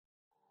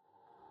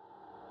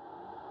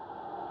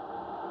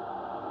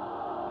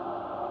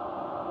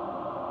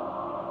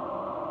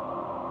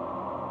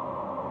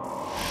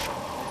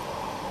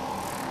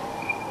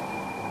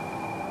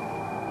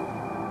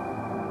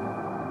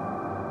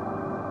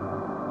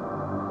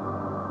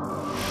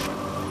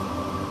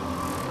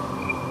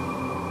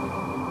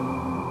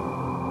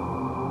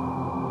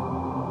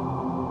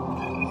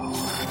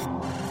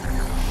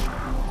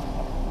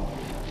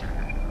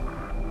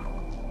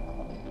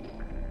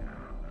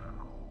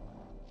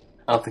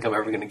I don't think I'm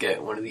ever going to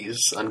get one of these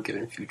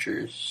ungiven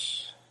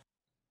futures.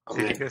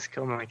 Did you guys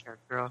kill my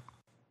character off?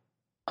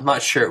 I'm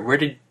not sure. Where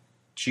did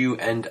you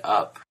end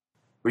up?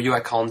 Were you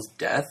at Colin's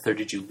death, or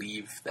did you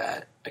leave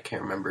that? I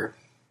can't remember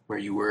where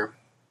you were.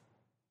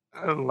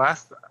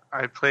 Last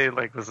I played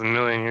was a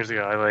million years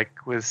ago. I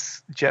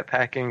was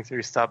jetpacking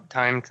through stop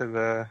time to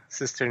the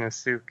Cistern of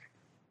Sook.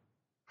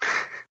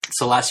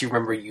 So last you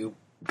remember, you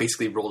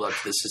basically rolled up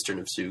to the Cistern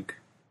of Sook.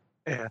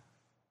 Yeah.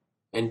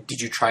 And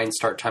did you try and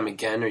start time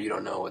again, or you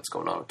don't know what's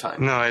going on with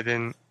time? No, I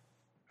didn't.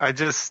 I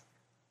just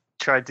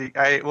tried to.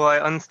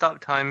 I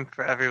unstopped time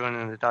for everyone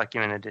in the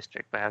documented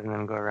district by having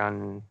them go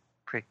around and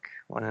prick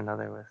one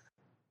another with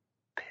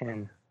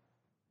pin.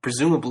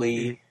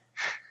 Presumably,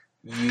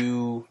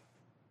 you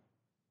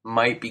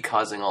might be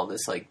causing all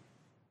this humor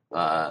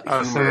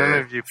so none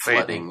of you played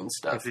flooding me. and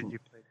stuff. Or did you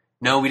play?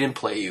 No, we didn't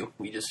play you.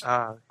 We just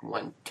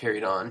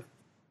carried on.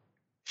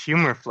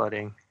 Humor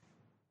flooding.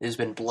 There's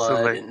been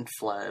blood and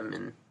phlegm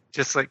and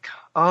just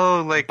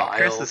bile.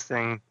 Chris's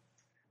thing.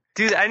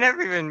 Dude, I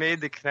never even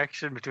made the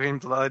connection between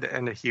blood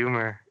and a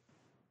humor.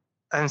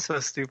 I'm so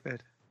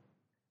stupid.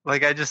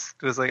 I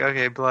just was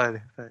okay,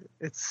 blood, but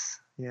it's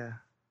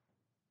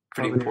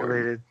pretty important.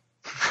 Related.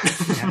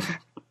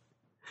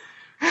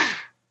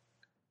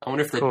 I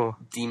wonder if the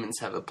demons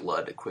have a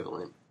blood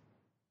equivalent.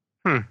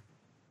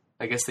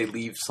 I guess they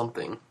leave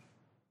something.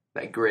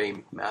 That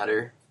gray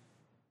matter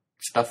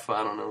stuff,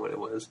 I don't know what it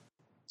was.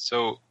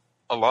 So,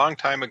 a long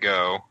time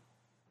ago,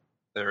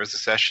 there was a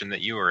session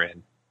that you were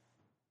in.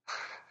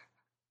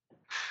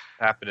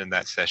 What happened in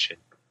that session?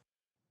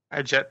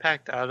 I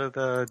jetpacked out of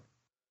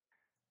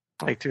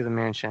through the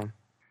mansion.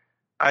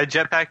 I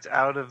jetpacked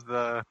out of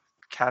the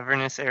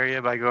cavernous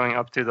area by going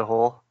up through the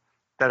hole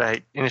that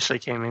I initially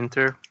came in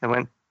through. I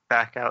went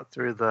back out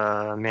through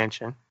the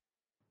mansion.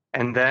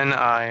 And then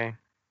I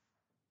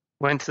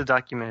went to the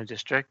documented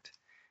district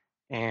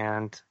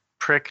and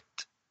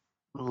pricked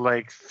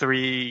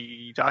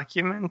 3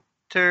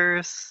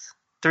 documenters,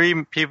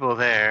 3 people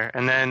there,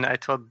 and then I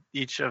told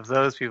each of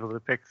those people to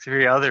pick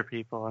 3 other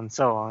people and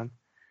so on.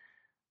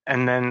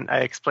 And then I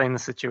explained the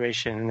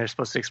situation, and they're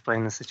supposed to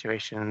explain the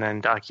situation and then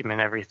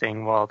document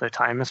everything while the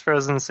time is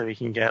frozen so we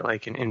can get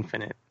an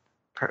infinite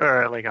or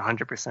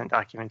 100%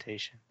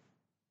 documentation.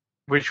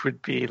 Which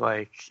would be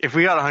if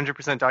we got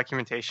 100%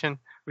 documentation,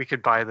 we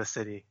could buy the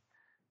city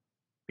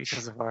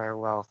because of our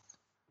wealth.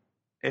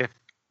 If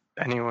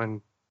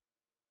anyone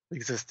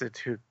existed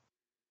who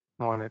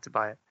wanted to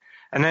buy it,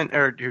 and then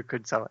or who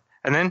could sell it,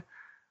 and then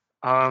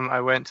I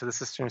went to the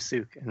Cistern of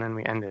Sook, and then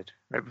we ended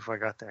right before I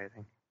got there, I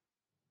think.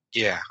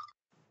 Yeah,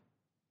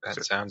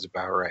 that sounds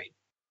about right.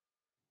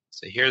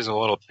 So here's a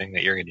little thing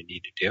that you're going to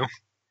need to do.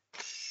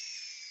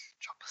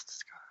 Drop us this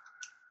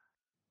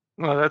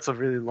guy. Well, that's a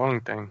really long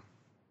thing.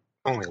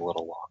 Only a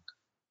little long.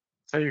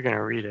 So you're going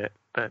to read it,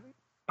 but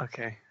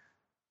okay.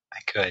 I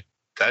could.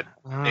 That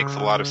makes a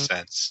lot of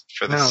sense.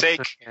 For the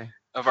sake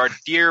of our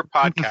dear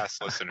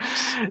podcast listeners.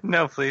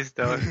 No, please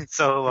don't. It's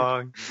so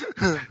long.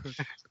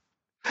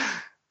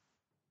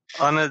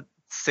 On a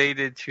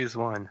sated, choose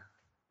one.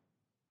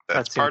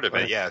 That's part of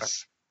it,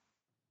 yes.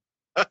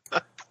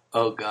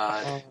 Oh,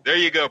 God. There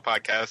you go,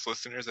 podcast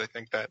listeners. I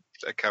think that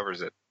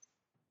covers it.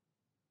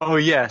 Oh,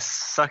 yes.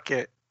 Suck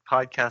it,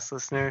 podcast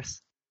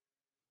listeners.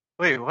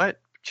 Wait, what?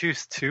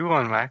 Choose 2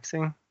 on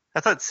waxing? I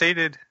thought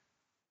sated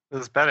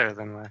was better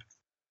than wax.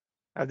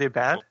 Are they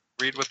bad? Well,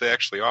 read what they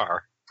actually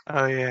are.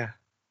 Oh, yeah.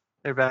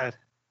 They're bad.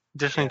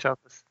 Additionally,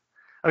 chopless.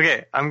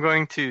 Okay, I'm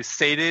going to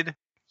sated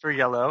for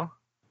yellow,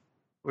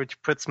 which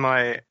puts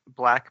my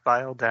black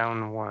bile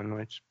down 1,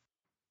 which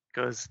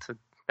goes to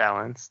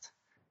balanced.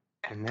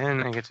 And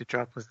then I get to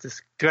dropless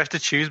discard. Do I have to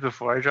choose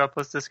before I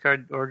dropless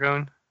discard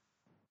Orgone?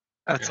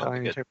 That's how I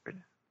interpret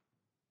it.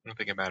 I don't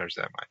think it matters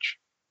that much.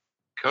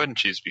 Go ahead and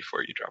choose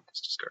before you dropless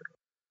discard.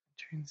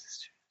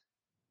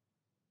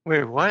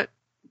 Wait, what?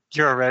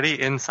 You're already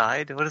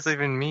inside? What does that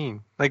even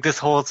mean? This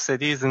whole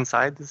city is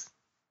inside this?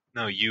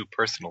 No, you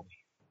personally.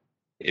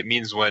 It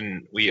means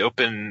when we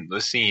open the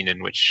scene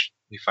in which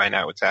we find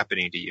out what's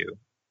happening to you.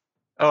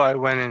 Oh, I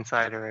went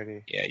inside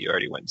already. Yeah, you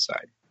already went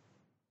inside.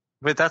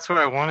 But that's where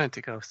I wanted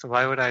to go, so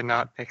why would I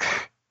not pick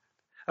that?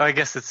 Oh, I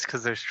guess it's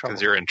because there's trouble.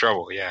 Because you're in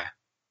trouble, yeah.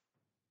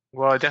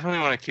 Well, I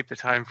definitely want to keep the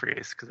time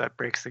freeze, because that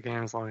breaks the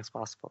game as long as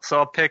possible. So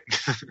I'll pick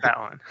that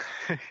one.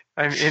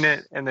 I'm in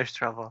it, and there's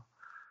trouble.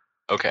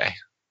 Okay.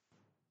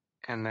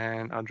 And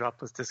then I'll drop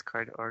this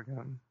discard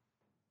Orgone.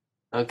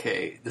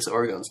 Okay, this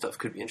Orgone stuff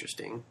could be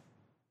interesting.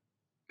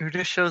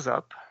 Uda shows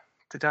up.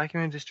 The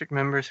documented district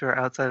members who are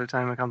outside of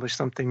time accomplish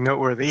something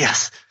noteworthy.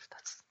 Yes,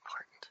 that's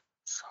important.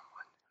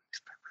 Someone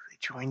unexpectedly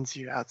joins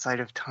you outside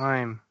of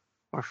time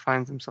or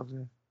finds themselves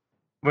in.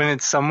 When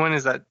it's someone,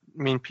 does that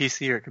mean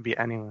PC or it could be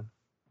anyone?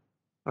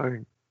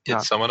 Or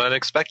it's someone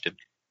unexpected.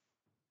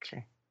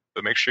 Okay.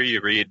 But make sure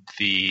you read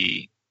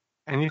the...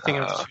 Anything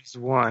else choose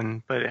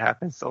 1, but it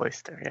happens to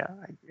Oyster. Yeah,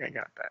 I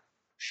got that.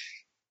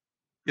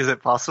 Is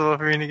it possible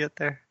for me to get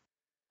there?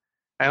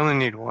 I only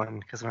need 1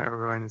 because my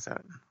Orgone is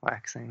out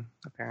waxing,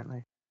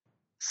 apparently.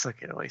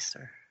 Suck it,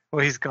 Oyster.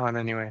 Well, he's gone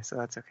anyway, so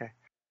that's okay.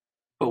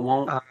 But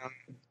won't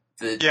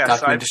the yeah,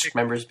 document district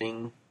members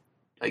being,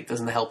 like,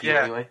 doesn't it help you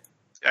anyway?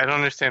 I don't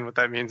understand what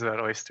that means about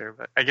Oyster,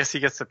 but I guess he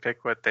gets to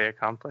pick what they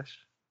accomplish.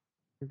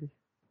 Maybe.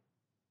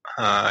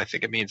 I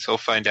think it means he'll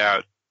find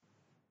out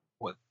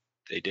what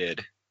they did.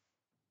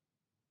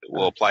 It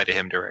will apply to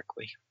him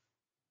directly.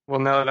 Well,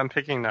 now that I'm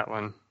picking that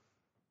one.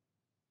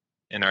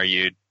 And are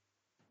you...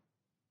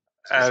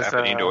 Is this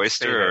happening to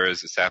Oyster, or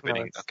is this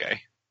happening... No,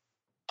 okay.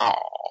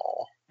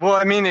 Oh. Well,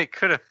 I mean, it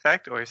could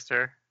affect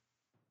Oyster.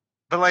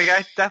 But, like,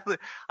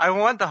 I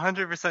want the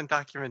 100%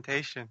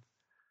 documentation.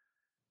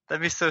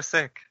 That'd be so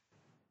sick.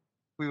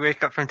 We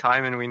wake up from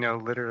time and we know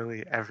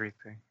literally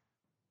everything.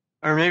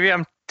 Or maybe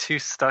I'm too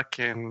stuck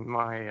in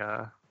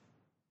my,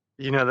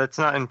 that's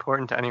not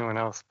important to anyone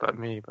else but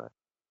me, but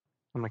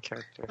I'm a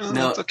character.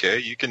 No, it's okay.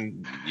 You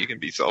can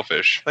be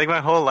selfish. Like, my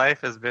whole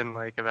life has been,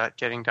 like, about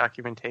getting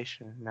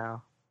documentation.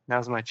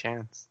 Now's my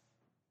chance.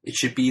 It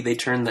should be they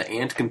turn the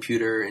ant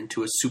computer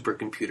into a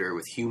supercomputer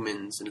with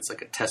humans, and it's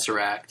like a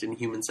tesseract, and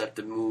humans have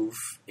to move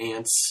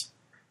ants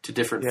to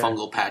different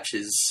fungal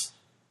patches.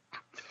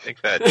 I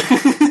think that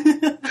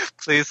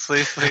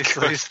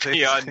please,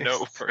 beyond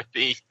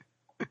noteworthy.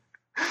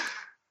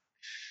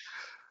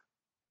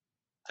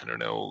 I don't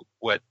know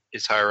what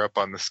is higher up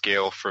on the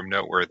scale from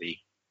noteworthy.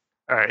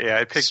 All right, yeah,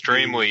 I picked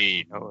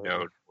extremely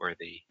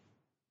noteworthy.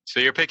 So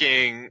you're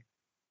picking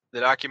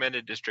the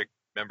documented district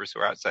members who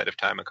are outside of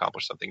time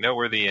accomplish something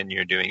noteworthy, and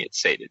you're doing it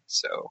sated.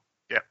 So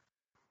yeah,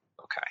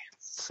 okay.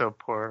 So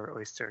poor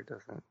Oyster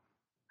doesn't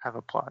have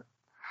a plot.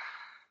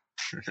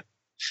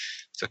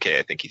 It's okay.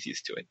 I think he's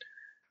used to it.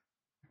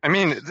 I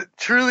mean,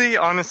 truly,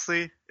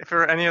 honestly, if it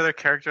were any other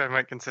character, I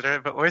might consider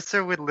it, but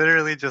Oyster would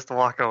literally just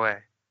walk away.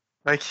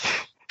 Like,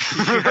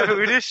 you have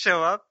Udis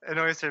show up, and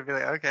Oyster would be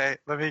like, okay,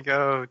 let me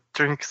go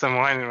drink some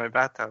wine in my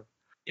bathtub.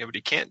 Yeah, but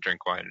he can't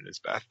drink wine in his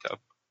bathtub.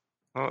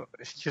 Well,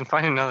 he can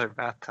find another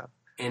bathtub.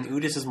 And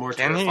Udis is more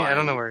terrifying I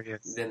don't know where he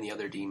is. Than the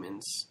other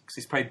demons. Because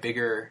he's probably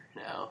bigger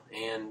now.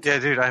 And yeah,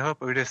 dude, I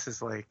hope Udis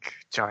is, like,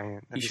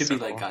 giant. He should be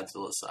like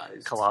Godzilla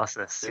sized.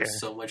 Colossus,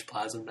 There's so much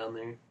plasm down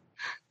there.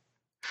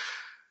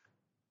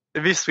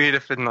 It'd be sweet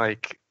if in,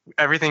 like,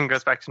 everything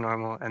goes back to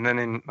normal, and then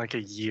in, like,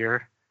 a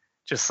year,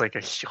 just, like,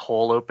 a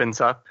hole opens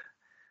up,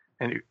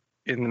 and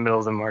in the middle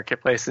of the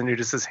marketplace, and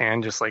Udis'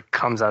 hand just, like,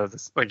 comes out of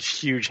this, like,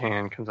 huge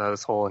hand comes out of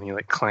this hole, and he,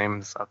 like,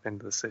 climbs up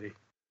into the city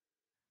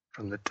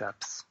from the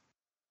depths.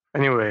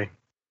 Anyway,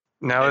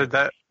 now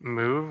that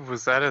move,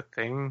 was that a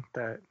thing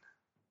that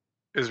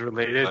is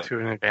related to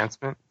an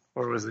advancement,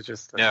 or was it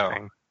just a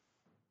thing?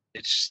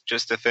 It's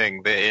just a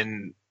thing.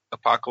 In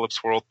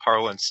Apocalypse World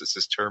parlance, this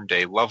is termed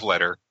a love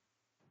letter.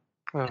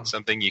 Oh. It's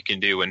something you can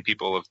do when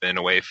people have been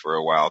away for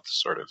a while to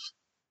sort of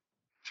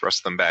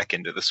thrust them back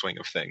into the swing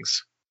of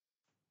things.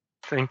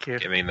 Thank you.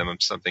 Giving them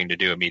something to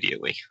do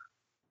immediately.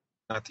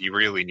 Not that you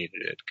really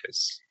needed it,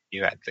 because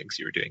you had things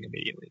you were doing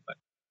immediately, but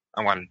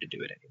I wanted to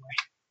do it anyway.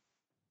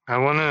 I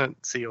want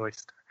to see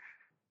Oyster.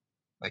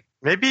 Like,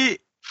 maybe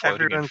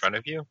floating in front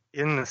of you?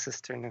 In the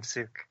cistern of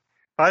Sook.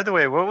 By the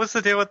way, what was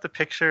the deal with the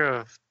picture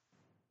of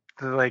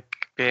the, like,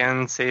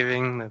 band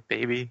saving the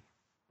baby?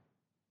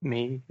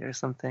 Me or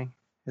something?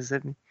 Is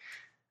it me?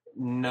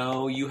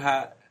 No, you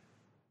have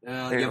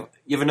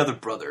another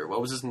brother.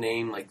 What was his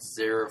name? Like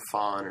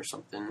Xerophon or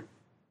something.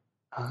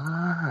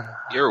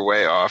 You're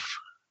way off.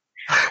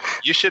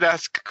 You should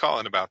ask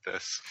Colin about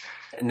this.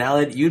 Now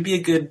that you'd be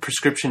a good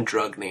prescription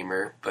drug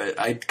namer, but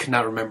I could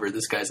not remember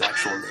this guy's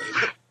actual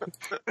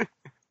name.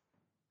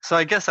 So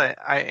I guess I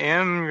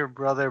am your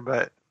brother,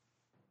 but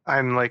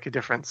I'm like a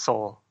different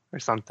soul or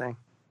something.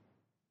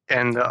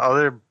 And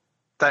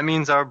that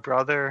means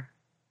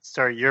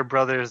your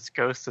brother's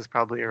ghost is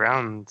probably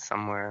around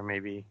somewhere,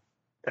 maybe,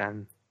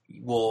 then.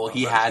 Well,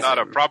 he that's has... not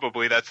a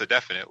probably, that's a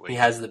definitely. He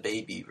has the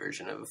baby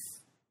version of...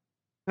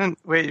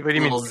 Wait, what do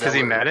you mean? Because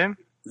he met him?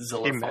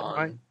 Xylophon. He met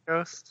my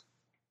ghost?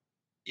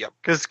 Yep.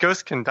 Because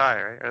ghosts can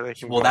die, right? Or they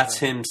can that's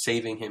him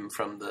saving him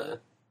from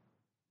the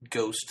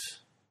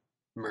ghost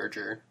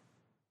merger.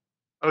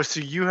 Oh,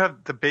 so you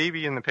have the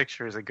baby in the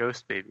picture is a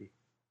ghost baby.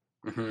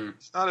 Mm-hmm.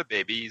 It's not a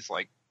baby. He's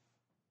like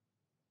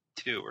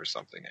 2 or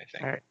something, I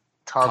think. All right.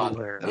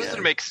 Toddler. That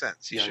doesn't make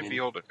sense. He should be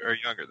older or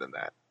younger than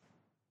that.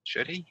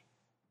 Should he?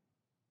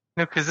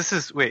 No, because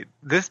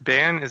this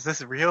band, is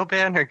this real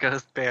band or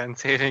ghost band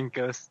saving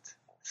ghost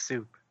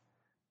soup?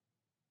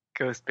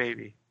 Ghost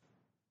baby.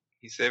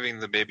 He's saving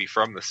the baby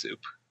from the soup.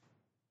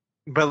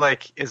 But,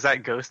 like, is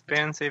that ghost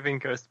band saving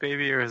ghost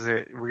baby, or is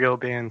it real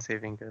band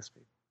saving ghost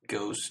baby?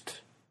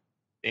 Ghost.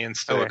 And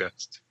still a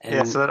ghost. And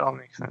yeah, so that all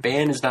makes sense.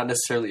 Band is not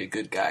necessarily a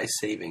good guy.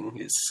 Saving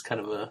is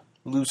kind of a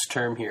loose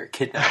term here.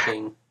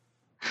 Kidnapping.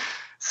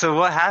 So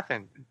what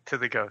happened to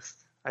the ghost?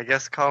 I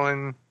guess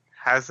Colin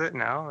has it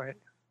now, right?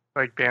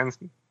 Like, Band's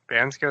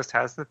ghost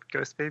has the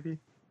ghost baby?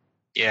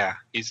 Yeah,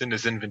 he's in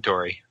his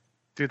inventory.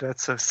 Dude,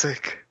 that's so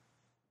sick.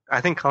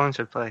 I think Colin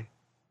should play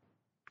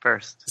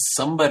first.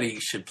 Somebody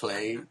should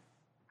play.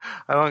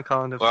 I want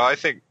Colin to play. Well, I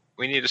think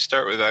we need to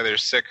start with either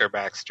Sick or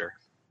Baxter.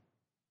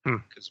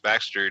 Because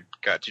Baxter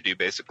got to do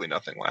basically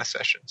nothing last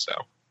session, so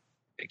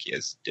think he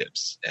has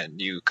dibs. And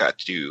you got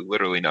to do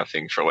literally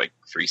nothing for like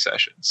 3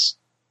 sessions.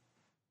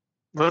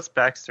 Well, it's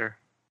Baxter.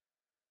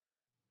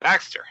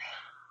 Baxter,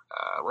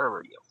 where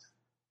were you?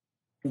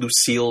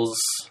 Lucille's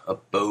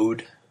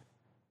abode,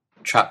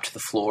 trapped to the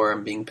floor.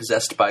 I'm being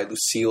possessed by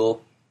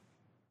Lucille.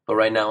 But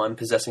right now I'm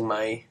possessing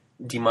my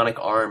demonic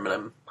arm, and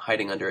I'm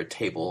hiding under a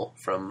table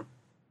from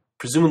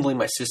presumably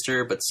my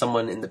sister, but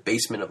someone in the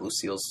basement of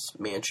Lucille's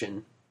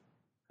mansion.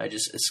 I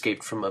just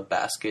escaped from a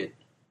basket.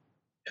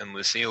 And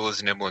Lucille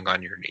is nibbling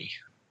on your knee.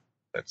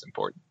 That's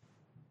important.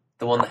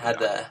 The one that had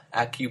the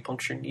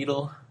acupuncture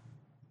needle?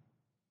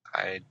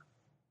 I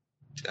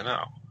don't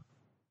know.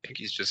 I think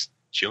he's just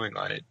chewing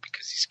on it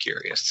because he's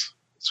curious.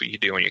 That's what you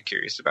do when you're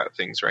curious about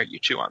things, right? You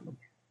chew on them.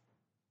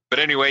 But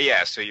anyway,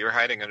 yeah, so you're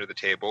hiding under the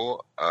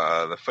table.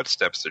 The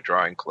footsteps are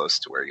drawing close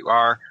to where you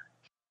are.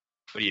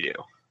 What do you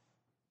do?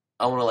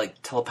 I want to,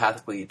 like,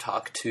 telepathically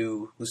talk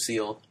to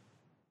Lucille.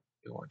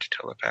 You want to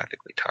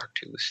telepathically talk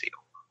to Lucille.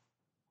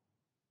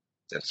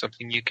 Is that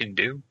something you can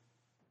do?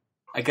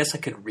 I guess I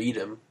could read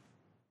him.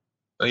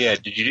 Oh yeah,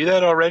 did you do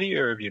that already,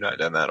 or have you not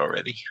done that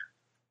already?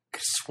 I could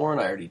have sworn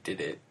I already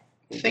did it.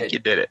 I think you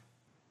did it.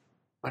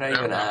 What'd I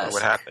even ask?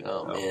 What happened?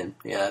 Oh, man.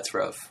 Yeah, that's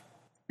rough.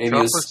 Maybe it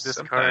was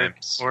discard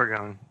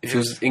Oregon. If it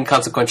was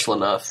inconsequential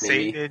enough,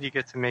 maybe. Say it, you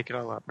get to make it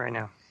all up right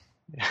now.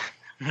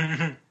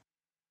 Yeah.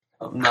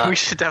 We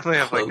should definitely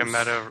have like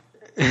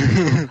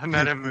a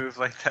meta move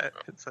like that.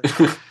 It's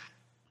like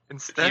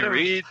instead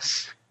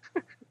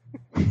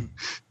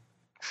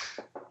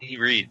he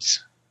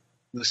reads.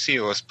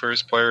 Lucille, as per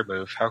his player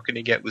move, how can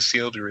he get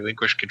Lucille to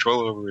relinquish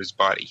control over his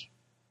body?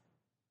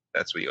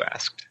 That's what you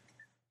asked.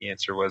 The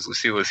answer was,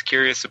 Lucille is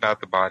curious about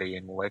the body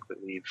and will likely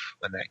leave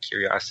when that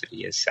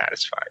curiosity is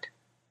satisfied.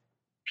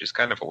 Which is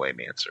kind of a lame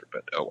answer,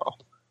 but oh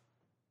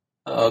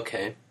well.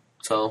 Okay.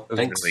 So, doesn't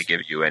thanks. really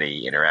give you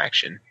any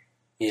interaction.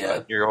 Yeah.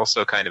 But you're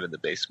also kind of in the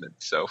basement,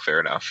 so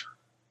fair enough.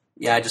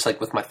 Yeah, just like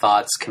with my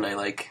thoughts, can I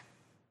like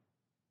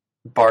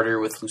barter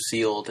with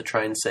Lucille to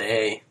try and say,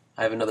 hey,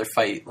 I have another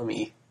fight. Let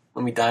me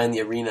die in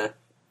the arena.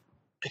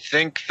 I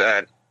think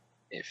that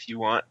if you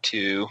want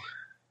to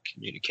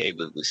communicate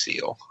with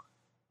Lucille,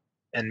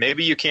 and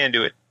maybe you can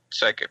do it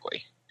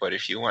psychically, but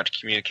if you want to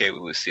communicate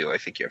with Lucille, I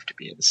think you have to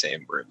be in the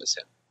same room as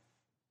him.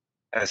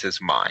 As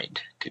his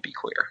mind, to be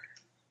clear.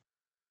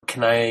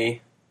 Can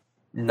I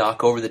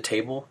knock over the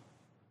table?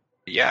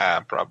 Yeah,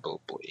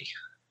 probably.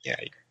 Yeah,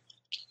 you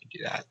can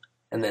do that.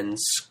 And then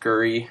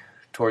scurry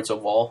towards a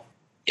wall?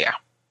 Yeah.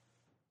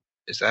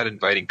 Is that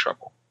inviting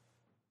trouble?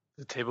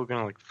 Is the table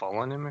gonna like fall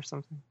on him or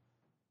something?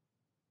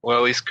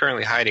 Well, he's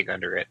currently hiding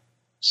under it,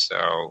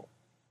 so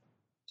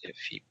if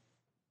he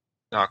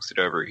knocks it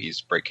over,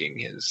 he's breaking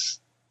his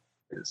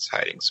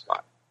hiding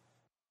spot.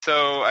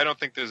 So I don't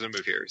think there's a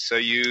move here. So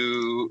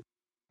you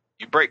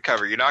break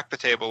cover, you knock the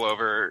table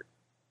over,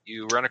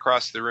 you run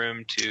across the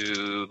room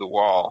to the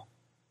wall.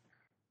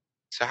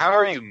 So how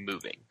are you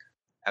moving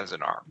as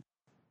an arm?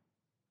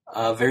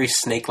 Very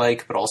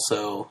snake-like, but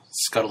also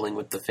scuttling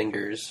with the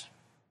fingers.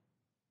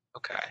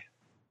 Okay.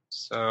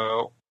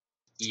 So,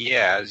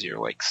 yeah, as you're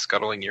like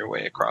scuttling your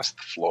way across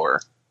the floor.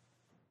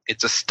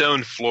 It's a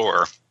stone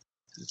floor.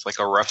 It's like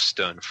a rough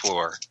stone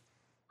floor.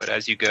 But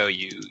as you go,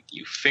 you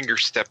finger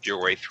step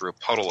your way through a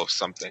puddle of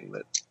something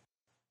that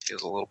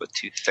feels a little bit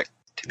too thick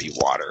to be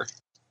water.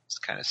 It's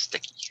kind of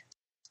sticky.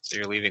 So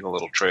you're leaving a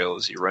little trail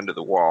as you run to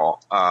the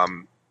wall.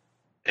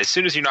 As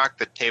soon as you knock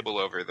the table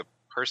over, the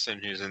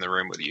person who's in the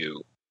room with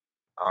you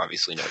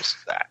obviously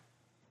notices that.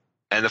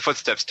 And the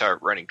footsteps start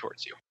running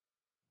towards you.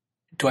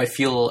 Do I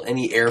feel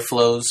any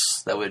airflows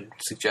that would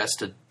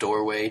suggest a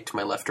doorway to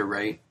my left or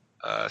right?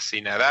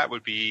 See, now that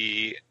would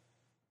be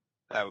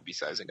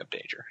sizing up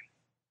danger.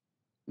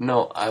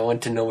 No, I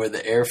want to know where the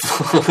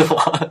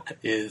airflow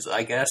is,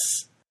 I guess.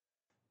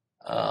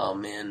 Oh,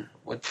 man.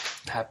 What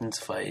happens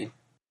if I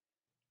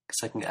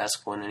guess I can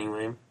ask one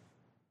anyway.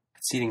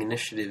 Conceding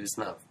initiative is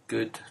not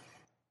good.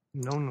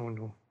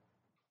 No.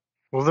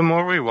 Well, the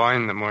more we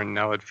whine, the more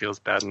now it feels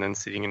bad, and then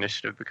ceding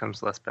initiative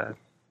becomes less bad.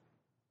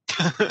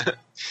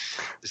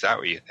 Is that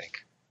what you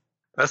think?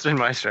 That's been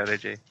my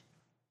strategy.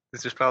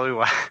 This is probably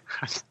why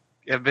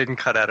I've been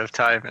cut out of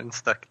time and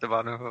stuck at the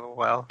bottom of a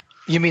well.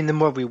 You mean the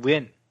more we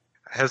win?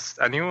 Has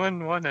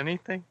anyone won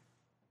anything?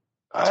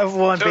 I've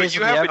won No,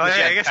 basically you have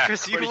everything. a I guess jetpack.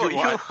 Chris, you What do won you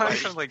want,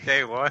 from like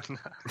day one.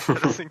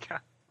 That doesn't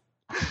count.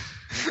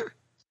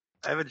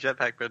 I have a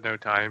jetpack but no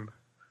time.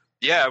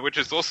 Yeah, which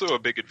is also a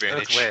big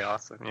advantage. That's way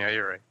awesome. Yeah,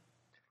 you're right.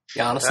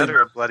 Yeah, honestly, That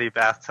or a bloody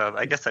bathtub.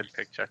 I guess I'd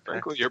pick jetpack.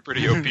 Frankly, you're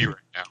pretty OP right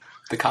now.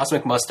 the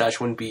cosmic mustache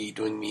wouldn't be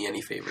doing me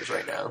any favors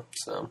right now,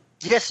 so...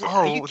 Yes.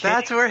 are you Oh, kidding?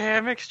 that's where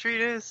Hammock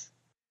Street is?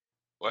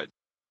 What?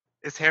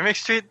 Is Hammock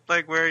Street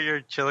like where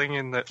you're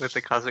chilling with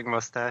the cosmic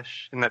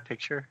mustache in that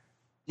picture?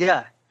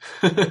 Yeah.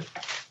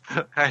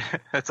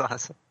 That's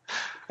awesome.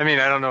 I mean,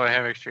 I don't know what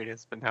Hammock Street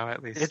is, but now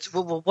at least... It's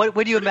well, what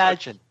do you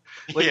imagine?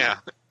 What- Yeah.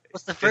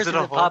 What's the first Is it thing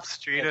a that whole pops?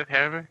 street of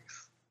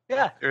hammocks?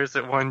 Yeah. Or is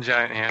it one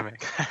giant hammock?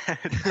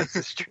 That's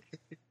the street.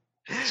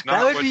 It's That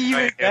not would one be even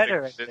giant better,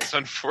 hammock. I It's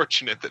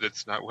unfortunate that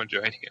it's not one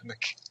giant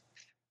hammock.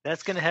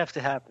 That's gonna have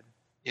to happen.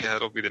 Yeah,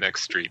 that'll be the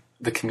next street.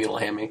 The communal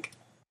hammock.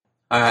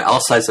 Alright, I'll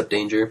size up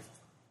danger.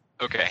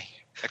 Okay,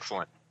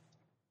 excellent.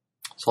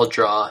 So I'll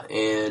draw,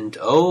 and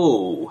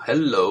oh,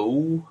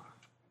 hello.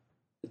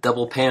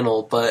 Double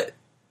panel, but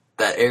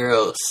that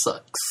arrow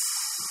sucks.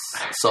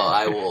 So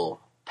I will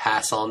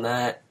pass on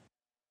that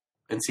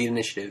and see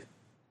initiative.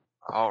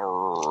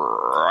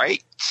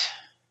 Alright.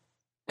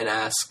 And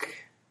ask,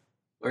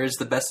 where's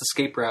the best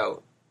escape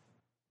route?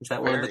 Is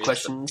that one of the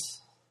questions?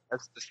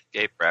 That's the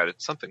escape route.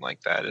 It's something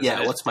like that, isn't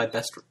Yeah, it? what's my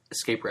best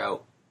escape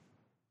route?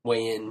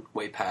 Way in,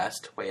 way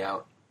past, way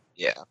out.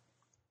 Yeah.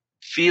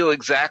 Feel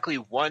exactly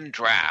one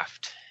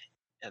draft,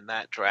 and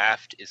that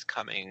draft is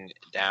coming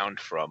down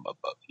from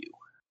above you.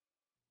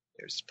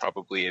 There's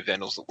probably a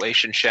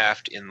ventilation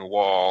shaft in the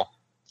wall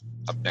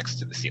up next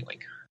to the ceiling.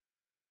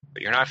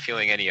 But you're not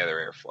feeling any other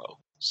airflow,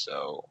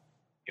 so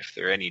if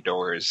there are any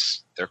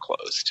doors, they're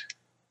closed.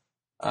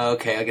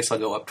 Okay, I guess I'll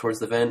go up towards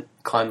the vent,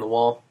 climb the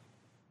wall.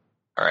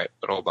 Alright,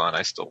 but hold on,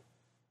 I still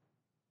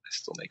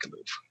make a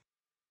move.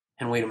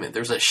 And wait a minute,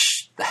 there's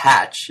the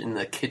hatch in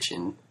the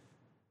kitchen,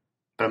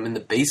 but I'm in the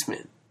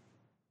basement.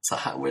 So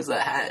where's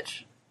that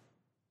hatch?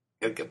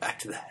 Gotta get back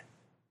to that.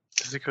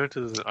 Does it go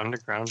to the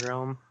underground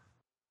realm?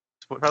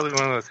 It's probably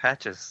one of those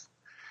hatches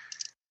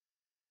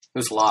It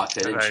was locked,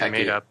 I that didn't I check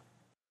made it. up.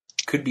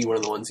 Could be one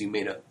of the ones you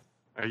made up.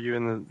 Are you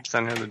in the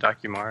center of the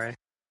Documare?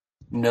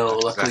 No,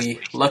 Exactly.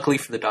 luckily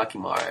for the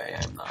Documare,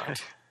 I am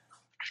not.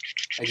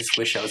 I just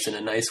wish I was in a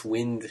nice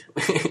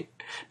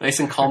nice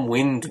and calm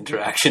wind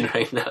interaction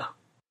right now.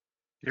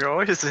 You're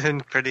always in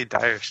pretty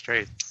dire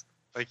straits.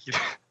 Like you.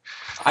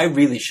 I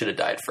really should have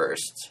died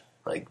first.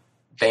 Like,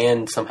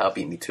 Band somehow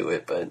beat me to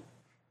it, but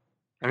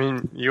I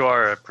mean, you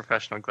are a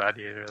professional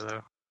gladiator,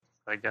 though.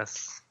 I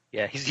guess.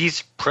 Yeah,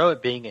 he's pro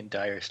at being in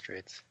dire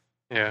straits.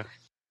 Yeah.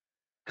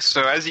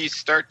 So as you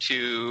start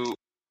to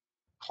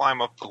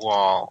climb up the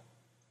wall,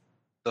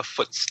 the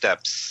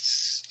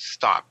footsteps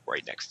stop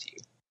right next to you.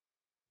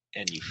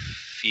 And you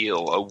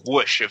feel a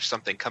whoosh of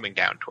something coming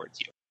down towards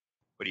you.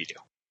 What do you do?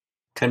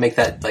 can I make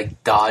that,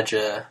 like, dodge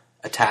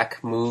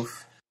attack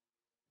move?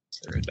 Is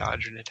there a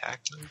dodge and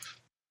attack move?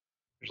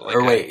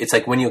 Or wait, it's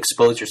like when you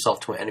expose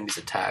yourself to an enemy's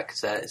attack.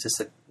 Is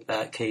this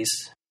that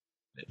case?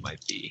 It might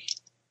be.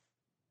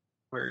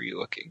 Where are you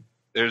looking?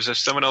 There's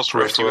someone else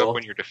roughs you up Peripheral.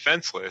 when you're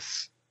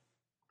defenseless.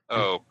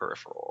 Oh,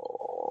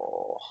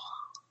 peripheral.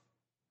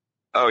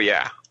 Oh,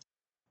 yeah.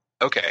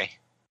 Okay.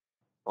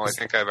 Well, I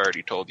think I've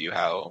already told you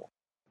how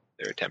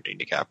they're attempting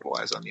to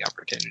capitalize on the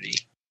opportunity.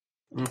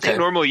 I Okay. think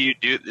normally you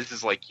do, this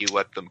is like you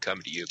let them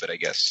come to you, but I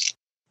guess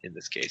in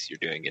this case you're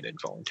doing it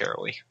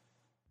involuntarily.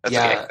 That's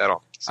Yeah, okay.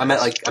 That'll.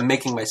 I'm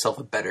making myself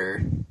a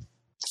better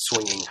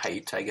swinging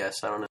height, I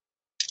guess. I don't know.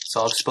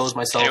 So I'll expose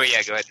myself Anyway,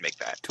 yeah, go ahead and make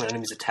that. to an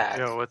enemy's attack.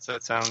 Yo, what's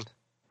that sound?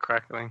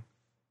 Crackling.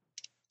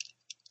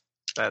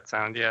 That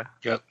sound, yeah.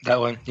 Yep, that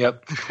one.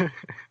 Yep.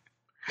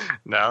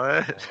 Now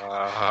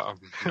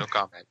that. No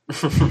comment.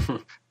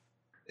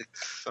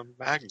 It's some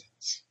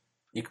magnets.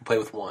 You can play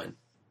with one.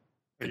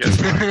 I guess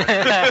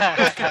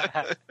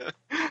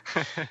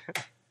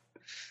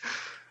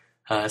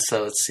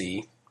So let's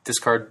see.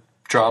 Discard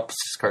drops,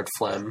 discard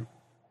phlegm.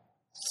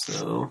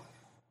 So,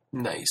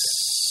 nice.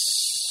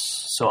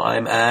 So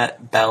I'm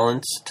at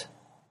balanced,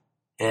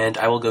 and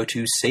I will go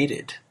to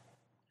sated,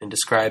 and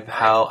describe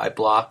how I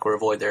block or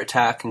avoid their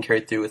attack and carry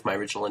it through with my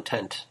original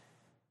intent.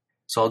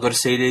 So I'll go to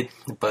sated,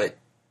 but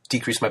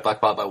decrease my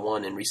black bot by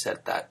 1 and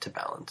reset that to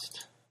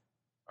balanced.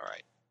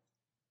 Alright.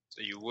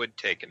 So you would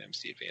take an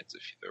MC advance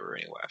if there were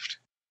any left.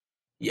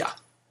 Yeah.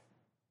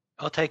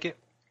 I'll take it.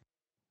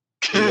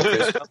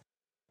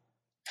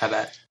 Have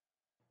that.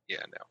 Yeah,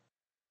 no.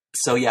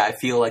 So yeah, I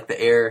feel like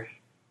the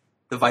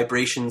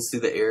vibrations through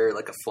the air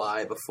like a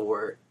fly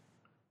before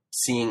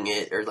seeing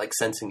it or like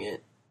sensing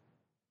it.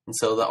 And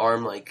so the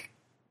arm like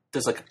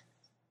does like a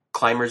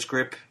climber's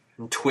grip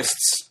and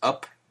twists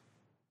up,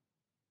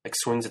 like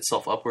swings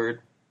itself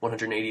upward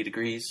 180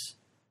 degrees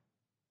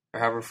or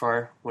however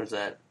far. What is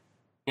that?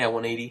 Yeah,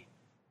 180.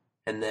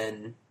 And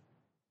then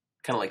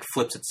kind of like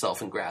flips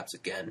itself and grabs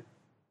again.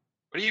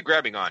 What are you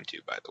grabbing onto,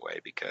 by the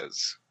way?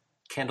 Because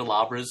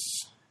Candelabras,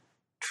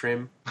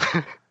 trim.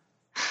 I'm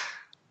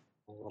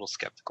a little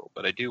skeptical,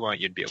 but I do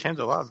want you to be able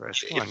Candelabra.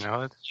 Come on,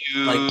 now. to...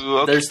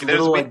 Like, there's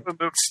little we like have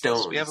a-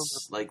 stones, we have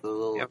like the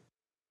little Yep.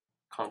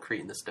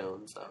 concrete in the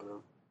stones. I don't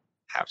know.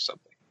 have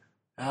something.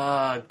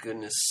 Ah,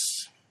 goodness.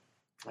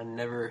 I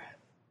never...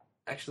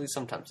 Actually,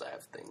 sometimes I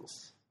have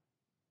things.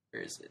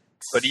 Where is it?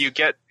 But do you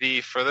get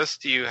for this,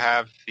 do you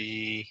have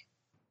I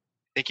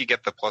think you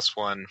get the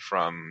 +1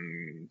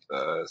 from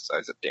the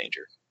size of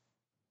danger.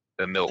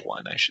 The mill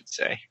one, I should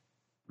say.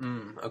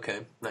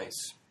 Okay,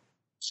 nice.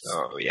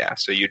 So, yeah.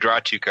 So you draw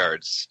 2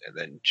 cards, and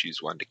then choose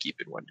one to keep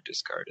and one to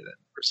discard, and then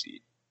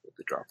proceed with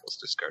the draw plus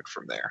discard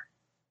from there.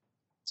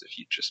 So if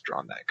you'd just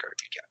drawn that card,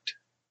 you kept.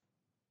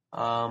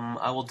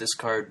 I will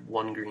discard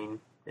 1 green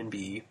and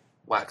be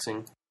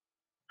waxing.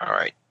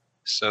 Alright.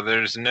 So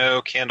there's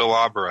no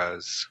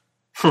candelabras.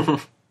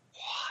 Just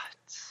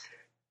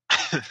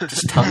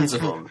What? tons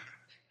of them.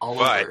 All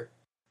But- over.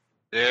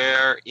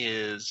 There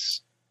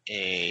is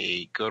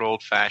a good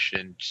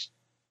old-fashioned...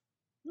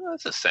 Well,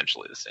 it's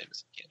essentially the same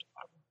as a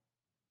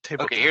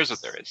candelabra. Okay, here's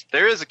what there is.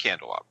 There is a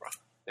candelabra.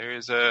 There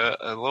is a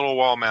little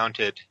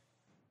wall-mounted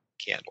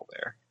candle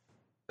there.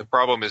 The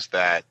problem is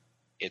that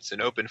it's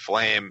an open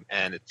flame,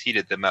 and it's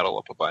heated the metal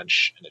up a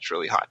bunch, and it's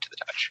really hot to the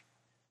touch.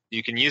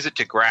 You can use it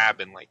to grab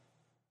and, like,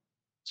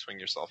 swing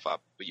yourself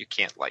up, but you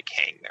can't, like,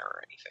 hang there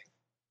or anything.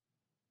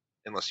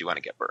 Unless you want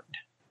to get burned.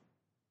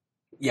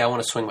 Yeah, I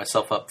want to swing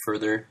myself up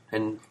further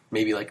and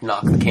maybe, like,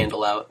 knock the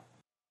candle out.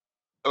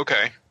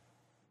 Okay.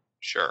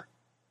 Sure.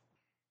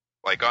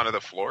 Like, onto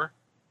the floor?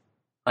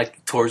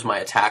 Like, towards my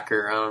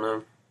attacker, I don't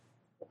know.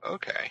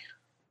 Okay.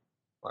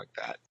 Like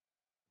that.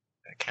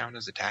 That count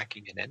as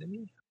attacking an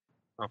enemy?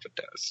 I don't know if it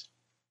does.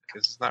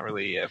 Because it's not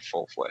really a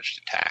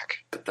full-fledged attack.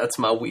 But that's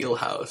my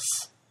wheelhouse.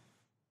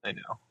 I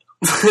know.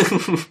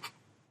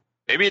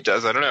 Maybe it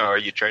does, I don't know. Are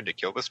you trying to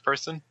kill this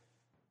person?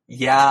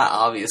 Yeah,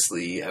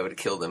 obviously, I would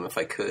kill them if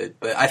I could.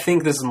 But I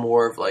think this is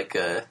more of like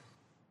a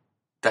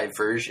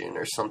diversion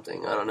or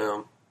something. I don't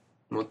know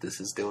what this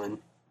is doing.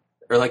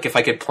 Or like if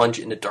I could plunge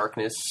into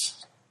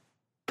darkness.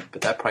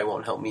 But that probably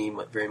won't help me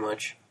very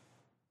much.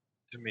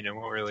 I mean, it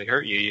won't really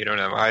hurt you. You don't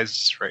have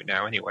eyes right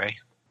now anyway.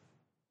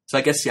 So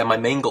I guess, yeah, my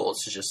main goal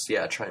is to just,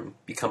 try and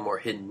become more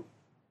hidden.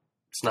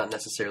 It's not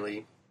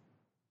necessarily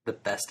the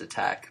best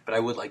attack, but I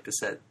would like to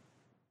set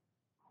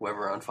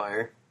whoever on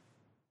fire.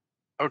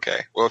 Okay.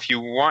 Well, if you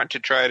want to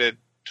try to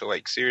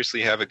like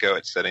seriously have a go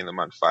at setting them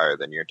on fire,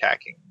 then you're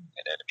attacking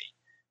an enemy.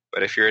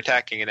 But if you're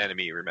attacking an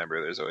enemy,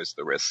 remember there's always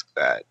the risk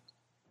that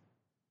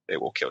they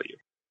will kill you.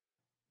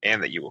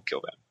 And that you will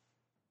kill them.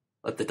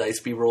 Let the dice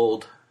be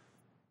rolled.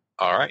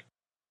 All right.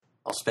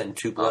 I'll spend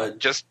 2 blood.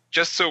 Just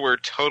so we're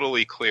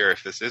totally clear,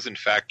 if this is in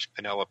fact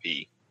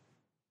Penelope.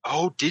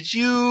 Oh, did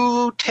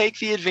you take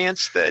the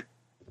advance that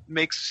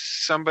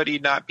makes somebody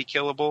not be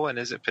killable? And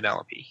is it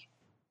Penelope?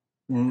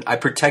 I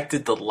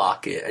protected the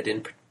locket. I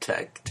didn't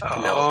protect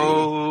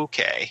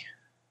Penelope.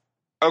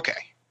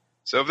 Okay.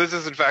 So if this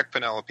is in fact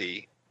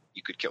Penelope,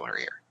 you could kill her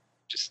here.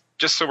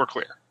 Just so we're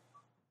clear.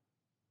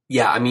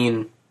 Yeah, I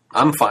mean,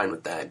 I'm fine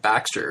with that.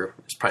 Baxter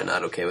is probably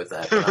not okay with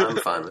that, but I'm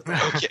fine with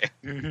that. Okay.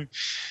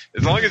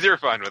 As long as you're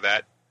fine with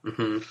that.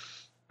 Mm-hmm.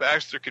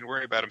 Baxter can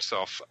worry about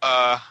himself.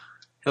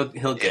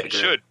 He'll get it.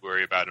 Should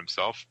worry about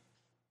himself.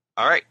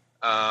 All right.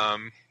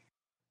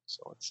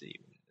 So let's see.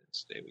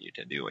 Stay what you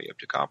tend to do, what you hope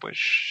to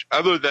accomplish.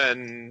 Other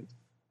than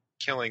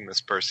killing this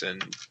person,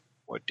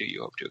 what do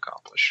you hope to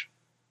accomplish?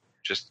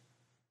 Just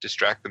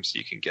distract them so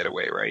you can get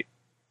away, right?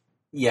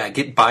 Yeah,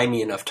 buy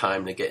me enough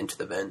time to get into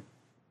the vent.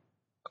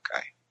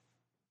 Okay.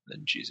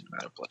 Then choose an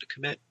amount of blood to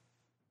commit.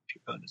 If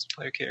your opponent is a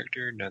player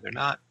character, no, they're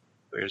not.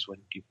 There's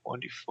 1d4,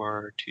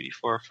 2d4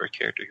 for a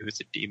character who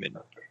is a demon.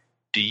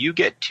 Do you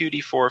get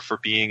 2d4 for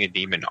being a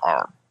demon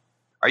arm?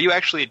 Are you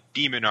actually a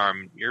demon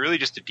arm? You're really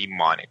just a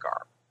demonic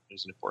arm.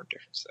 There's an important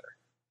difference there.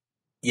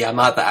 Yeah, I'm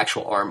not the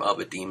actual arm of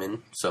a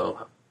demon,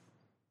 so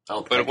I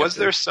don't think. But was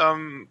there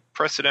some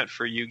precedent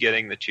for you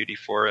getting the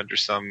 2d4 under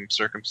some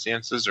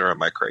circumstances, or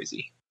am I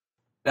crazy?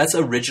 That's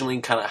originally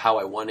kind of how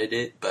I wanted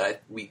it,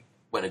 but we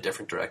went a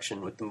different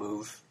direction with the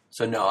move.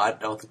 So no, I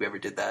don't think we ever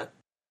did that.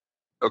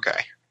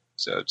 Okay,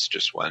 so it's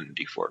just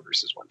 1d4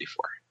 versus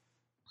 1d4.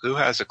 Who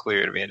has a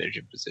clear advantage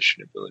in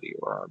position, ability,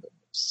 or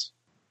armaments?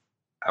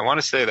 I want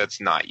to say that's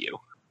not you.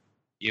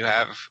 You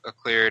have a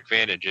clear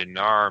advantage in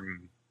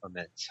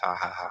armaments. Ha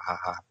ha ha ha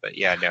ha. But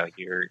yeah, no,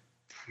 you're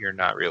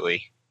not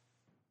really.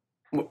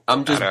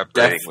 I'm just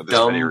deaf,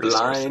 dumb,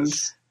 blind.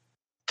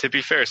 To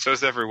be fair, so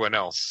is everyone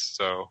else.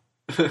 So.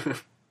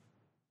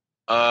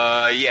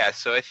 Yeah.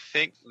 So I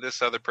think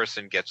this other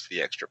person gets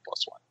the extra +1.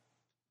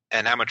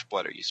 And how much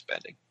blood are you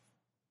spending?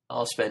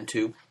 I'll spend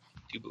 2.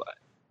 2 blood.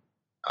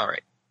 All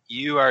right.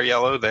 You are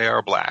yellow. They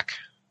are black.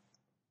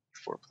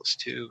 4 +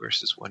 2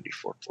 versus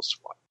 1d4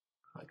 + 1.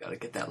 I gotta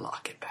get that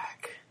locket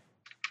back.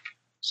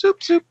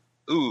 Soup, soup.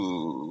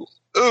 Ooh.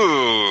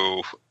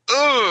 Ooh.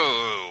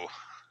 Ooh.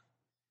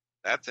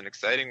 That's an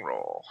exciting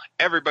roll.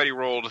 Everybody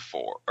rolled a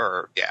 4.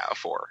 A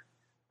 4.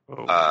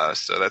 Oh.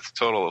 So that's a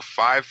total of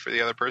 5 for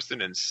the other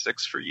person and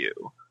 6 for you.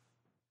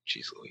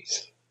 Jeez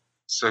Louise.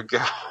 So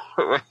go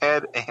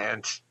ahead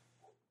and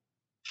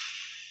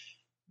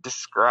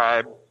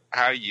describe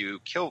how you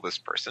kill this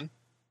person.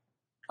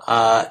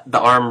 The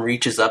arm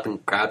reaches up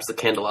and grabs the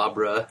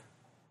candelabra,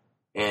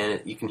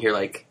 and you can hear,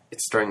 like,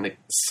 it's starting to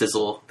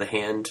sizzle the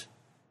hand,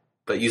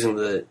 but using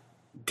the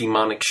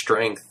demonic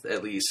strength,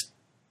 at least,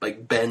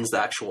 like, bends the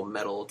actual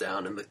metal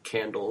down, and the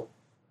candle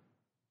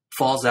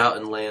falls out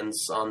and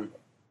lands on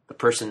the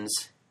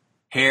person's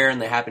hair,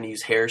 and they happen to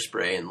use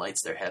hairspray and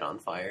lights their head on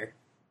fire.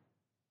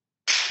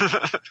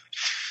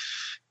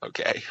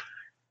 Okay.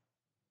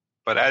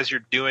 But as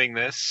you're doing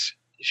this,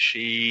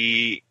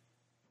 she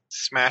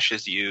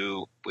smashes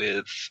you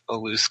with a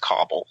loose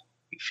cobble.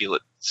 You feel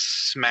it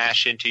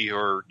smash into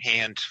your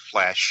hand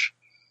flesh.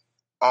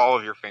 All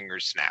of your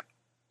fingers snap.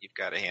 You've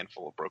got a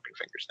handful of broken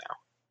fingers now.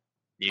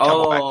 You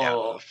tumble back down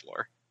to the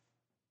floor.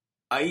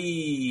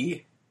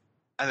 I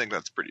think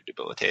that's pretty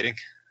debilitating.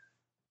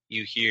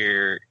 You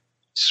hear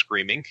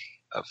screaming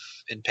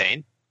in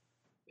pain.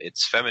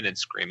 It's feminine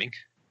screaming.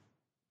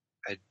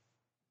 I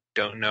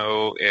don't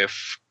know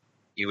if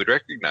you would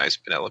recognize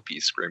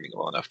Penelope's screaming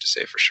well enough to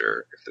say for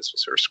sure if this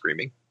was her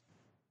screaming.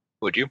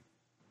 Would you?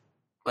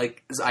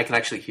 Like, I can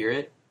actually hear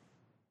it?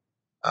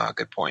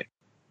 Good point.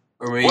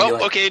 Or maybe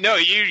Well, okay, no,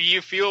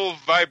 you feel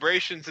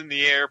vibrations in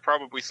the air,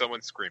 probably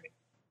someone screaming.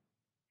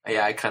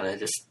 Yeah, I kind of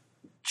just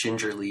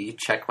gingerly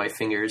check my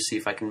fingers, see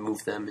if I can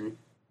move them, and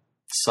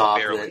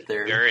sob that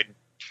they're in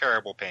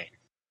terrible pain.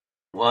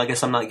 Well, I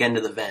guess I'm not getting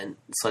to the vent,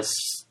 so I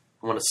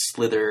want to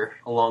slither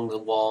along the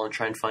wall and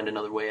try and find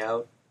another way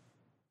out.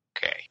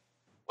 Okay.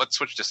 Let's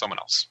switch to someone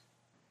else.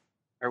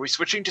 Are we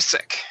switching to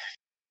Sick?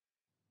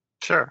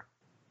 Sure.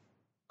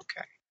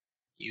 Okay.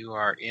 You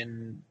are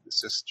in the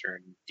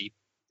cistern, deep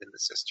in the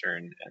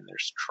cistern, and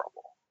there's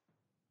trouble.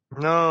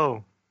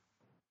 No.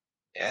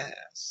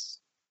 Yes.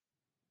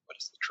 What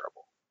is the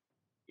trouble?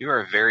 You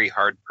are a very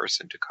hard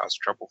person to cause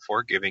trouble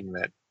for, given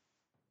that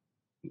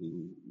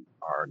you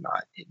are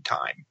not in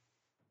time.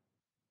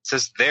 It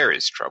says there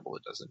is trouble.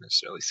 It doesn't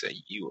necessarily say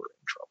you are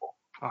in trouble.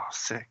 Oh,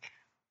 sick.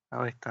 I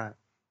like that.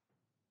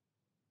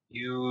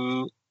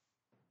 You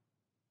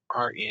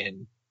are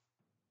in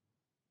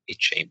a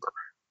chamber,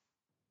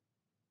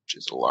 which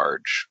is a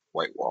large,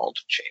 white-walled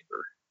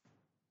chamber,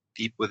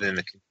 deep within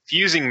a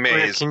confusing maze.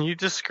 Wait, can you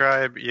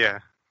describe,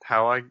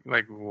 how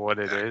what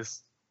it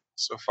is?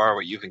 So far,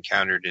 what you've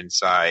encountered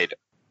inside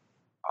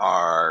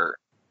are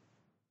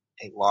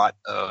a lot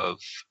of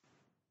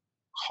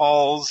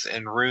halls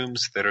and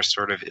rooms that are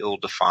sort of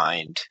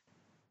ill-defined.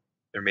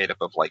 They're made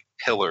up of like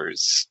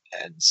pillars,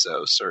 and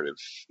so sort of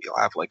you'll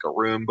have like a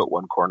room, but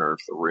one corner of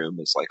the room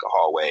is like a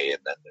hallway, and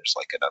then there's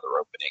like another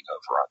opening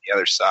over on the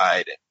other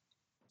side, and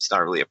it's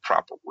not really a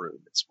proper room.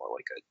 It's more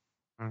like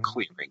a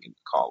clearing in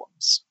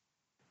columns.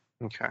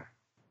 Okay.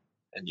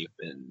 And you've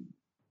been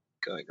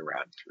going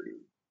around through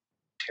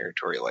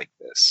territory like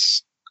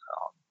this,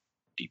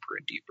 deeper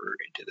and deeper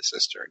into the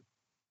cistern.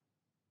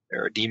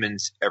 There are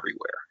demons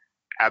everywhere.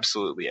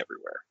 Absolutely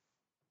everywhere.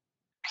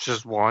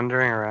 Just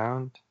wandering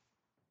around?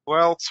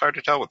 Well, it's hard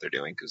to tell what they're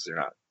doing because they're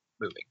not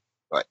moving.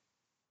 But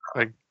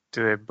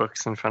do they have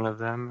books in front of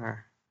them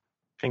or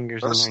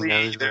fingers mostly in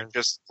their noses? they're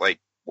just like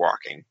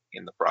walking,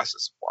 in the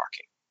process of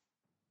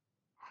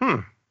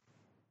walking.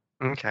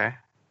 Okay.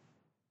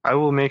 I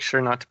will make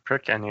sure not to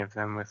prick any of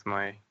them with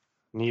my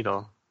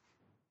needle.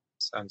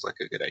 Sounds like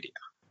a good idea.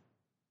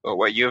 But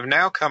what you have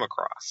now come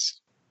across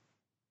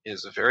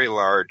is a very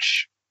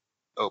large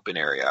open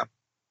area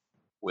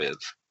with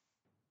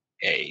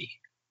a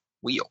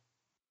wheel,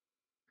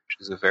 which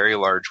is a very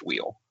large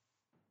wheel,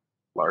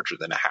 larger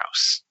than a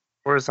house.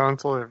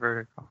 Horizontal or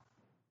vertical?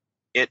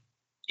 It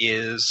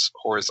is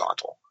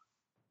horizontal,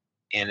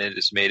 and it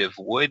is made of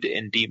wood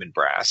and demon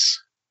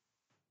brass,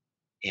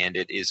 and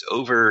it is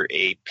over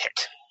a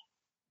pit.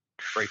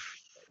 Right.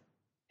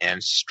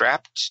 And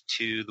strapped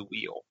to the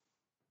wheel,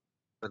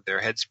 with their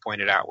heads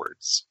pointed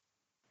outwards,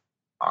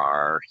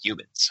 are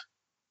humans.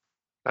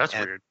 That's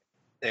weird.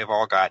 They've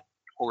all got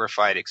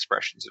horrified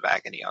expressions of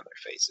agony on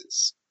their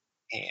faces.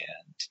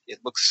 And it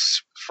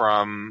looks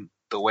from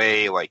the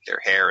way like their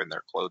hair and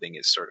their clothing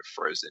is sort of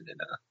frozen in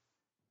a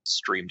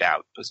streamed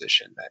out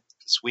position that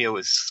this wheel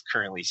is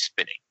currently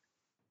spinning.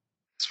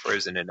 It's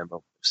frozen in a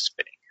moment of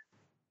spinning.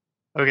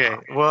 Okay,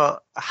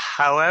 well,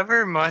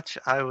 however much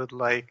I would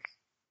like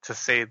to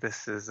say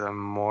this is a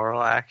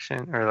moral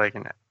action or like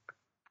a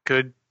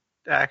good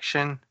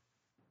action,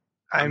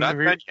 I'm not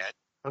done yet.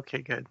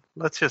 Okay, good.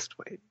 Let's just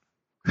wait.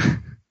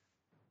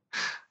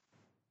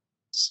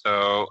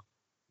 So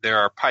there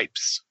are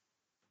pipes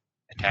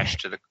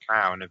attached to the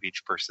crown of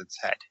each person's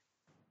head.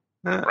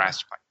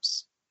 Brass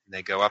pipes. And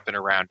they go up and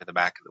around to the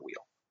back of the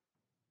wheel.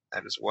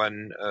 That is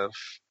one of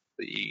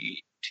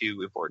the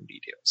two important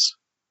details.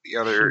 The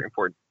other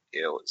important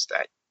detail is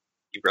that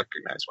you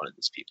recognize one of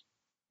these people.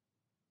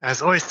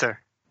 As Oyster.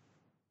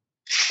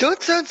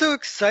 Don't sound so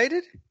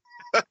excited.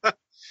 That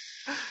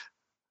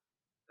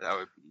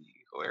would be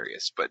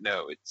hilarious, but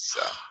no, it's...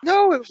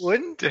 No, it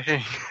wouldn't.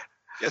 Dang.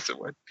 Yes, it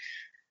would.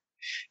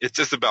 It's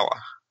Isabella.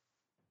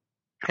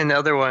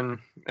 Another one.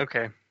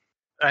 Okay.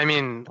 I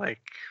mean,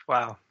 like,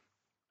 wow.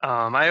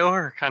 I owe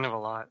her kind of a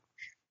lot.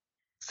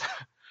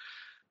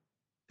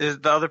 Is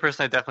the other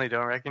person I definitely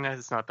don't recognize?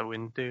 It's not the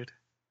wind dude.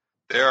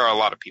 There are a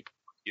lot of people.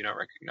 You don't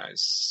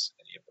recognize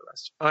any of the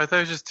rest. Oh, I thought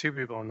it was just two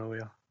people on the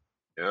wheel.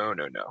 No.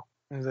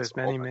 There's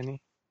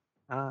many.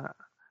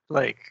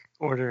 Like,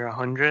 order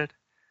 100?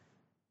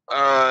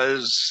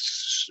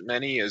 As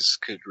many as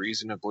could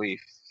reasonably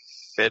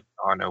fit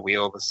on a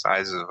wheel the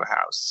size of a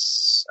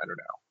house. I don't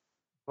know.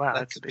 Wow,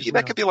 that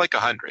could be like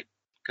 100.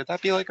 Could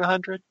that be like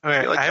 100?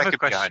 Okay, I have a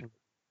question.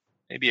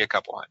 Maybe a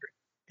couple hundred.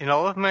 In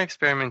all of my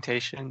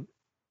experimentation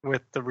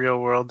with the real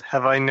world,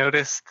 have I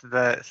noticed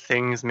that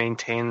things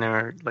maintain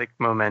their like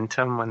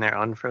momentum when they're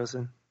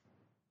unfrozen?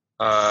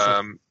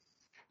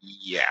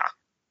 Yeah.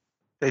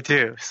 They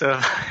do. So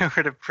if I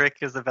were to prick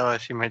Isabella,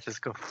 she might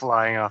just go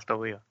flying off the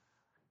wheel.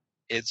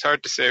 It's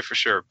hard to say for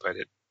sure, but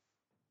it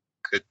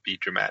could be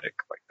dramatic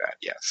like that,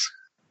 yes.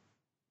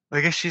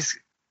 I guess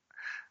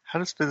how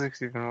does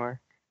physics even work?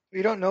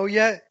 We don't know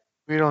yet.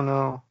 We don't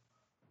know.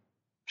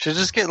 She'll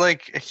just get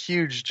like a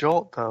huge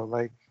jolt though.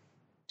 Like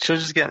she'll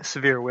just get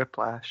severe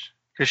whiplash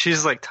because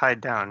she's like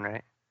tied down,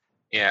 right?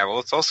 Yeah, well,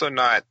 it's also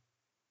not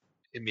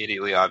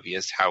immediately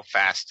obvious how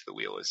fast the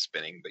wheel is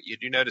spinning, but you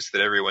do notice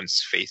that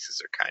everyone's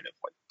faces are kind of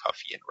like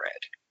puffy and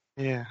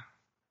red. Yeah.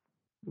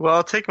 Well,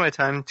 I'll take my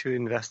time to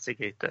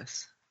investigate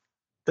this.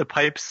 The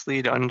pipes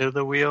lead under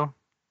the wheel.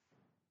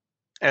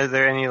 Are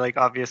there any like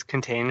obvious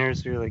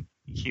containers or like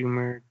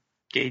humor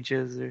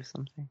gauges or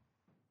something?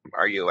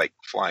 Are you like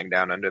flying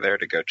down under there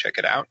to go check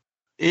it out?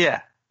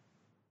 Yeah.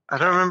 I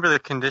don't remember the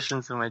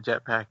conditions of my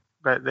jetpack,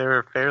 but they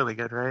were fairly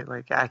good, right?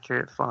 Like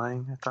accurate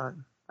flying, I thought.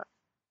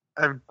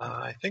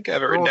 I think I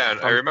have it written down.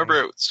 I remember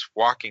it was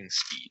walking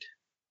speed.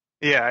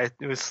 Yeah,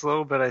 it was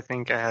slow, but I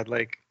think I had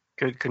like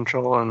good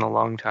control in a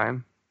long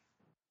time.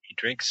 He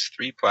drinks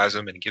 3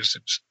 plasm and gives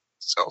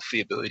himself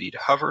the ability to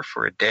hover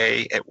for a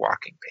day at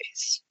walking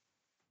pace.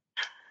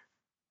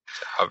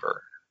 To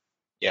hover.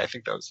 Yeah, I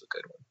think that was a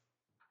good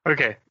one.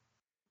 Okay.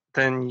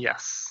 Then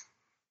yes.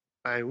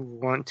 I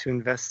want to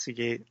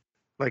investigate,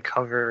 like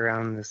hover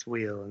around this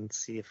wheel and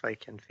see if I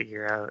can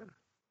figure out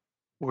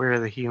where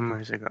the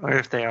humors are going, or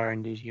if they are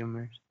indeed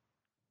humors.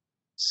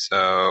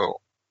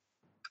 So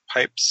the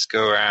pipes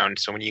go around.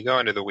 So when you go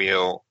under the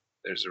wheel,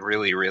 there's a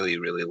really, really,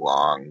 really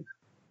long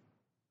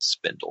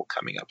spindle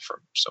coming up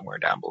from somewhere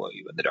down below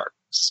you in the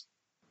darkness.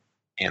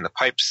 And the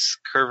pipes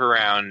curve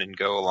around and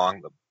go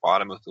along the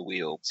bottom of the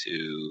wheel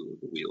to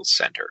the wheel's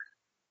center,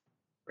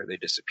 where they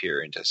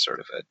disappear into sort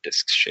of a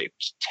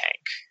disc-shaped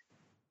tank.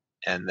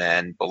 And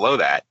then below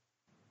that,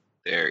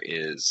 there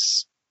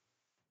is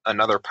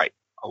another pipe,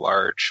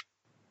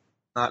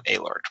 not a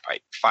large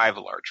pipe, 5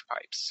 large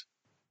pipes.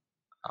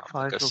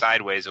 Go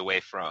sideways away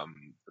from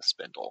the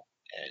spindle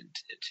and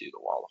into the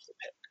wall of the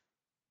pit,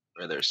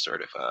 where there's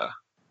sort of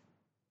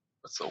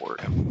what's the word?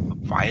 A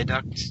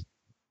viaduct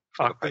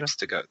for the pipes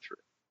to go through.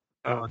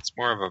 Oh, it's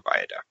more of a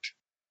viaduct.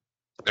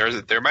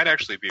 There might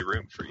actually be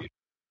room for you.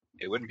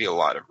 It wouldn't be a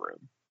lot of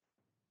room.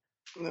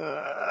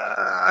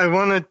 I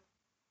want to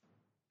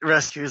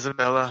rescue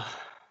Isabella.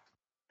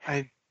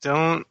 I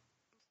don't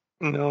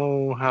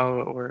know how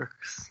it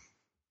works.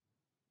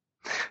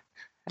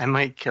 I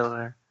might kill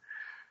her.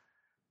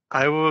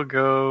 I'll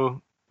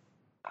go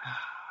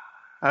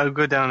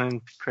down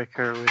and prick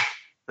her with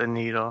the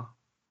needle.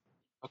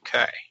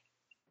 Okay.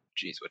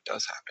 Jeez, what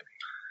does happen?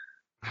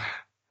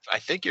 I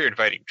think you're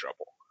inviting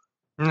trouble.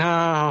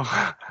 No.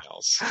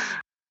 Else.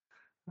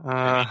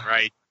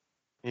 Right.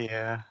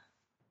 Yeah,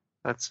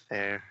 that's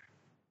fair.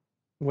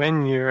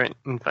 When you're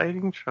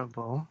inviting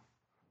trouble,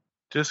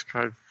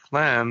 discard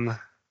phlegm.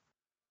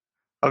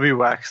 I'll be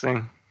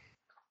waxing.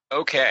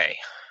 Okay.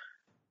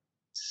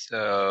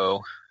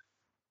 So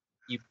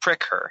you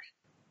prick her,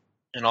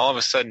 and all of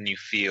a sudden you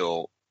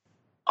feel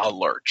a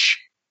lurch.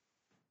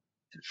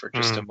 And for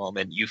just a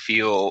moment, you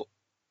feel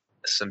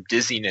some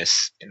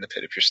dizziness in the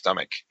pit of your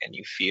stomach, and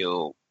you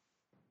feel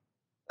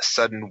a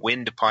sudden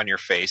wind upon your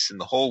face, and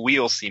the whole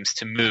wheel seems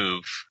to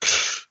move.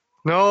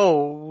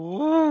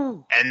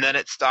 No! And then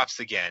it stops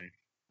again,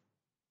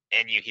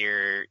 and you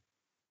hear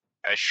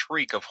a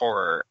shriek of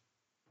horror,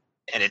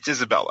 and it's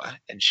Isabella,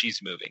 and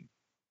she's moving,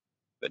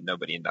 but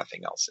nobody and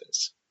nothing else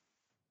is.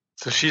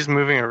 So she's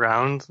moving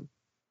around?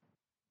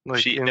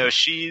 Like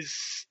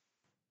she's...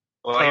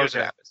 Well, here's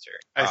what happens to her.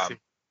 I see.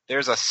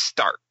 There's a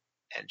start,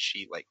 and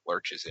she, like,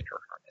 lurches in her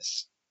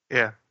harness.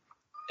 Yeah.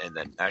 And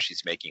then now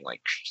she's making,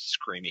 like,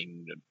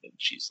 screaming, and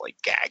she's, like,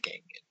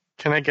 gagging.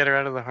 Can I get her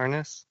out of the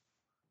harness?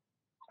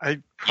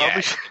 I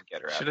probably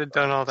should have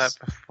done all that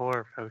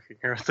before poking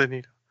her with the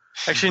needle.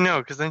 Actually, no,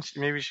 because then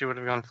maybe she would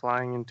have gone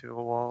flying into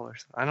a wall or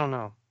something. I don't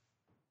know.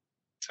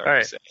 All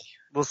right,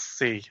 we'll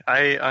see.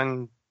 I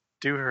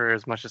undo her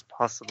as much as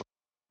possible.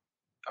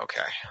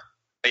 Okay.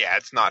 But yeah,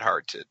 it's not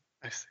hard to...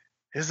 I see.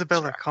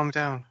 Isabella, calm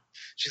down.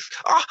 She's...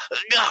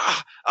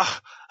 I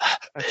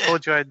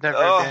told you I'd never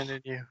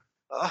abandon you.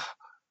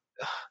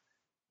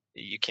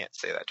 You can't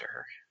say that to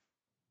her.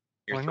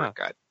 Your Why throat not?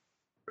 got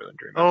ruined.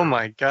 Remember? Oh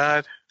my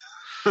god.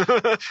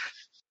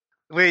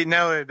 Wait,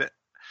 now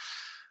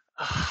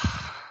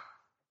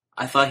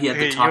I thought he had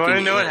the talking you want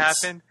to know what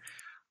ants. happened?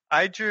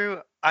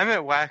 I'm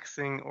at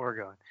waxing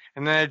Orgone,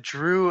 and then I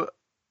drew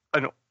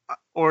an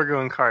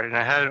Orgone card, and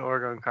I had an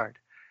Orgone card.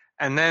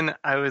 And then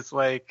I was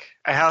like,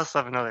 I also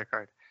have another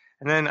card.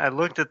 And then I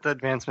looked at the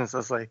advancements, I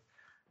was like,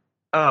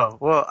 oh,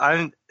 well,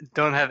 I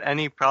don't have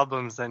any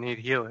problems that need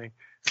healing.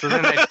 So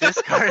then I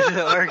discarded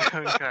the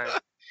Orgone card.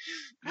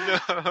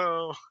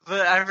 No.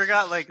 But I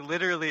forgot, like,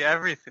 literally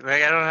everything.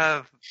 Like,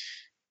 I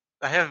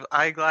have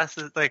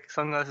eyeglasses, like,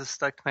 sunglasses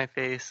stuck to my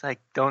face. I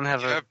don't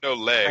have You have no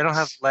legs. I don't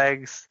have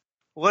legs.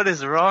 What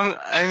is wrong?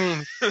 I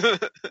mean...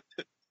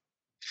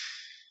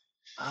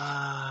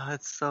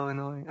 that's so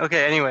annoying.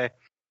 Okay, anyway.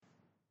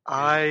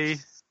 I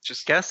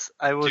just guess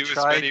I will do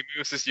try... as many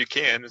moves as you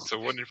can. It's a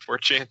 1 in 4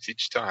 chance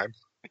each time.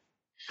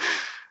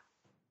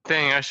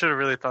 Dang, I should have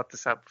really thought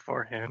this out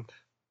beforehand.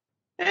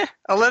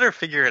 I'll let her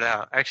figure it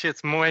out. Actually,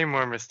 it's way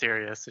more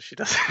mysterious if she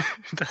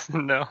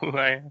doesn't know who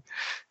I am.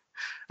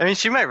 I mean,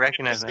 she might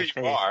recognize my face.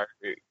 You are.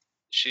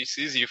 she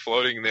sees you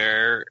floating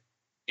there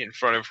in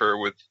front of her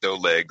with no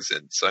legs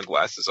and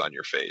sunglasses on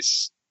your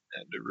face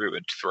and a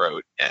ruined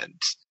throat.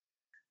 And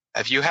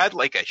have you had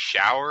like a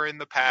shower in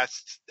the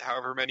past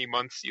however many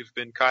months you've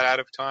been cut out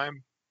of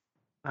time?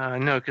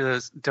 No,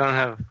 because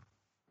I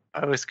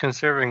was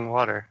conserving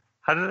water.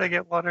 How did I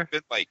get water?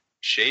 Been like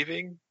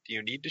shaving? Do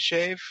you need to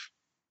shave?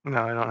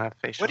 No, I don't have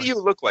facial. What do you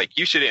look like?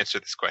 You should answer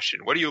this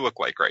question. What do you look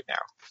like right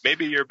now?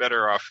 Maybe you're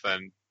better off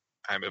than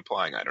I'm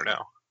implying. I don't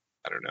know.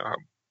 I don't know how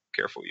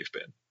careful you've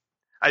been.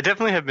 I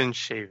definitely have been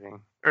shaving,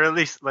 or at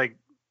least like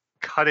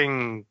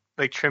cutting,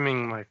 like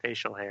trimming my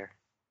facial hair.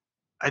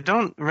 I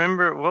don't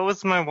remember what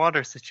was my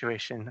water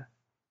situation.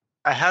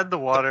 I had the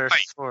water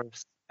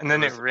source, and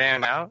then it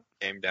ran out.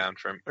 Came down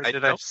from. Or I did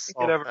don't I think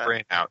it ever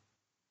ran out.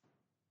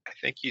 I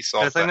think you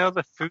solved Because that. I know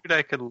the food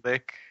I could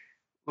lick.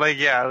 Like,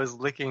 yeah, I was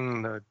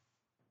licking the.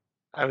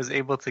 I was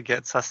able to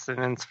get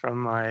sustenance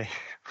from my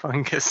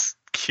fungus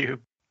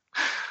cube.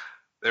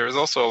 There was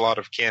also a lot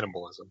of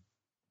cannibalism.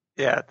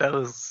 Yeah, that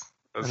was.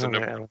 That was an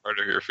important part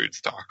of your food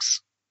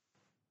stocks.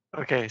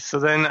 Okay, so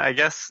then I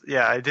guess,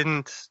 yeah, I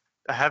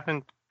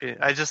haven't,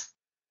 I guess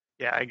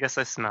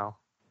I smell.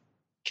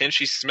 Can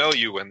she smell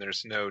you when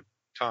there's no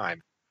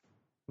time?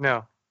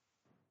 No.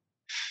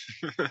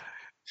 It's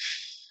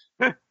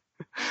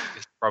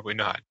probably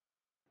not.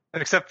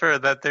 Except for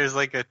that there's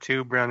like a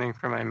tube running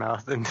from my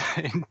mouth and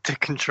to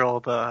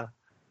control I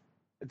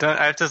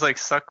have to like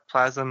suck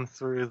plasm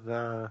through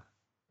the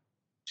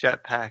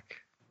jetpack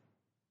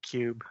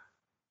cube.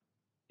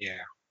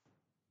 Yeah.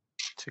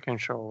 To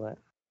control it.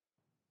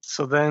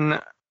 So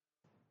then,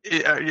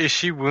 is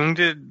she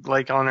wounded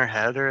like on her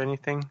head or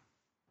anything?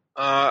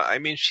 I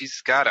mean,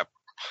 she's got a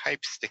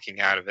pipe sticking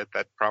out of it.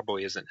 That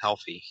probably isn't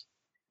healthy.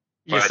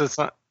 Yes, it's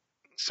not.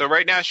 So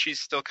right now she's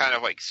still kind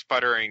of like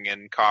sputtering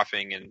and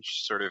coughing and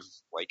sort of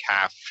like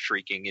half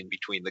shrieking in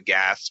between the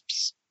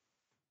gasps.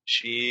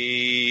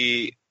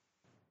 She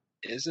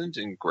isn't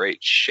in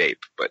great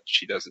shape, but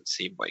she doesn't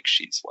seem like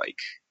she's like.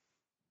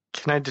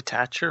 Can I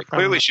detach her?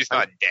 Clearly, she's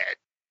not dead.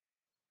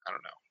 I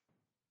don't know.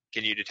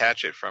 Can you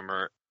detach it from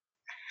her?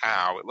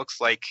 How? It looks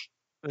like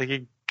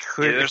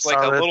there's like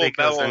a little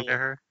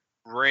metal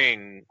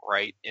ring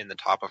right in the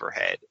top of her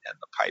head, and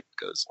the pipe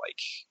goes like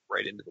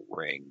right into the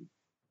ring,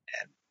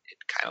 and it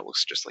kind of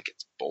looks just like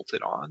it's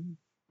bolted on.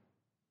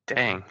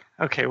 Dang.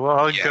 Okay,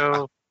 well,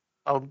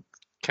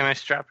 can I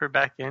strap her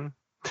back in?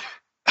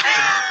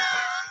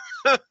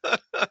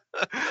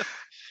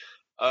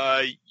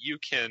 You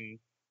can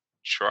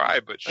try,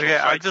 but okay,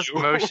 I just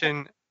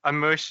motion. I'm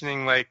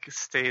motioning like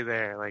stay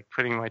there, like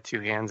putting my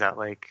two hands out,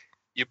 like.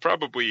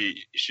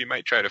 She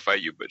might try to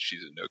fight you, but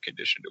she's in no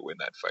condition to win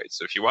that fight.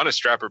 So if you want to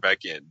strap her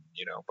back in,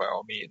 by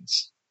all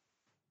means.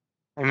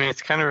 I mean,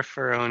 it's kind of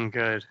for her own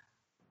good.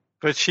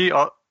 But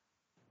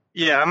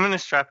yeah, I'm going to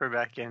strap her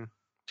back in.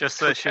 Just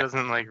so that she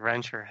doesn't, like,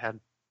 wrench her head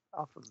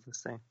off of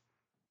this thing.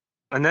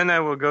 And then I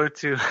will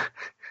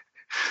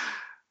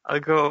I'll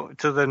go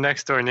to the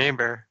next door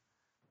neighbor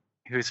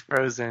who's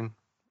frozen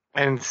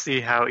and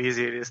see how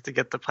easy it is to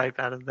get the pipe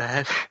out of the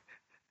head.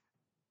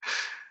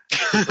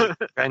 Like,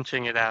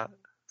 wrenching it out.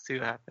 See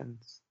what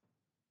happens.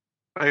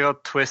 Like, I'll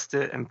twist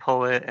it and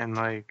pull it and,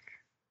 like,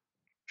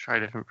 try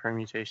different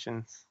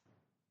permutations.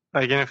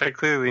 Like, and if I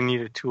clearly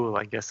need a tool,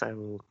 I guess I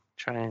will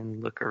try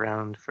and look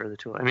around for the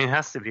tool. I mean, it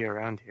has to be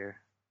around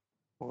here.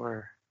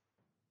 Or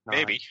not.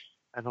 Maybe.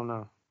 I don't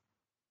know.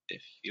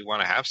 If you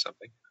want to have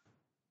something.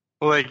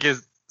 Well, like,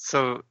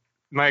 so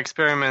my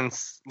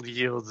experiments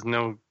yields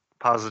no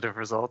positive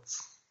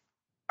results?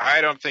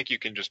 I don't think you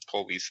can just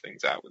pull these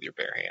things out with your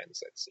bare hands,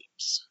 that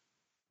seems.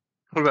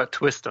 What about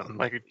twist them?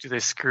 Like, do they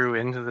screw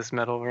into this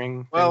metal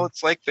ring? Well,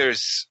 it's like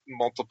there's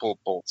multiple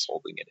bolts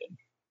holding it in.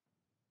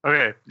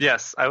 Okay,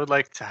 yes, I would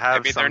like to have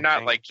something. They're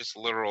not like just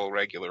literal,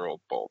 regular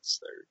old bolts.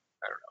 They're,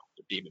 I don't know,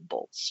 they're demon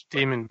bolts.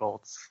 Demon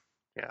bolts.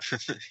 Yeah.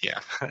 Yeah.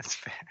 That's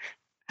fair.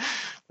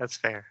 That's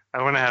fair.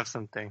 I want to have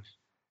something.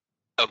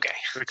 Okay.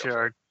 Which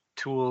are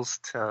tools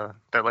that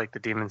like the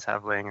demons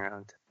have laying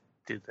around to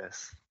do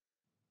this.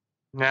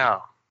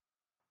 Now,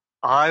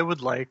 I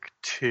would like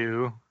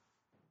to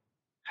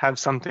have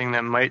something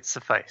that might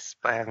suffice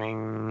by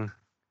having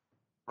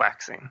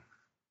waxing.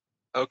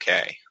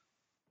 Okay.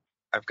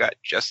 I've got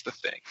just the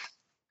thing.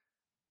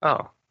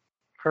 Oh,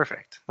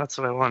 perfect. That's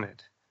what I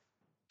wanted.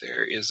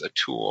 There is a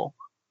tool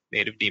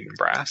made of demon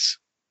brass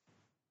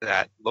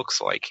that looks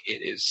like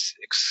it is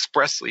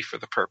expressly for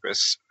the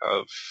purpose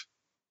of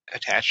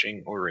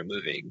attaching or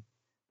removing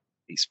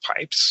these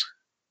pipes.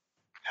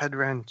 Head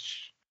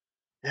wrench.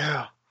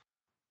 Yeah.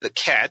 The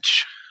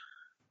catch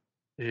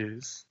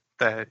is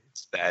that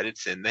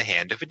it's in the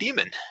hand of a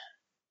demon.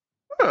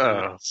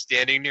 Oh.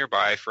 Standing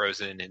nearby,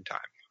 frozen in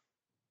time.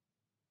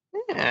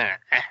 Yeah.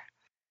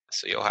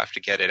 So you'll have to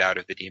get it out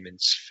of the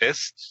demon's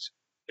fist,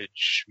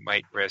 which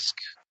might risk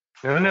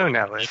no,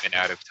 even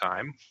out of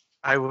time.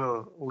 I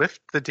will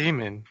lift the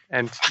demon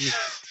and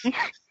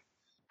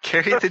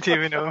carry the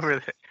demon over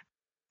there.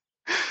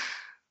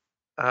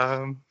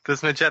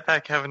 Does my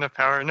jetpack have enough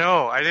power?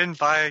 No, I didn't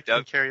buy it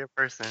to carry a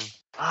person.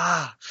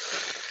 Ah,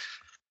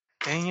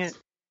 dang it.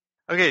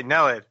 Okay,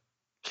 Nelid,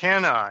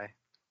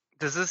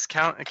 does this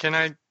count? Can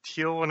I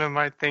heal one of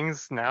my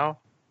things now?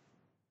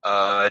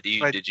 Did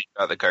you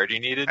draw the card you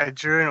needed? I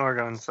drew an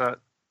Orgone, so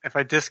if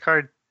I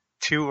discard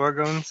 2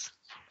 Orgones,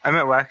 I'm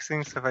at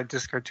waxing, so if I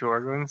discard 2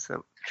 Orgones, it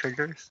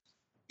triggers.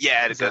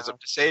 Yeah, it Is goes that- up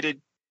to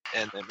sated,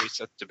 and then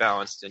resets to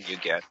balanced, and you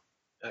get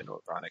an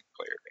Orgonic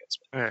player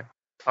advancement. Okay,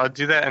 I'll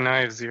do that, and now I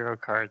have 0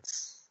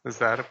 cards. Is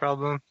that a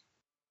problem?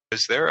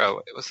 Was there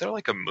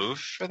like a move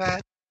for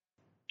that?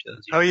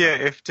 Oh yeah,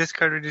 if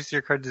discard reduces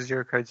your card to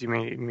 0 cards, you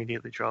may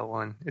immediately draw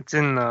 1. It's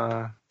in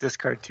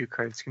discard 2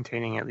 cards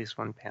containing at least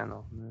 1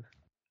 panel move.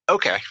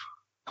 Okay.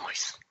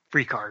 Nice.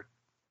 Free card.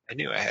 I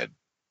knew that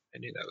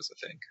was a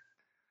thing.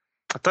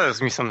 I thought it was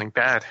going to be something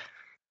bad.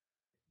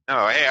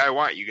 Oh, hey, I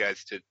want you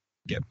guys to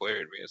get player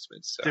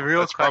advancements, so The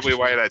real that's probably question-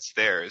 why that's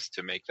there, is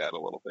to make that a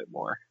little bit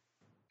more.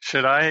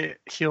 Should I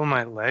heal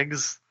my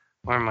legs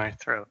or my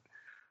throat?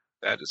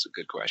 That is a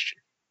good question.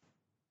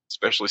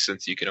 Especially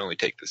since you can only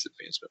take this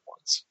advancement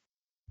once.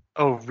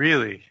 Oh,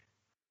 really?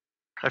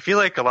 I feel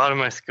like a lot of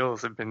my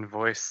skills have been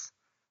voice,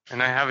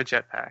 and I have a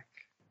jetpack.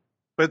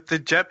 But the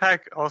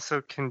jetpack also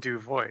can do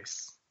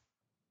voice.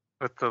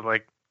 With the,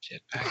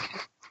 Jetpack.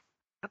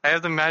 I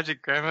have the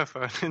magic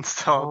gramophone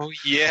installed. Oh,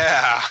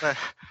 yeah. But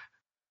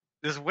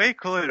it's way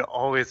cooler to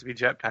always be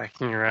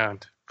jetpacking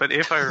around. But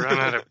if I run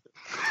out of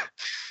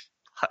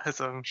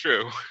plasm...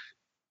 True.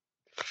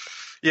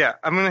 Yeah,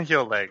 I'm going to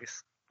heal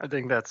legs. I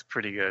think that's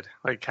pretty good.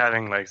 Like,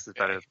 having legs is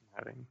better than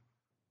having...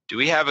 Do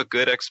we have a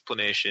good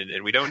explanation,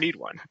 and we don't need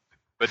one,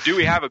 but do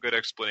we have a good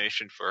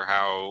explanation for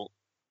how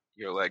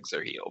your legs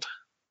are healed?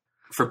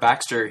 For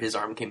Baxter, his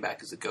arm came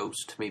back as a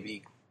ghost.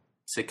 Maybe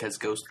Sick has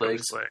ghost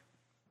legs.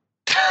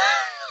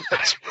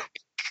 That's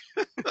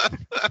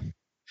right.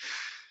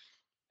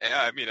 Yeah,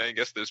 I mean, I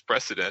guess there's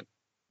precedent.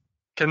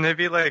 Can they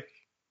be, like,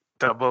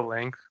 double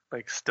length,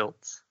 like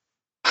stilts?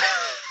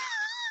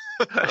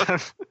 I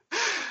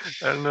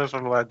don't know if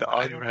I'm allowed to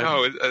I don't augment.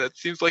 know. It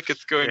seems like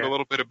it's going Yeah. a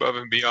little bit above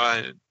and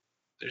beyond.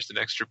 There's an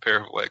extra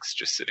pair of legs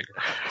just sitting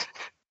around.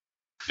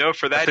 No,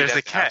 for that, But there's he'd a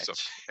have to have catch.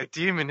 some. A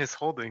demon is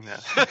holding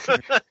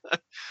that.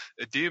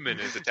 A demon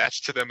is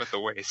attached to them at the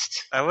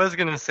waist. I was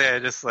gonna say I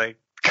just like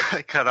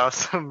cut off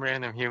some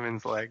random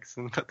human's legs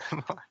and put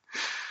them on.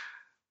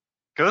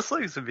 Ghost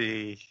legs would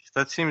be.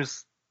 That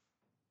seems.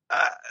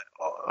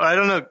 I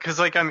don't know, because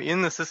like I'm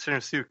in the Cistern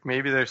of Sook.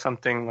 Maybe there's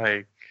something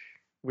like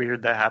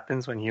weird that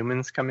happens when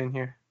humans come in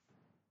here.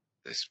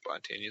 They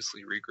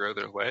spontaneously regrow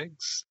their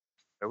legs.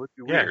 That would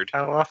be Yeah. weird.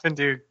 How often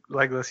do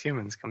legless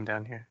humans come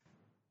down here?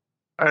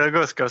 All right, I'll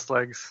go with ghost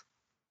legs.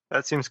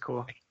 That seems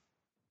cool.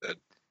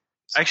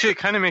 Actually, it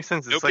kind of makes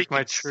sense. It's Nobody like my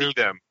can true. see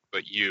them,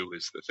 but you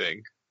is the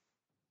thing.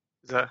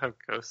 Is that how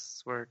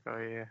ghosts work? Oh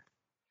yeah.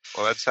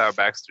 Well, that's how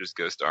Baxter's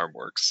ghost arm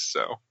works.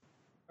 So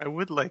I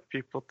would like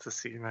people to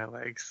see my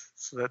legs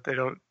so that they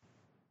don't.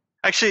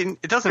 Actually,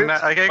 it doesn't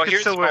Here's- matter. Like I well, could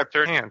here's still an wear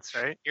alternative. pants,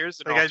 right?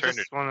 here's an Like I alternative.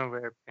 just want to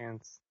wear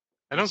pants.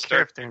 I You don't care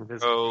start if they're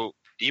invisible. Oh,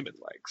 demon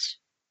legs.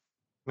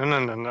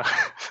 No.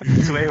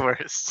 It's way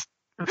worse.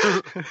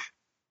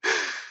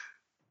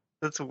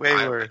 That's way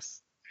I-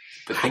 worse.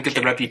 But think of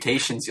the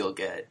reputations you'll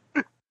get.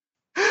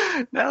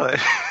 Now,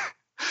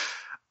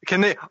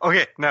 can they?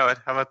 Okay, now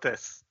how about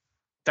this?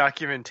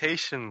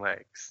 Documentation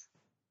legs.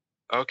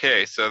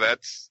 Okay, so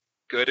that's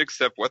good.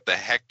 Except, what the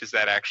heck does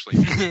that actually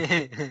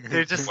mean?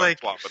 They're just One like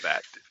flop of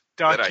that.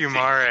 That I think-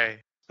 documare.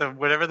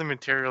 Whatever the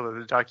material of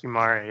the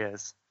documare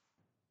is.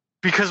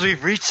 Because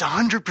we've reached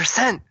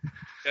 100%.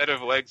 Instead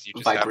of legs, you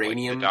just Vibranium, have like,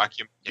 the You're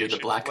documentation. the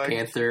Black legs.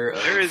 Panther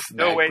of There is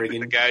no Mag way that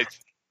Brigand. the guys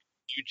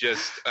you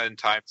just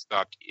time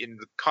stopped in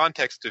the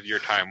context of your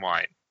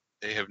timeline.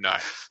 They have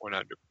not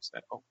 100%.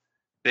 Oh,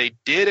 they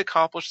did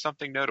accomplish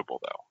something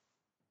notable, though.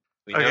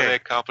 We know Okay. they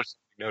accomplished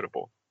something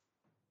notable.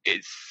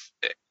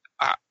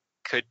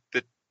 Could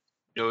the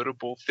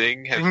notable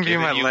thing have Can be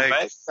given my you legs.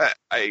 legs?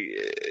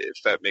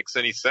 If that makes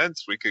any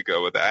sense, we could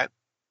go with that.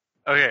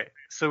 Okay,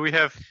 so we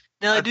have.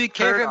 No, A do you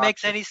care if third it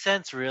makes option. any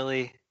sense,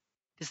 really?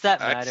 Does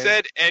that I matter?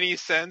 said any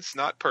sense,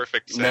 not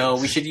perfect sense. No,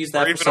 we should use Or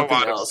that for even a something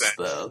lot of else, sense.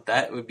 though.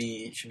 That could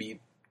be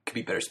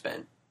better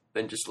spent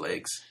than just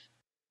legs.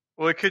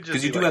 Well, it could just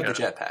Because be you do like have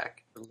the a- jetpack.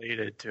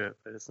 related to it,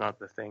 but it's not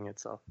the thing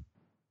itself.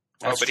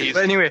 Well, That's but true. he's-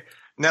 But anyway,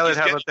 now He's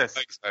how about getting this?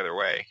 legs either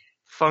way.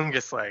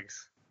 Fungus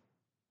legs.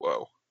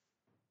 Whoa.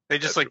 They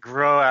just That's- like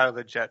grow out of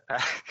the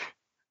jetpack.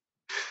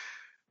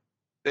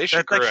 They should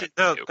That's grow actually,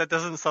 no, out too. that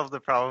doesn't solve the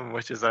problem,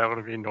 which is I want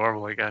to be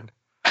normal again.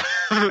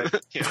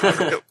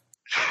 Yeah.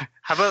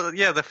 How about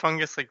the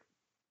fungus like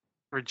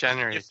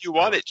regenerates? If you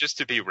want it just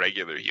to be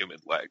regular human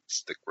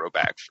legs that grow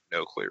back for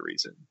no clear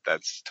reason,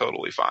 that's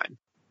totally fine.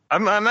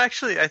 I'm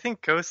actually I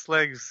think ghost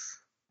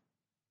legs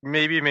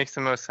maybe makes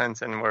the most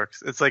sense and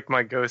works. It's like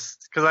my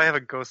ghost because I have a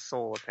ghost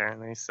soul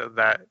apparently, so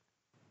that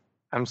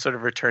I'm sort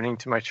of returning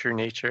to my true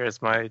nature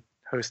as my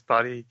host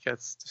body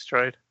gets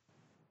destroyed.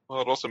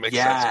 Well, it also makes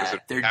Yeah, sense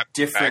because they're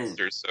different.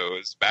 Baxter. So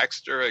is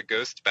Baxter a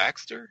ghost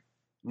Baxter?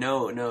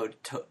 No.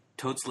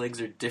 Toad's legs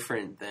are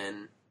different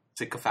than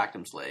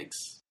Sycophactum's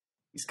legs.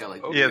 He's got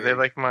like Oh, Yeah, weird. they're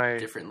like my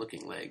different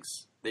looking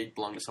legs. They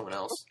belong to someone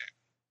else.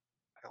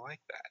 I like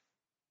that.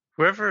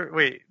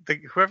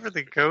 whoever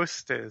the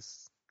ghost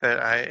is that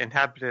I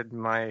inhabited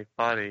my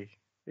body,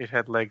 it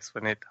had legs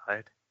when it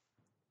died.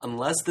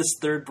 Unless this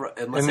third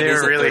unless And it they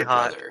is were a really third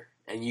hot. brother,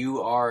 and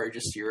you are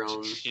just your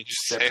own You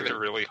just say separate. they're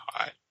really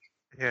hot.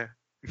 Yeah.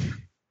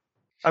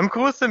 I'm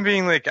cool with them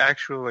being like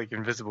actual like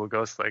invisible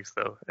ghost legs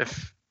though.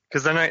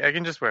 Because then I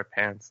can just wear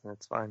pants and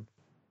it's fine.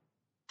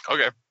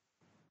 Okay.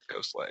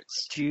 Ghost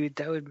legs. Dude,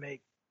 that would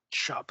make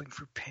shopping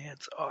for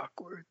pants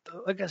awkward,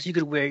 though. I guess you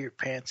could wear your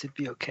pants; it'd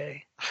be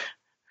okay.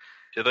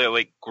 Do they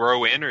like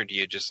grow in, or do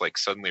you just like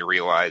suddenly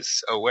realize,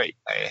 oh wait,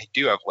 I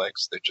do have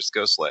legs? They're just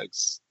ghost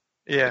legs.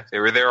 Yeah. They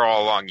were there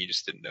all along. You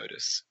just didn't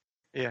notice.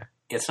 Yeah.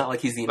 It's not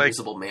like he's the Like,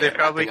 Invisible Man. They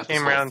probably wrapping up his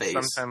came whole around face.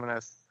 sometime when I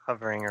was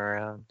hovering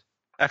around.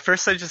 At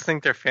first, I just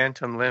think they're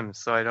phantom limbs,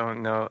 so I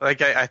don't know.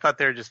 Like, I thought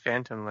they were just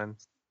phantom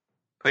limbs.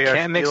 Like,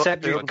 Can't mix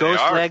up your they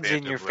ghost are legs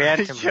and phantom your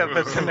legs. phantom yeah,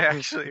 legs. but then they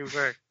actually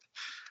work.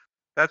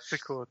 That's the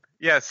cool thing.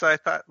 Yeah, so I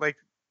thought, like,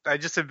 I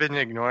just had been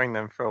ignoring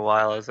them for a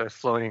while as I was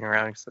floating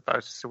around because I thought it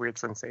was just a weird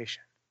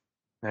sensation.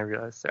 And I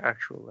realized they're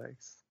actual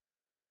legs.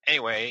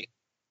 Anyway.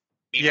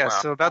 Yeah,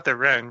 meanwhile, so about the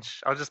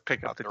wrench, I'll just pick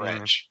up about the the demon.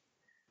 wrench.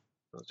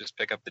 We'll just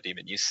pick up the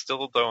demon. You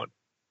still don't.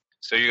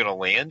 So you're gonna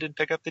land and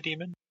pick up the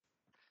demon?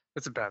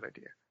 That's a bad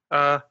idea.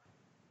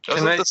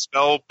 Doesn't I- the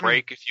spell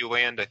break if you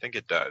land? I think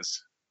it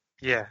does.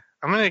 Yeah,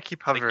 I'm going to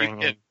keep Like, you hovering.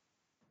 can and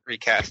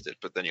recast it,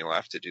 but then you'll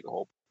have to do the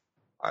whole.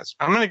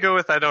 I'm going to go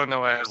with I don't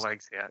know I have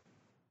legs yet.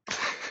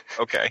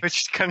 Okay.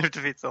 Which kind of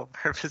defeats the whole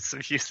purpose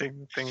of using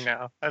the thing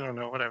now. I don't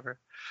know, whatever.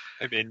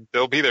 I mean,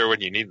 they'll be there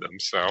when you need them.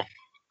 So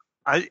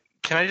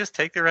Can I just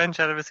take the wrench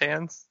out of his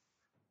hands?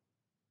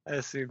 I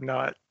assume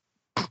not,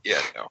 yeah,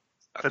 no. not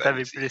but that that'd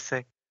be easy. pretty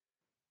sick.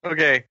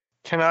 Okay,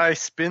 can I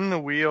spin the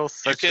wheel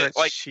such can, that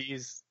like-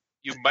 she's...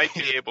 You might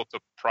be able to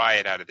pry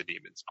it out of the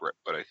demon's grip,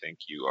 but I think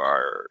you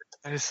are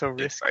That is so in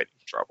risky. fighting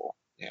trouble.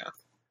 Yeah.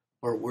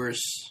 Or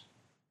worse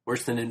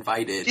than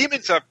invited.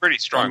 Demons have pretty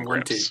strong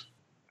Unwanted. grips.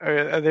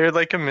 Are there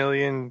like a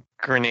million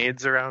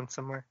grenades around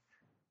somewhere?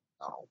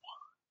 Oh.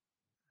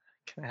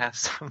 Can I have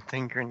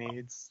something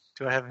grenades?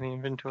 Do I have any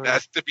inventory? That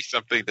has to be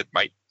something that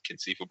might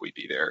conceivably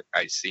be there.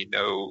 I see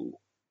no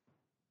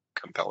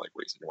compelling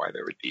reason why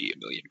there would be a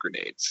million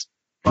grenades.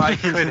 Well,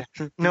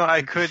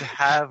 I could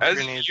have As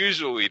grenades.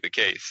 usually the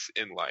case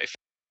in life.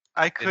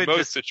 I In could most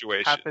just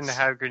situations. happen to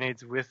have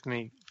grenades with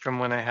me from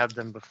when I had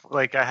them before.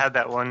 Like I had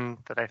that one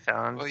that I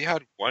found. Well, he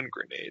had one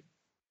grenade.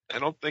 I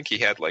don't think he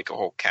had like a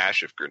whole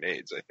cache of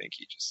grenades. I think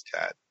he just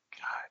had.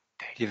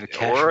 God Do you have a Yeah,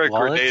 cache or a of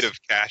wallets? grenade of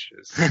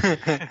caches.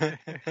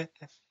 dang.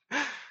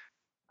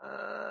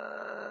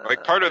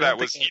 Like part I of don't that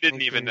was think he I have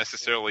didn't even anything-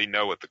 necessarily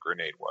know what the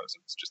grenade was.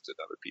 It was just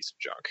another piece of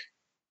junk.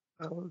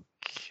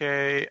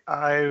 Okay,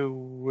 I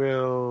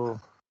will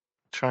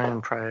try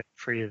and pry it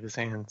free of his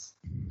hands.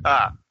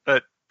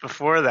 But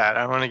before that,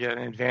 I want to get an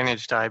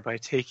advantage die by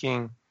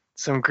taking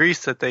some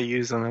grease that they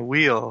use on the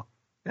wheel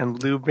and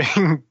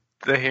lubing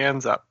the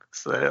hands up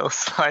so that it'll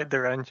slide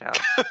the wrench out.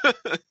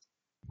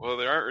 Well,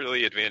 there aren't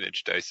really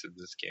advantage dice in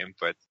this game,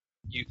 but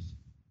you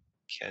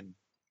can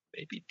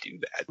maybe do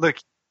that. Look,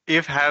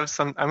 I'm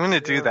going to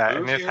do Yeah, that,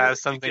 and move if here, has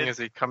you something can- as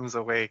he comes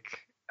awake,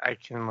 I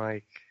can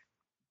like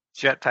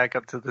jetpack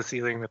up to the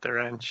ceiling with the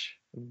wrench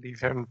and leave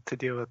him to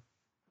deal with.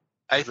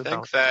 I the think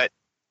belt. that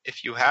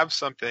if you have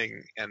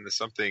something and the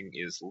something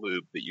is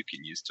lube that you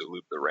can use to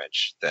lube the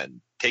wrench, then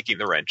taking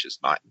the wrench is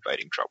not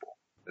inviting trouble.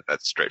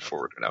 That's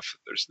straightforward enough that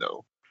there's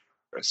no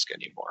risk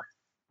anymore.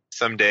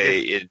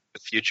 Someday in the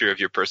future of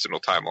your personal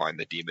timeline,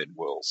 the demon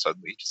will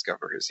suddenly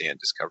discover his hand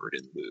is covered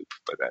in lube,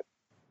 but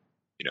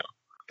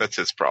that's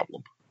his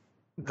problem.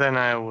 Then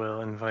I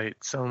will invite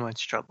so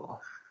much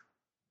trouble.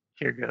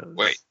 Here goes.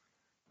 Wait.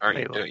 Are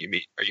Wait, what?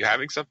 you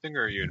having something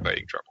or are you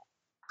inviting trouble?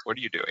 What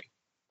are you doing?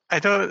 I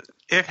don't.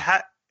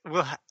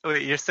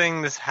 Wait, you're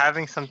saying this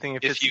having something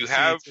if If it you succeeds,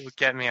 have- will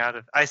get me out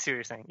of. I see what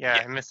you're saying. Yeah,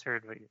 Yeah. I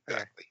misheard what you said.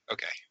 Exactly.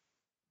 Okay.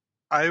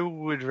 I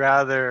would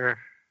rather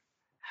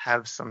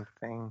have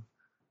something.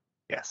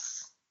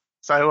 Yes.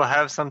 So I will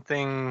have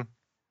something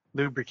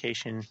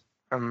lubrication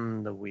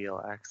from the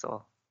wheel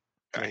axle.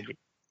 Okay. Maybe.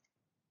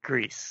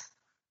 Grease.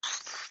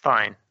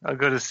 Fine. I'll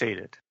go to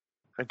sated.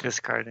 But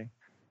discarding.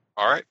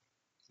 All right.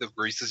 The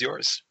grease is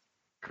yours.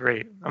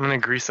 Great. I'm going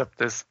to grease up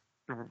this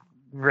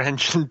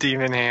wrench and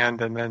demon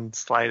hand and then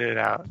slide it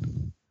out.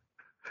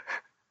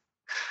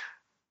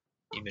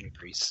 Demon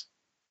grease.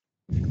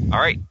 All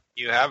right.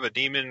 You have a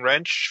demon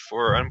wrench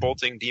for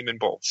unbolting demon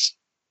bolts.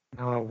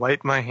 I'll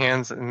wipe my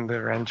hands and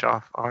the wrench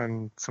off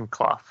on some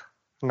cloth,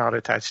 not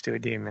attached to a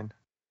demon.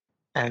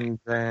 And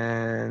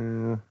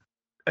then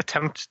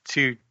attempt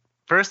to...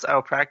 First,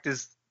 I'll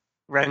practice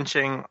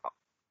wrenching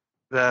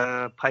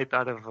the pipe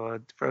out of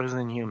a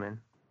frozen human.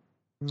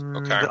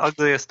 Okay. The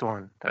ugliest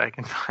one that I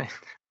can find.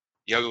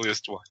 The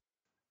ugliest one.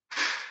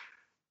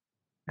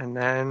 And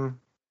then,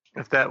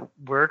 if that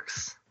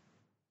works,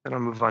 then I'll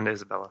move on to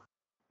Isabella.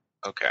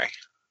 Okay.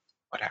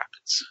 What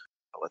happens?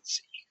 Let's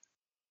see.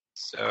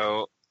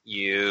 So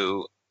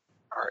you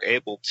are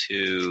able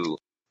to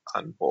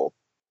unbolt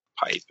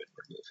pipe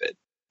and remove it.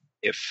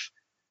 If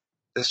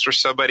this were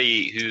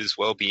somebody whose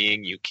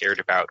well-being you cared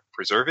about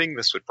preserving,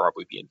 this would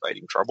probably be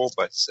inviting trouble,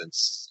 but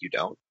since you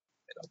don't,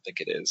 I don't think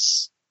it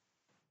is.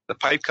 The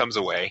pipe comes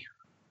away.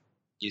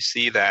 You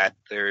see that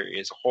there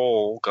is a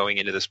hole going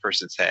into this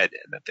person's head,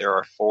 and that there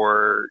are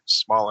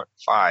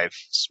five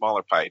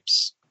smaller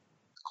pipes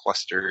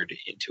clustered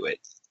into it.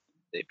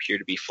 They appear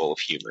to be full of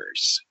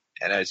humors.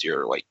 And as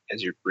you're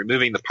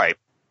removing the pipe,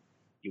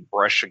 you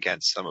brush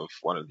against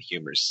one of the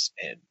humors,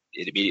 and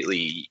it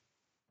immediately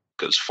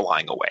goes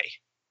flying away.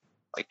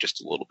 Like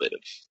just a little bit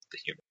of the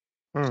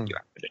humor you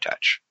happen to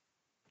touch.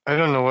 I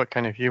don't know what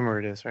kind of humor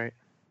it is, right?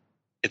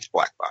 It's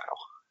black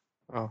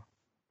bile. Oh.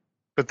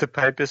 But the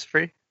pipe is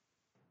free?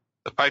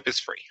 The pipe is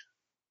free.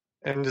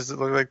 And does it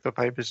look like the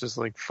pipe is just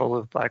like full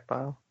of black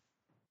bile?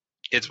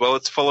 It's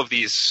full of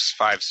these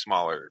 5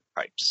 smaller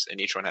pipes,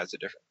 and each one has a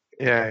different.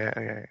 Yeah.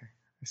 I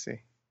see.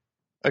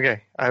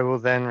 Okay, I will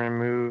then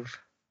remove.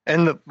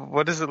 And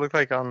what does it look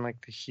like on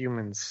like the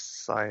human's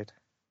side?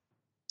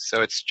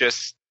 So it's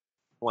just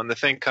when the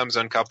thing comes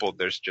uncoupled,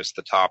 there's just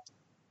the top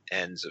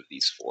ends of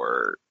these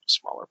 4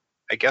 smaller.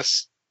 I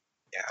guess.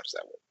 Yeah, how does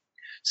that work?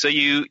 So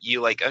you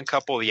like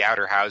uncouple the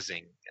outer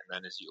housing, and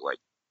then as you like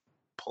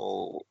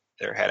pull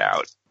their head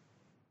out,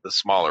 the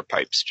smaller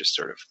pipes just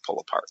sort of pull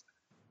apart.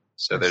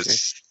 So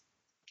there's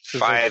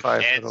 5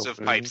 ends of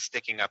pipes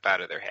sticking up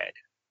out of their head.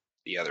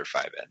 The other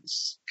 5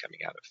 ends coming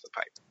out of the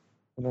pipe.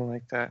 I don't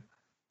like that.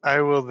 I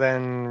will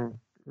then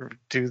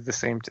do the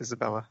same to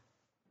Isabella.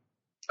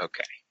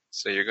 Okay.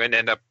 So you're going to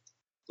end up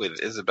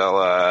with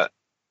Isabella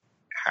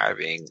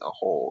having a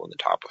hole in the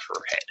top of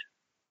her head.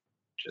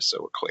 Just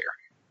so we're clear.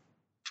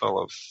 Full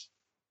of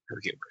her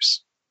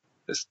humors.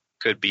 This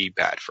could be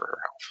bad for her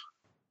health.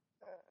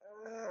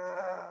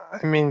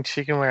 I mean,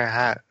 she can wear a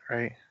hat,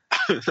 right?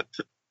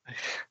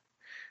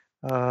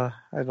 I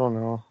don't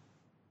know.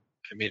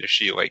 I mean, if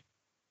she like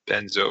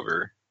bends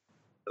over,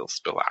 it'll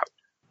spill out.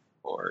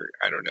 Or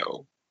I don't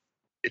know.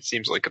 It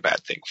seems like a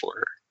bad thing for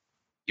her.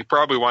 You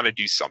probably want to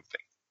do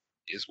something,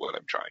 is what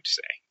I'm trying to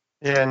say.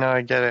 Yeah, no,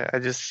 I get it. I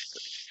just,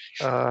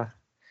 I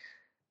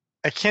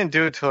can't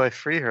do it till I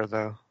free her,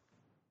 though.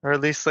 Or at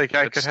least, like,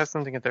 I could have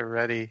something at the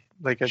ready.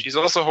 She's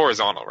also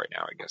horizontal right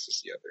now, I guess,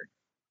 is the other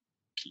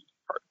key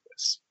part of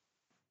this.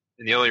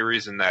 And the only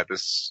reason that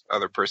this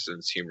other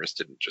person's humors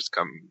didn't just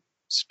come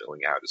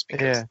spilling out is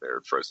because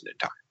they're frozen in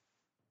time.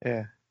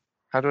 Yeah.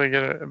 How do I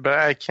get her? But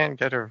I can't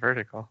get her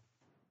vertical.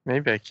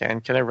 Maybe I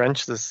can. Can I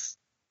wrench this,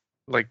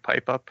 like,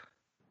 pipe up?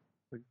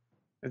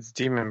 It's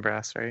demon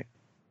brass, right?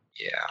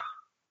 Yeah.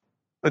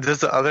 But does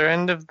the other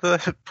end of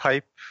the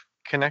pipe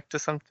connect to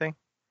something?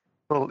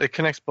 Well, it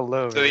connects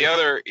below. So the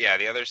other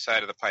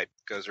side of the pipe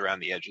goes around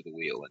the edge of the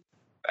wheel and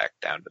back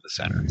down to the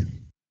center.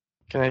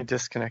 Can I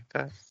disconnect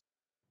that?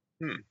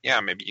 Yeah,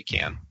 maybe you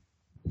can.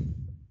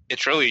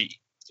 It's really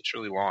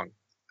long,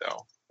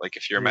 though. Like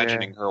if you're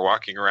imagining her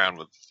walking around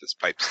with this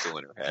pipe still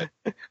in her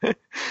head.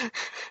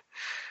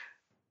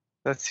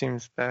 That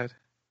seems bad.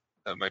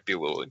 That might be a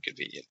little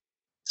inconvenient,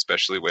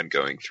 especially when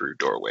going through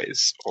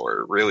doorways,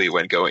 or really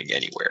when going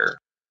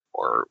anywhere,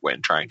 or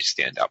when trying to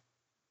stand up.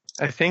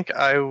 I think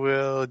I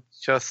will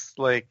just,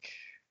 like,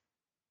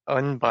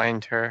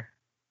 unbind her,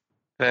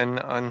 then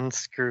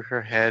unscrew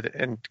her head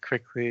and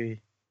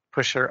quickly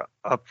push her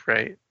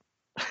upright.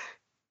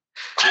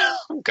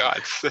 Oh,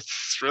 God,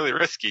 that's really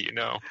risky, you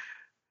know.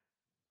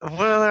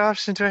 What other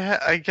option do I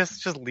have? I guess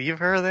just leave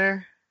her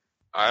there?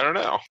 I don't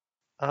know.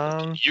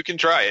 You can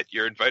try it.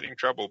 You're inviting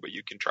trouble, but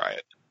you can try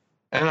it.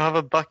 And I'll have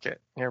a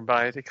bucket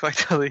nearby to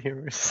collect all the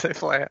humors as they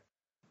fly out.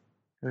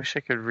 I wish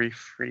I could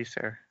refreeze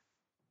her.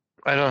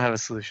 I don't have a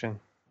solution.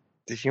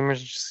 The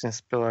humors are just going to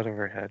spill out of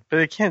her head. But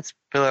it can't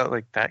spill out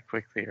like that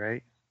quickly,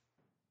 right?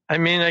 I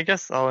mean, I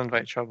guess I'll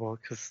invite trouble,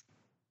 because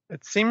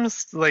it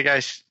seems like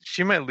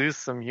she might lose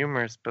some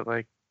humors, but,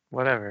 like,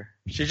 whatever.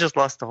 She just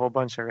lost a whole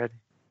bunch already.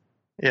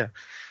 Yeah.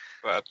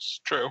 That's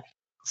true.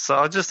 So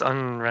I'll just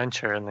unwrench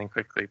her and then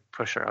quickly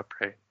push her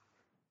upright.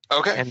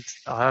 Okay. And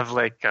I'll have,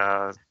 like,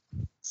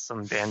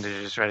 some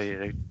bandages ready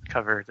to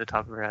cover the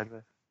top of her head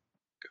with.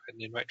 Go ahead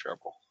and invite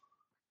trouble.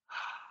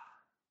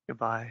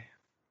 Goodbye,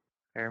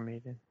 fair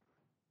maiden.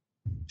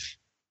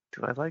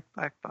 Do I like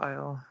black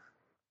bile?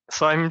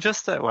 So I'm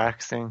just at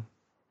waxing.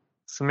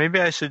 So maybe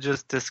I should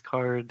just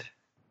discard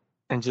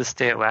and just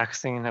stay at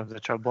waxing and have the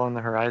trouble on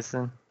the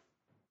horizon.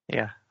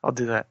 Yeah, I'll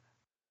do that.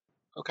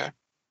 Okay.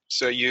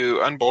 So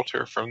you unbolt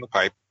her from the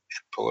pipe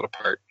and pull it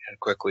apart and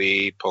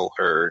quickly pull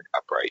her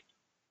upright.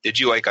 Did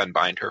you, like,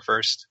 unbind her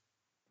first?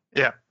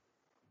 Yeah.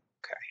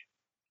 Okay.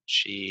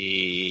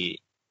 She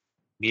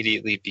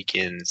immediately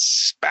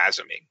begins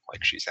spasming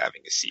like she's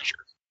having a seizure.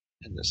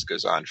 And this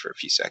goes on for a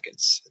few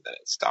seconds, and then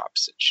it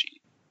stops, and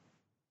she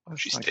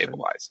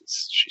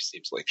stabilizes. She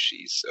seems like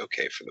she's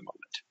okay for the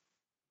moment.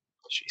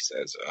 She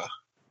says,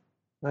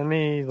 Let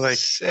me, like...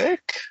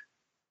 Sick?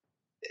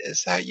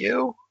 Is that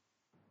you?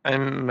 I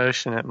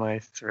motion at my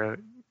throat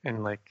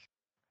and, like,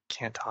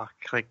 can't talk.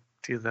 Like,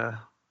 do the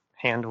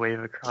hand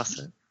wave across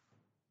it.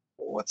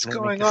 What's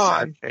going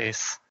on?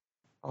 Face.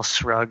 I'll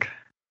shrug.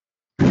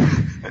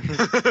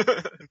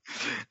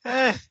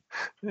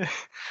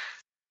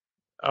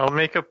 I'll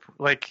make up,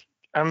 like,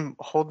 I'm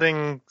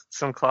holding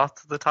some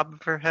cloth to the top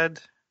of her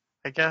head,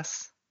 I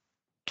guess.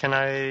 Can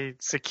I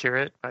secure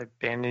it by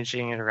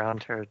bandaging it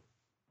around her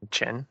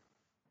chin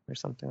or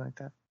something like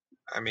that?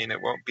 I mean,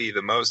 it won't be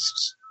the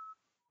most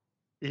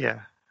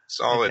Yeah.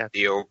 solid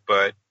deal,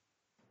 but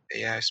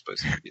yeah, I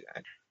suppose you can do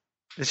that.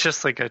 It's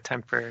just like a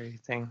temporary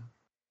thing.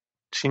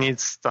 She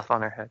needs stuff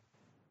on her head.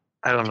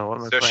 I don't know what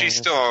my plan is. So she's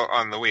still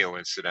on the wheel,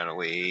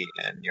 incidentally,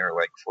 and you're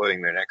like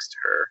floating there next to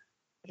her.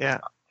 Yeah.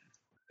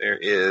 There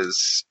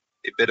is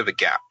a bit of a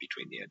gap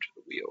between the edge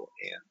of the wheel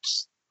and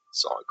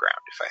solid ground,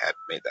 if I hadn't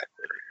made that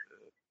clear.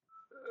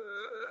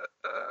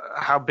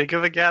 How big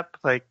of a gap?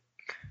 Like,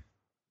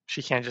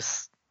 she can't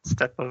just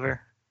step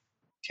over?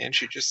 Can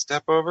she just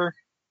step over?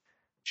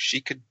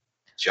 She could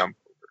jump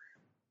over.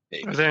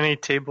 Maybe. Are there any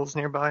tables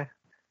nearby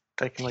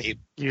that I can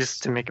use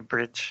to make a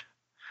bridge?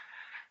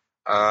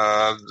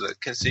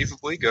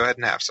 Conceivably, go ahead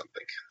and have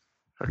something.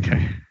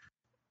 Okay.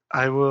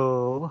 I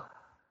will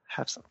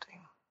have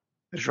something.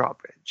 A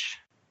drawbridge.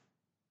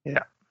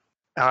 Yeah.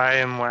 I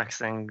am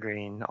waxing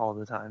green all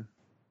the time.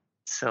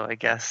 So I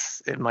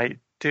guess it might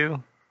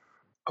do.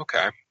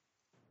 Okay.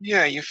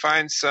 Yeah, you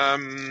find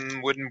some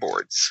wooden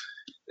boards.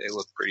 They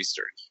look pretty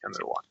sturdy, and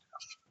they're long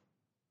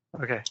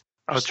enough. Okay.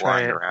 I'll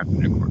try it. Around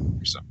in a corner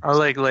or something. I'll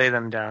lay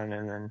them down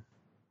and then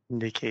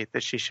indicate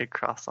that she should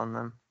cross on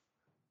them.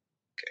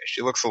 Okay,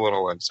 she looks a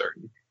little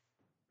uncertain.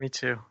 Me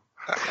too.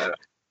 I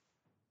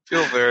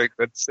feel very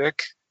good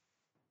sick.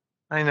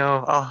 I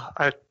know.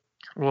 I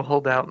will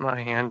hold out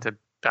my hand to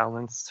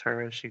balance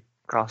her as she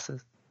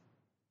crosses.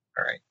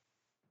 All right.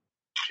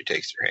 She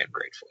takes your hand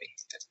gratefully,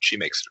 and she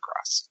makes it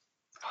across.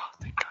 Oh,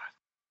 thank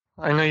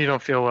God. I know you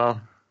don't feel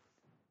well,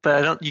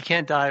 but you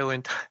can't die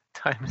when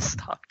time is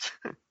stopped.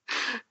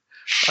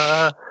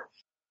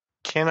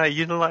 Can I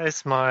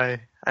utilize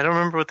I don't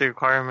remember what the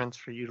requirements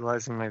for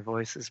utilizing my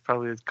voice is.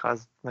 Probably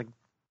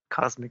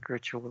cosmic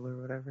ritual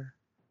or whatever.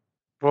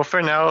 Well,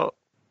 for now,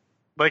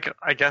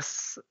 I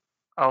guess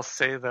I'll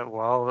say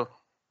that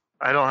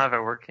I don't have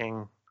it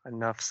working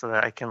enough so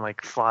that I can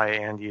fly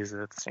and use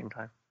it at the same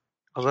time.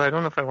 Although I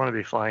don't know if I want to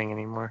be flying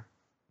anymore.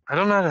 I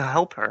don't know how to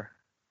help her.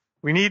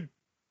 We need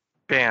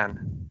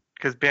Ban,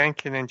 because Ban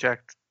can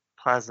inject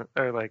plasma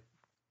or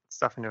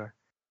stuff into her.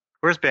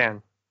 Where's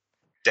Ban?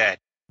 Dead.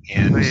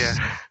 And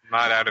yeah.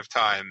 Not out of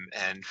time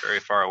and very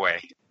far away.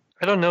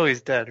 I don't know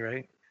he's dead,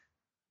 right?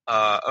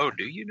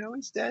 Do you know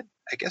he's dead?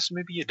 I guess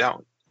maybe you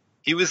don't.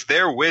 He was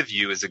there with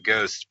you as a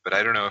ghost, but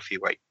I don't know if he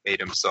made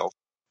himself.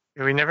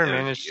 We never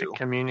managed to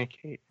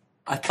communicate.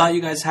 I thought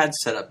you guys had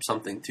set up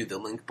something through the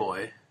Link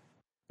Boy.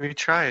 We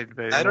tried,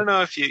 but I don't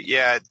know if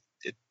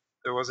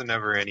there wasn't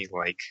ever any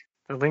The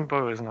Link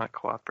Boy was not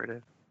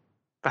cooperative.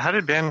 But how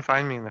did Ban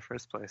find me in the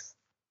first place?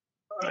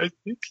 I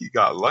think he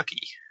got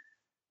lucky.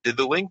 Did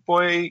the Link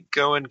Boy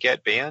go and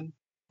get Ban?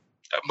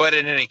 But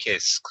in any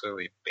case,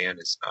 clearly Ban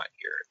is not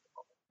here at the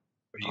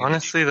moment.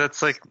 Honestly, that's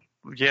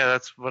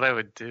that's what I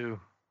would do.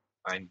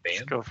 Find Ban?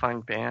 Just go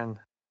find Ban.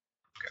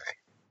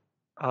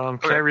 Okay.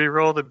 Can I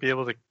reroll to be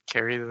able to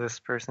carry this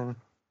person?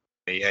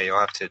 Yeah, you'll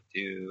have to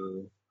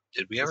do...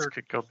 Did we ever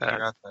could go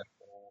back? Out that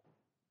whole...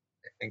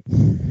 I think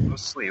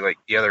mostly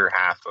the other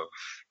half of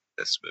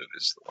this move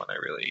is the one I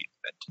really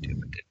meant to do,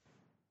 but didn't.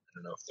 I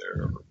don't know if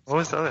they're... What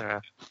was the other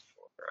half?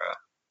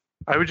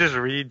 I would just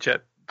redo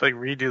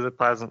the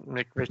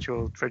plasmic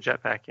ritual for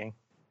jetpacking,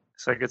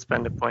 so I could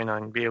spend a point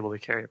on be able to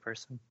carry a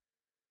person.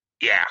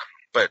 Yeah,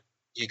 but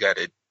you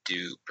gotta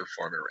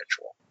perform a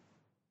ritual.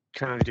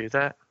 Can I do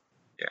that?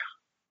 Yeah.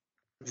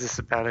 Is this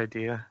a bad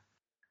idea?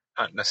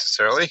 Not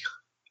necessarily.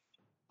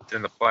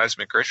 Then the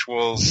plasmic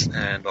rituals,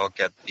 and I'll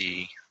get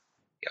the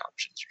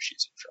options you're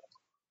choosing from.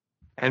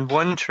 And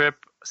one trip,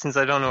 since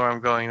I don't know where I'm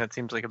going, that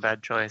seems like a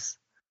bad choice.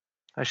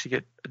 I should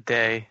get a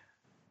day.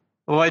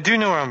 Well, I do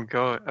know where I'm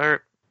going,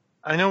 or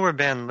I know where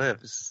Ban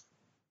lives.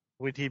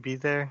 Would he be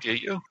there? Do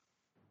you?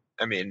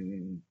 I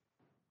mean...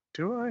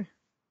 Do I?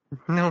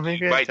 No,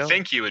 maybe you I might don't.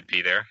 think you would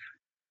be there.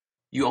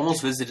 You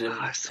almost visited him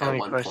so at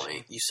one questions.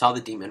 point. You saw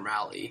the demon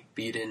rally,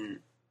 but you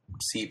didn't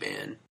see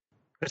Ban.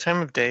 What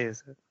time of day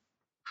is it?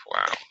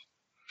 Wow.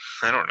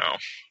 I don't know.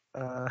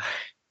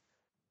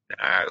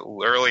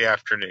 Early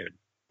afternoon.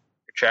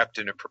 You're trapped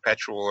in a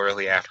perpetual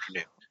early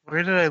afternoon.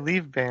 Where did I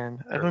leave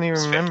Ban? I don't even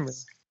remember.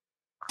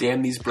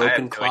 Damn these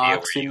broken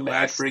clocks in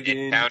Mad Brigade.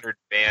 Encountered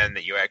Ban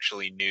that you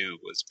actually knew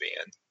was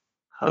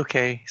Ban.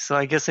 Okay, so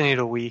I guess I need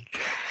a week.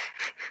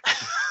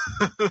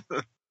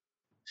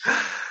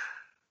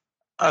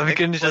 I'm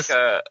gonna just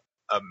a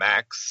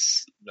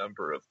max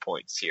number of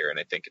points here, and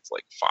I think it's 5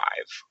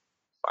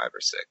 or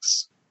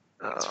 6.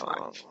 That's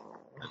 5.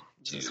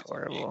 This is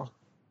horrible.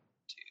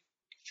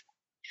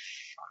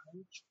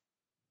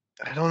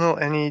 5. I don't know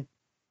any.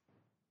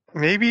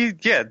 Maybe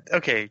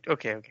Okay.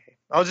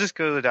 I'll just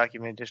go to the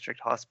Documented District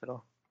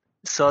Hospital.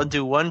 So I'll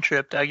do one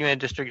trip, Documented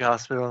District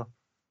Hospital,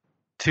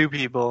 2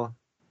 people.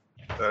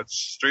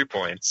 That's 3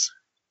 points.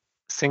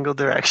 Single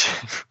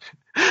direction.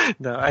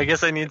 No, I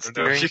guess I need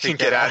steering. If you can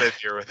get out of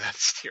here without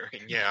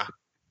steering, yeah.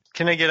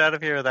 Can I get out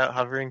of here without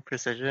hovering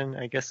precision?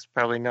 I guess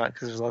probably not,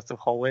 because there's lots of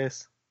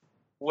hallways.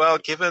 Well,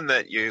 given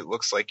that it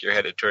looks like you're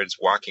headed towards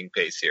walking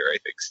pace here, I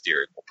think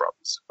steering will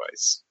probably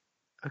suffice.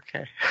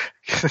 Okay.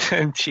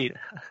 And cheetah.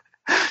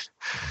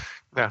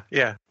 No,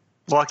 yeah.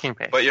 Walking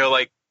pace. But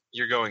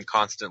you're going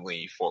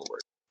constantly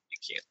forward. You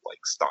can't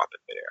stop in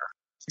midair.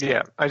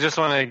 Yeah, I just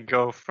want to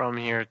go from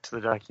here to the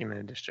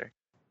documented district.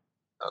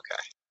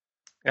 Okay.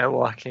 At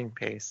walking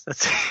pace.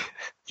 That's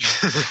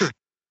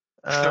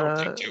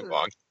Don't take too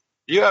long.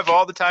 You have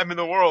all the time in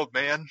the world,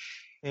 man.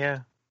 Yeah.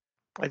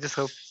 I just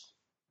hope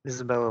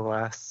Isabella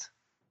lasts.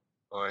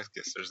 Well, I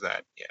guess there's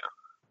that,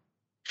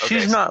 yeah.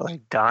 She's not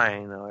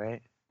dying though,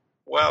 right?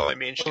 Well, I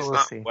mean, she's we'll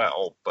not see.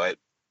 well, but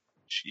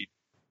she...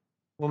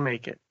 We'll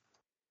make it.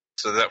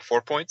 So is that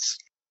 4 points?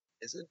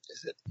 Is it?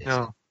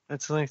 No,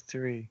 that's only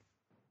 3.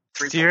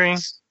 3 Steering?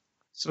 points.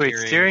 Wait,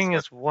 steering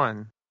is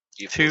 1.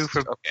 2 for...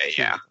 Okay,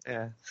 two, yeah.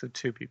 Yeah, so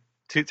 3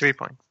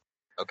 points.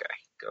 Okay,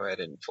 go ahead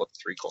and flip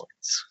 3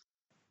 coins.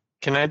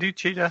 Can I do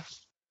cheetah?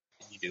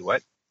 Can you do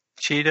what?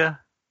 Cheetah.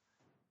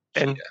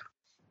 And Cheetah.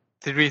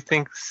 did we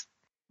think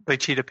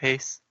cheetah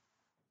pace?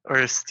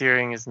 Or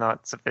steering is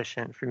not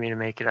sufficient for me to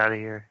make it out of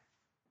here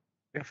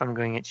if I'm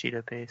going at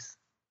cheetah pace?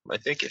 I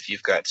think if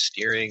you've got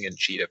steering and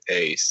cheetah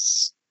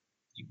pace,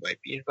 you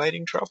might be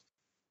inviting trouble.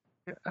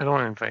 I don't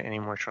want to invite any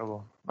more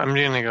trouble. I'm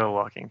going to go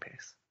walking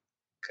pace.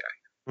 Okay.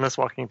 Unless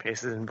walking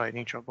pace is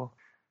inviting trouble.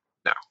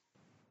 No.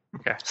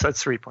 Okay, so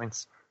that's 3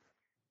 points.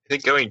 I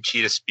think going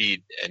cheetah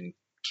speed and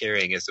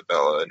carrying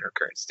Isabella in her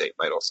current state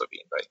might also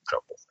be inviting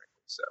trouble, frankly.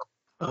 So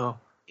Oh.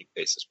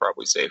 pace is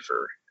probably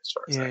safer as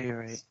far as Yeah, that you're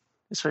right.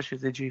 Especially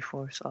the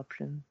G-force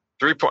option.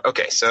 3 point.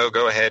 Okay, so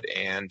go ahead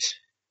and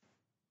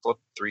flip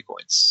 3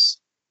 coins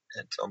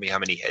and tell me how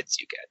many heads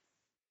you get.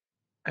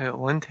 I got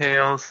 1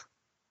 tails,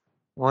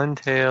 1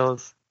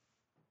 tails,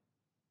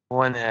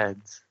 1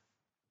 heads.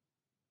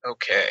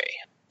 Okay.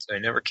 So I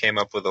never came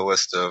up with a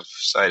list of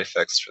side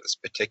effects for this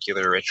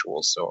particular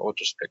ritual, so I'll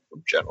just pick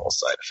from general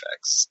side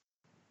effects.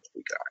 What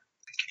we got?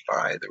 I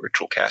can buy the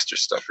Ritual Caster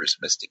Stuffer's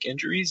Mystic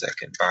Injuries. I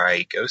can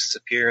buy Ghosts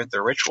Appear at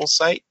the Ritual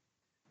Site.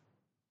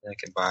 And I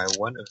can buy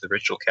one of the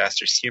Ritual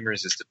Caster's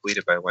Humors is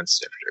depleted by 1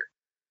 Sifter.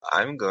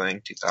 I'm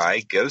going to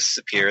buy Ghosts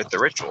Appear at the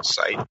Ritual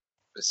Site,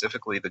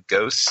 specifically the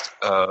ghost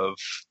of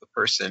the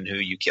person who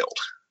you killed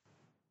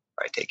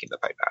by taking the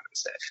pipe out of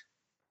his head.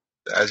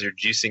 So as you're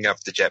juicing up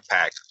the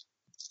jetpack,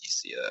 you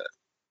see a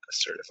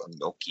sort of a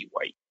milky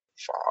white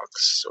fog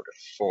sort of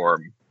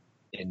form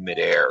in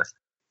midair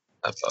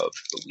above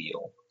the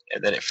wheel,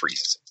 and then it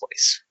freezes in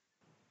place.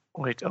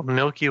 Wait, a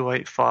milky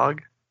white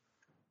fog?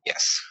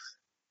 Yes.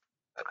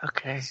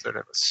 Okay. Sort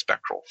of a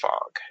spectral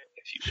fog,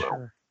 if you will.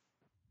 Sure.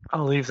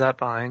 I'll leave that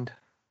behind.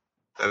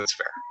 That's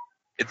fair.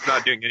 It's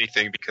not doing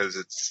anything because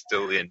it's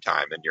still in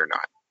time and you're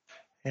not.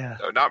 Yeah.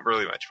 So not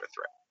really much of a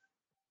threat.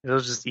 It'll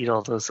just eat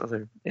all those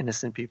other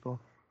innocent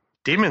people.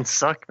 Demons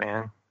suck,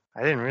 man.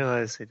 I didn't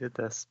realize they did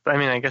this. I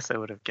mean, I guess I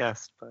would have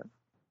guessed, but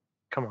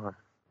come on.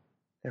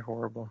 They're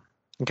horrible.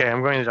 Okay,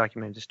 I'm going to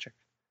document district.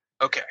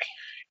 Okay.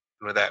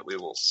 And with that, we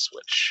will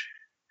switch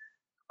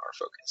our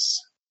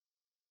focus.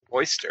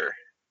 Oyster.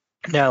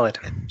 Nail it.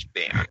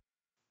 Bam.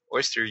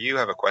 Oyster, you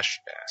have a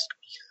question to ask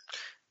me.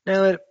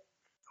 Nail it.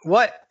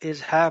 What is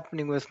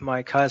happening with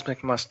my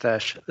cosmic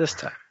mustache this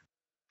time?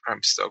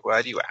 I'm so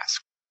glad you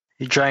asked.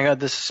 You drawing out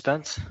the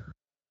suspense?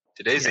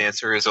 Today's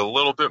answer is a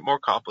little bit more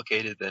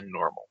complicated than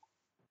normal.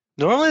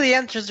 Normally the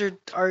answers are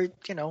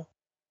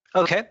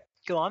Okay,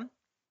 go on.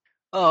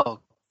 Oh,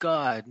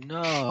 God,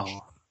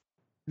 no.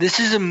 This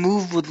is a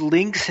move with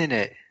links in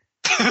it.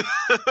 They're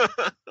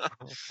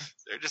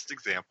just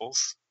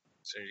examples.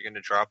 So you're going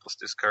to drop, let's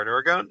discard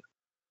Oregon?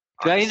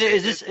 Do I need to,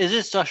 is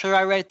this, should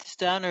I write this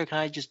down or can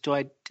I just,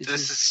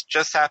 This is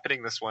just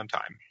happening this one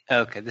time.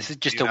 Okay, this is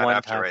just you a do not one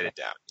have time. to write it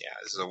down. Yeah,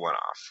 this is a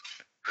one-off.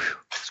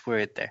 Just wear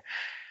it there.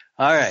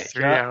 All right.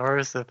 3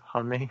 hours of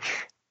humming.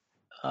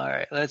 All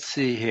right, let's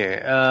see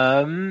here.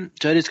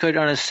 So I discarded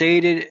on a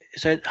sated,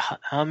 started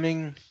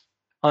humming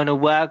on a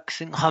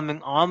waxing,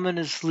 humming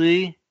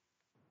ominously.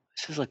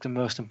 This is like the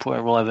most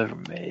important roll I've ever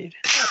made.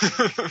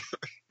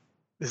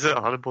 Is it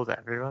audible to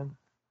everyone?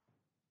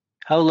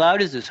 How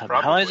loud is this humming?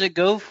 How long does Probably. it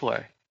go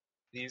for?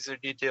 These are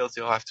details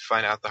you'll have to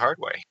find out the hard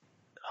way.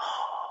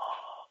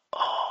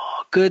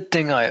 Oh, good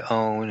thing I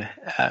own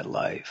at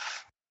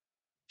life.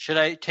 Should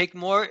I take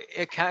more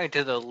account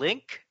into the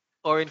link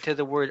or into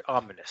the word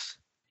ominous?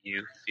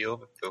 You feel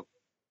that the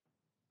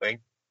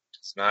link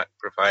does not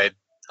provide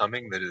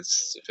humming that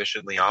is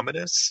sufficiently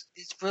ominous?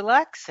 It's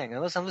relaxing,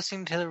 unless I'm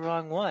listening to the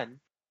wrong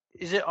one.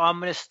 Is it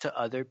ominous to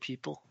other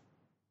people?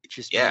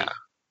 Just Yeah,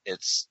 me?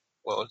 it's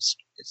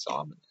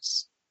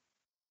ominous.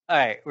 All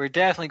right, we're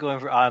definitely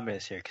going for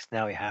ominous here because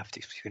now we have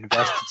to. We've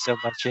invested so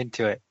much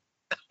into it.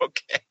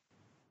 Okay.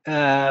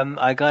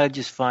 I gotta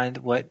just find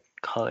what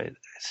color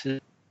this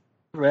is.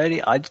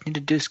 Ready? I just need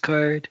to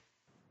discard.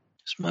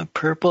 Where's my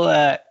purple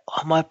at?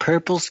 Oh, my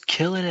purple's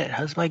killing it.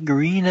 How's my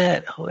green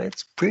at? Oh,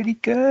 it's pretty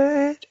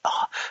good.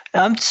 Oh,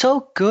 I'm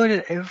so good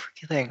at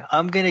everything.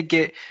 I'm gonna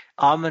get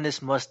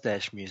ominous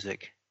mustache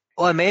music.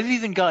 Oh, I may have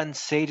even gotten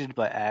sated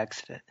by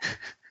accident.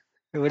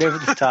 Or whatever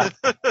the top.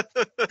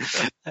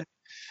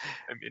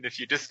 I mean, if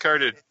you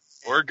discarded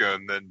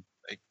Orgone, then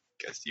I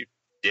guess you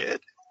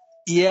did.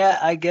 Yeah,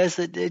 I guess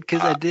I did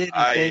because I did.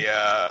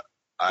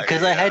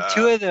 Because I had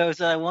two of those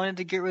and I wanted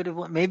to get rid of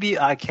one. Maybe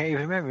I can't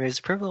even remember. It's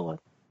a purple one.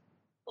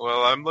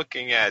 Well, I'm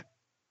looking at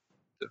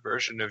the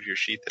version of your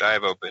sheet that I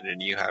have open,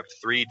 and you have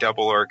 3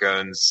 double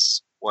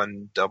Orgones,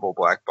 1 double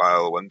black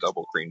bile, 1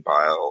 double green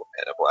bile,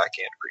 and a black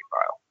and green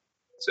bile.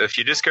 So if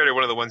you discarded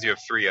one of the ones you have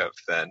 3 of,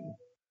 then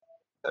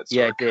that's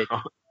I did.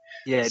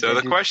 Yeah. So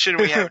the question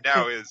we have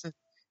now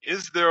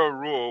is there a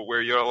rule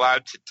where you're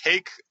allowed to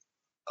take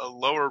a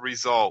lower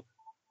result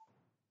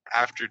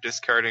after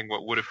discarding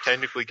what would have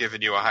technically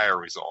given you a higher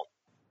result?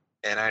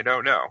 And I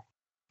don't know.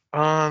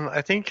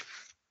 I think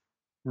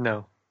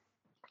no.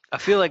 I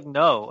feel like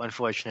no,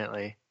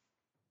 unfortunately.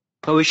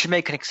 But we should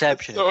make an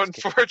exception. So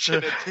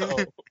unfortunate,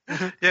 though.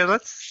 Yeah,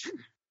 let's.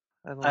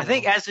 I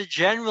think as a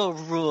general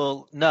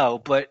rule, no,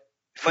 but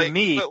for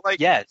me,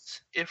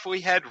 yes. If we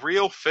had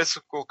real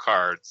physical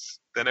cards,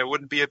 then it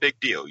wouldn't be a big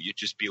deal. You'd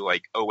just be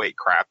like, oh wait,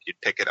 crap,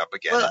 you'd pick it up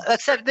again. Well,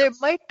 except there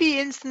might be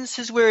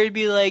instances where it'd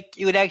be like,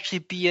 it would actually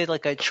be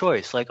a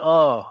choice, like,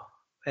 oh,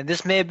 and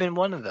this may have been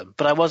one of them,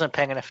 but I wasn't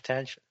paying enough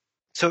attention.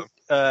 So,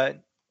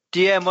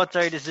 DM, what's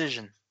our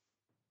decision?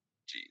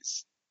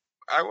 Jeez.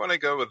 I want to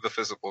go with the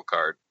physical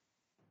card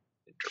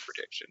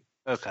interpretation.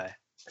 Okay.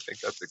 I think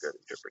that's a good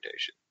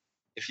interpretation.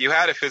 If you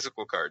had a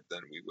physical card, then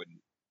it wouldn't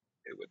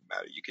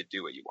matter. You could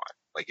do what you want.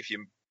 Like if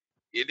you,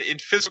 in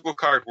physical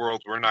card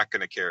world, we're not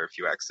going to care if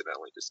you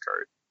accidentally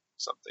discard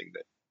something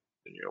that,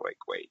 and you're like,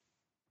 wait.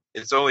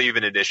 It's only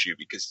even an issue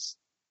because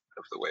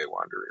of the way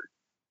Wanderer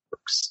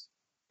works.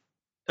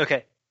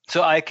 Okay.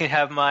 So I can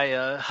have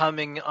my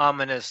humming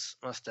ominous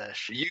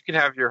mustache. You can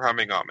have your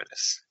humming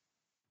ominous.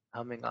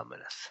 Humming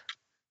ominous.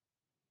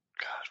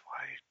 God,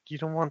 why? You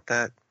don't want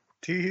that,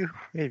 do you?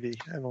 Maybe.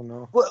 I don't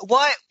know.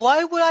 Why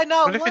would I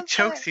not want want if it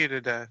chokes that? you to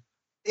death?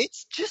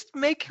 It's just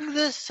making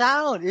the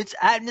sound. It's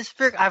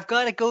atmospheric. I've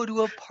got to go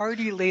to a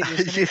party later.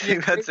 You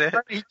think that's it?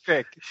 Party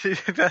trick.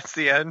 That's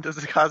the end of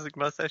the cosmic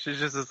mustache? It's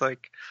just this,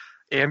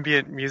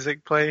 ambient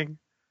music playing?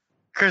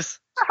 Chris,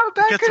 How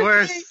it gets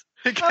worse.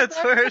 It How gets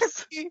bad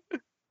worse.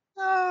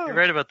 No. You're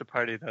right about the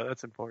party, though.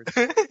 That's important.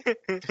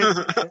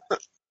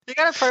 You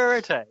gotta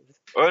prioritize.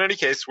 Well, in any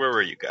case, where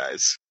were you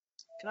guys?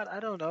 God, I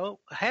don't know.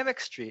 Hammock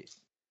Street.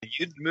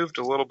 You'd moved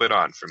a little bit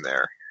on from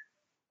there.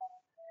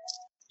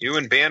 You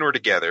and Ban were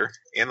together,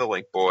 and the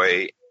Link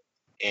Boy,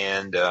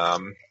 and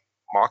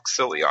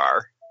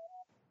Moxiliar.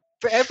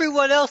 For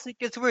everyone else, it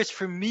gets worse.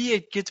 For me,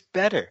 it gets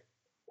better.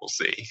 We'll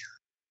see.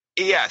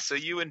 Yeah, so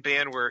you and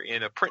Ban were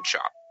in a print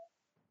shop.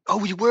 Oh,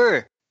 we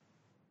were.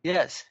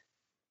 Yes.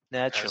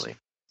 Naturally.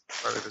 As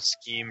part of a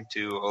scheme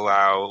to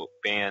allow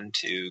Ban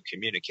to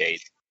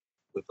communicate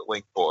with the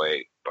Link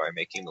Boy by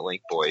making the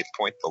Link Boy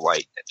point the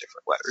light at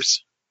different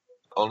letters.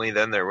 Only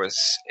then there was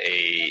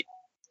a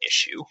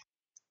issue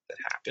that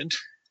happened,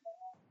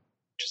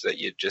 which is that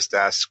you just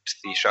asked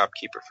the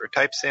shopkeeper for a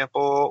type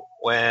sample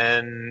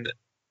when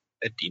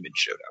a demon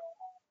showed up.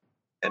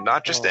 And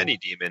not just any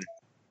demon,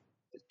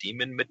 the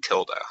demon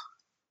Matilda.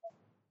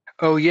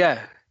 Oh,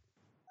 yeah.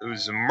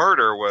 Whose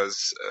murder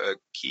was a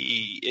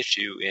key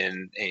issue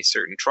in a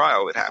certain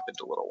trial that happened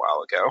a little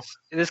while ago.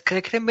 It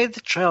could have made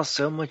the trial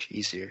so much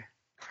easier.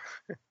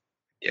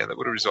 Yeah, that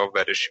would have resolved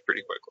that issue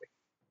pretty quickly.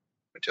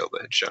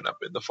 Matilda had shown up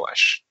in the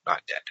flesh,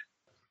 not dead.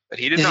 But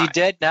he did not. Is he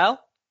dead now?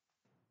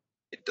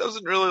 It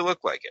doesn't really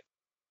look like it.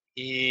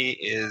 He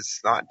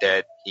is not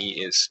dead.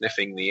 He is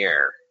sniffing the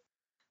air.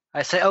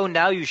 I say, oh,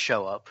 now you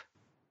show up.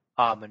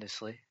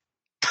 Ominously.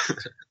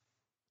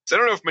 So I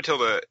don't know if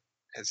Matilda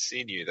has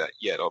seen you that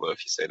yet, although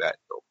if you say that,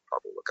 he'll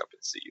probably look up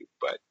and see you.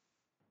 But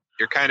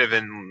you're kind of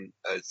in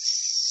a...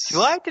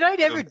 Did I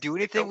ever do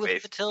anything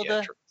with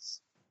Matilda?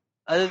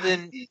 Other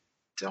than... I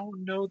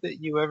don't know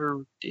that you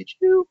ever... Did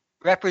you?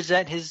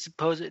 Represent his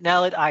supposed...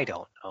 Now, I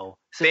don't know.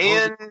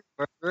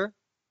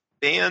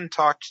 Ban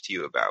talked to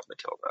you about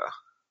Matilda.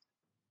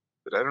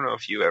 But I don't know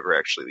if you ever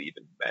actually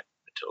even met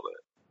Matilda.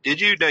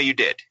 Did you? No, you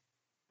did.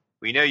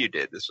 We know you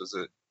did. This was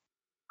a...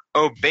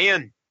 Oh,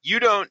 Ban, you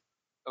don't...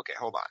 Okay,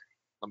 hold on.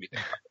 Let me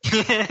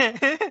think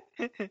about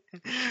it.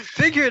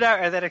 Figure it out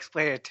and then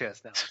explain it to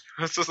us now.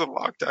 This was a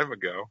long time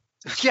ago.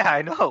 Yeah,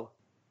 I know.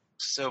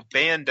 So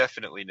Ban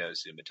definitely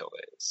knows who Matilda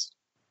is.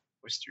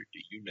 Oyster, do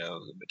you know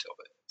who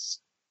Matilda is?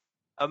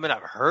 I mean,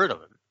 I've heard of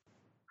him.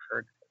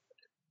 Heard of him,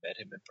 but met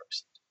him in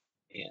person.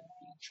 And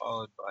being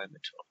followed by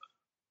Matilda.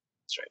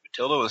 That's right.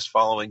 Matilda was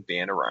following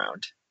Ban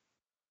around.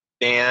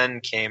 Ban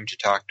came to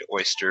talk to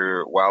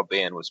Oyster while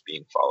Ban was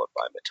being followed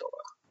by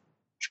Matilda.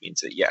 Which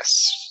means that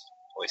yes,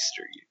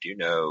 Oyster, you do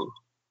know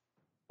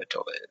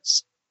Matilda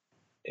is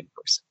in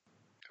person.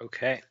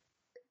 Okay.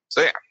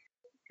 So yeah,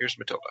 here's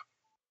Matilda.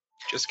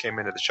 Just came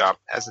into the shop,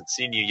 hasn't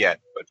seen you yet,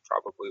 but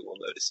probably will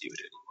notice you at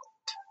any moment.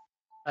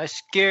 I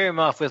scare him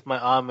off with my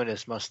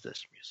ominous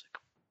mustache music.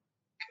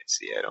 Okay,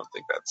 see, I don't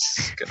think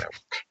that's gonna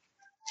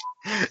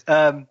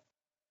work.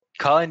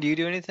 Colin, do you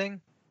do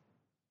anything?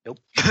 Nope.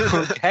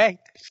 Okay.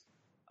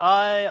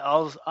 I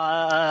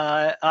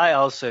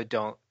also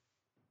don't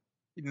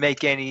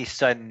make any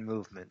sudden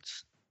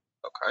movements.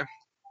 Okay.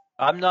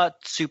 I'm not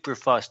super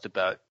fussed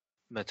about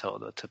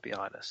Matilda, to be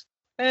honest.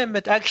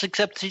 But actually,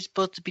 except she's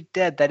supposed to be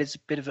dead. That is a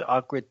bit of an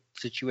awkward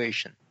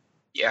situation.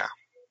 Yeah.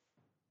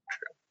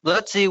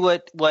 Let's see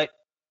what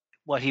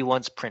he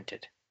wants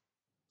printed.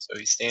 So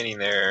he's standing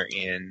there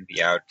in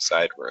the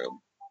outside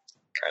room,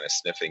 kind of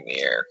sniffing the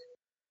air,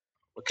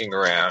 looking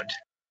around.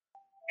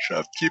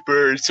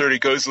 Shopkeeper sort of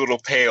goes a little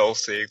pale,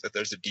 seeing that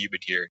there's a demon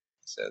here.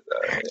 He says,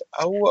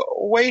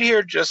 wait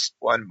here just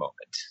one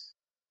moment.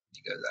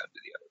 He goes out to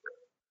the other room.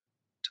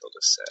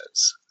 Matilda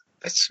says,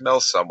 I smell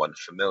someone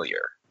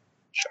familiar.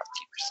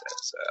 Shopkeeper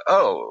says,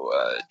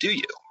 do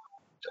you?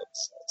 Matilda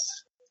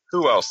says,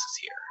 who else is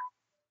here?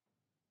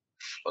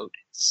 Float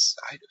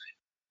inside of him.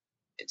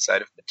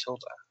 Inside of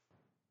Matilda.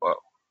 Whoa.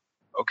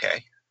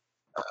 Okay.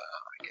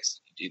 I guess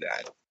you can do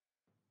that.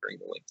 Bring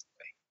the link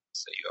away.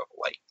 So you have a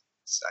light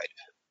inside of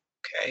him.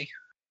 Okay.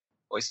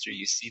 Oyster,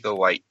 you see the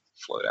light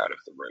float out of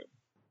the room.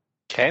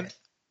 Okay.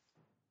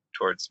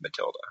 Towards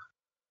Matilda.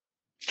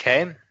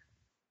 Okay.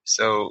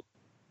 So,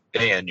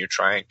 Dan, you're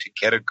trying to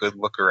get a good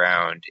look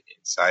around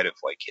inside of,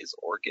 like, his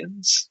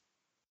organs.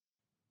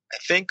 I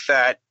think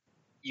that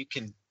you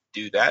can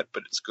do that,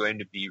 but it's going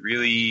to be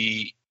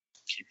really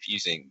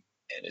confusing,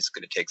 and it's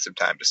going to take some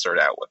time to sort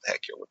out what the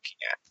heck you're looking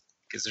at.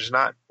 Because there's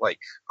not, like,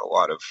 a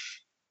lot of...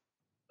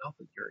 Well,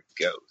 you're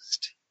a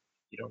ghost.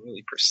 You don't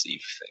really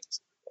perceive things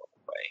in the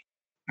normal way.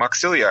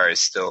 Moxiliar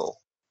is still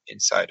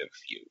inside of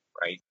you,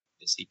 right?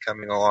 Is he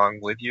coming along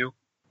with you?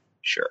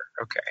 Sure,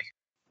 okay.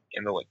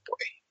 And the Link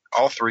Boy.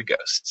 All three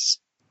ghosts.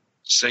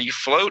 So you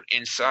float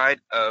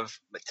inside of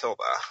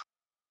Matilda.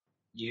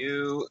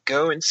 You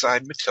go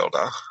inside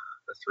Matilda,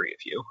 the three of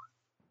you,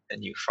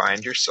 and you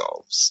find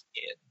yourselves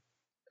in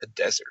a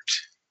desert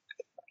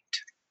at night.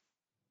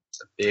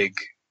 It's a big,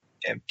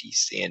 empty,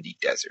 sandy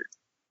desert.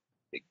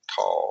 Big,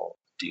 tall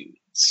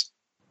dunes.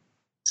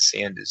 The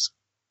sand is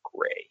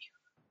gray.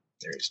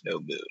 There is no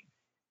moon,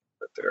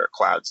 but there are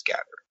clouds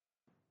gathering.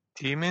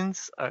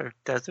 Demons are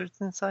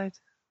deserts inside?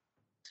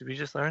 Did we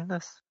just learn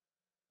this?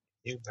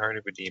 You heard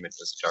of a demon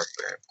was a dark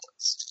barren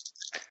place.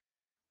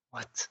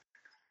 What?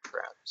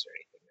 Perhaps is there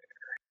anything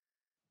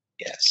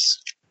there?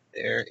 Yes.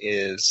 There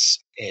is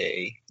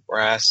a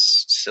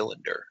brass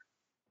cylinder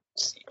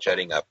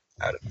jutting up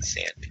out of the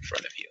sand in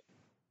front of you.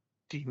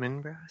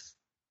 Demon brass?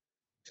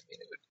 I mean,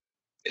 it would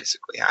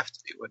basically have to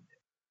be, wouldn't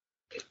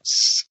it?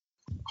 It's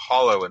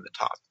hollow in the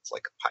top. It's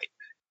like a pipe.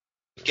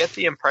 You get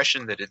the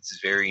impression that it's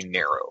very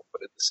narrow,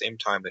 but at the same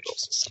time it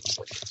also seems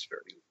like it's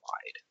very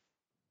wide.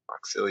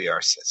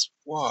 Auxiliar says,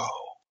 whoa,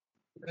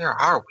 where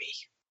are we?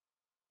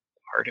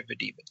 The heart of a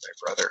demon, my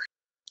brother.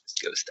 His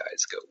ghost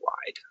eyes go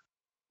wide,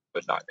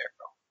 but not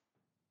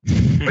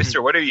narrow.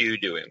 Oyster, what are you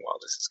doing while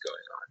this is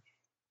going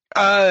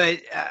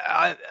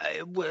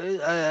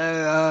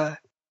on?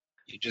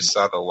 You just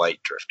saw the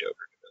light drift over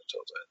to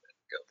Matilda and then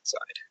go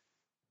inside.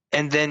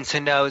 And then, so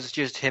now it's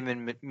just him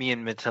and me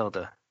and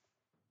Matilda.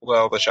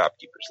 Well, the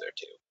shopkeeper's there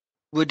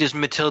too. Does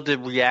Matilda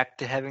react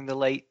to having the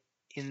light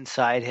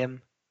inside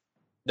him?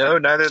 No,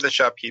 neither the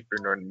shopkeeper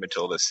nor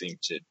Matilda seem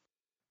to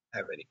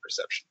have any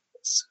perception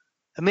of this.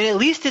 I mean, at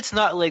least it's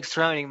not like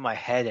surrounding my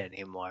head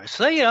anymore.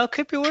 So, it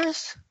could be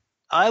worse.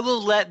 I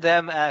will let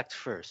them act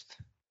first.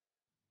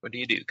 What do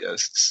you do,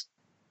 ghosts?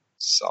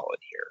 Solid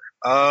here.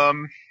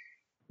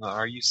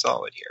 Are you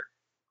solid here?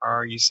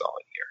 Are you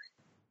solid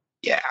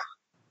here? Yeah.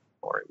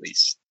 Or at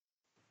least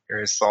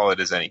you're as solid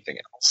as anything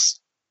else.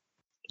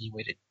 Any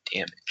way to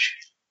damage?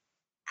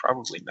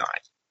 Probably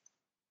not.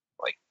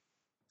 Like,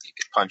 you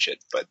could punch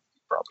it, but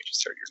you probably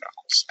just hurt your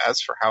knuckles.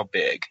 As for how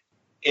big,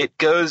 it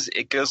goes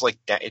like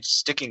it's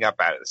sticking up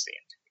out of the sand.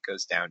 It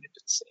goes down into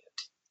the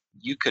sand.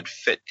 You could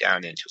fit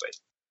down into it.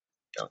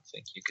 Don't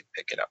think you could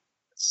pick it up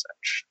as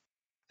such.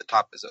 The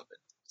top is open.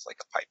 It's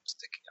like a pipe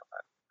sticking up out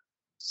of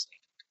the sand.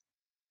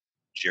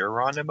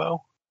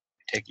 Geronimo?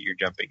 I take it you're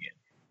jumping in.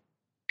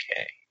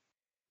 Okay.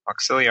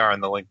 Auxiliar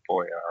and the Link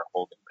Boy are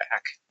holding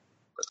back,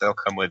 but they'll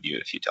come with you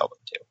if you tell them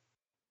to.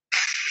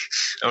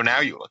 Oh,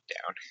 now you look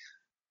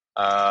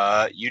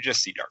down. You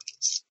just see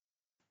darkness.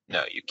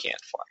 No, you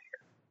can't fly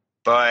here.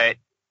 But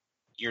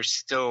you're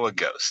still a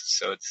ghost,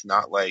 so it's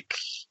not like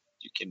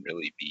you can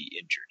really be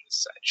injured as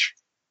such.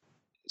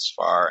 As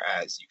far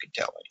as you can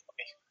tell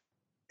anyway.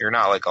 You're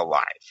not like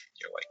alive.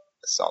 You're like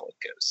a solid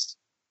ghost.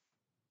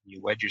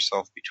 You wedge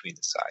yourself between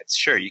the sides.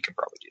 Sure, you can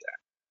probably do that.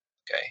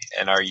 Okay.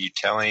 And are you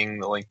telling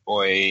the Link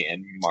Boy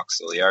and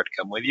Moxiliar to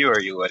come with you, or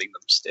are you letting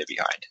them stay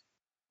behind?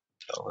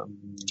 Tell them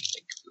you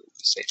think we'll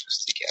be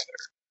safest together.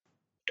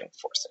 Don't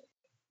force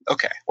anything.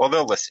 Okay. Well,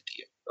 they'll listen to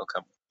you. They'll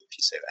come with you if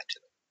you say that to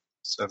them.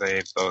 So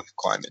they both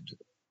climb into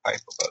the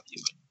pipe above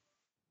you, and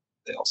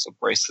they also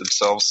brace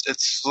themselves.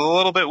 It's a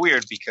little bit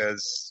weird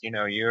because,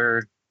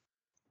 you're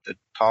the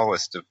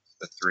tallest of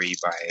the three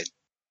by a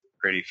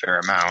pretty fair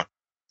amount,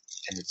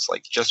 and it's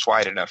like just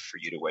wide enough for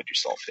you to wedge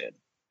yourself in.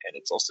 And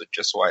it's also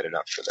just wide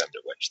enough for them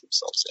to wedge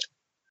themselves in.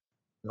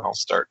 And I'll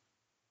start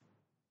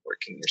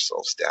working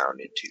yourselves down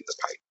into the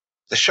pipe.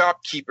 The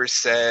shopkeeper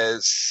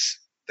says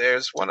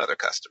there's one other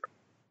customer.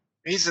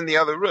 He's in the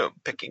other room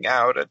picking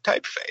out a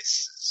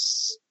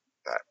typeface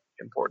that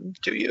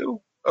important to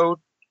you, oh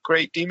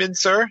great demon,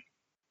 sir?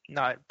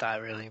 Not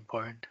that really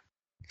important.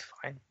 It's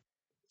fine.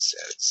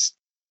 Says,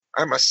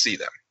 I must see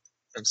them,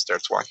 and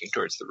starts walking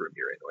towards the room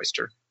you're in,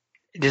 Oyster.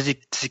 Does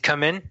he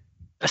come in?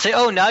 I say,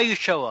 oh, now you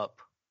show up.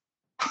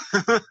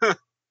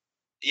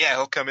 Yeah,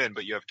 he'll come in,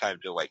 but you have time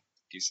to,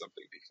 do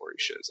something before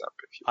he shows up.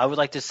 I would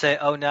like to say,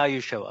 oh, now you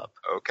show up.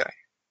 Okay.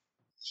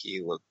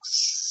 He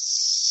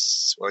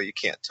looks... Well, you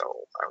can't tell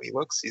how he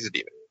looks. He's a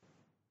demon.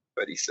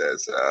 But he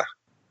says,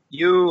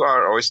 you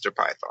are Oyster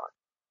Python.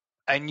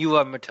 And you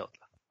are Matilda,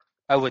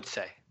 I would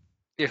say.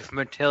 If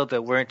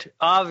Matilda weren't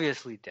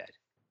obviously dead.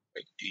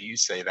 Wait, do you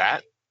say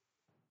that?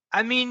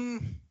 I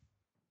mean,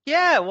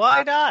 yeah,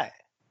 why not?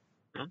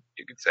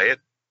 You can say it.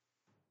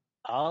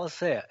 I'll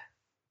say it.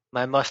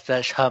 My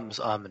mustache hums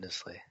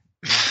ominously.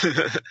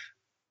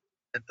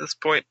 At this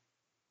point,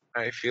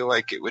 I feel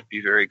like it would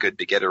be very good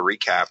to get a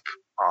recap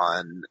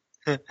on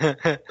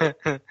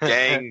the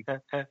gang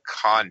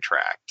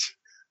contract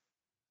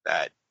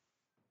that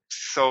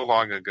so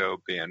long ago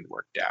Ben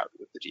worked out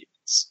with the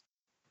demons.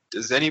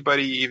 Does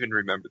anybody even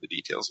remember the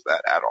details of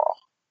that at all?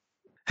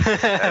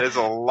 That is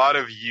a lot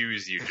of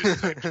U's you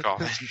just typed on.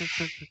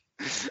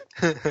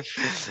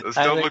 Those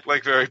don't look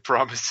like very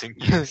promising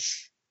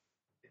U's.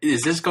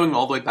 Is this going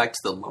all the way back to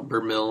the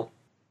lumber mill?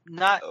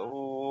 Not A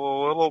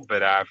little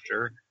bit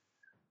after.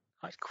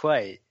 Not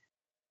quite.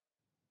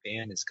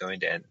 Ben is going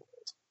to end the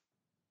world.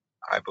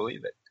 I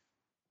believe it.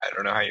 I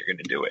don't know how you're going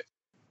to do it,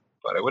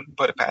 but I wouldn't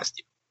put it past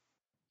you.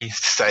 He's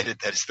decided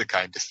that is the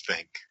kindest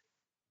thing.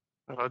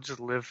 I'll just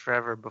live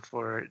forever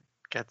before it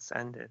gets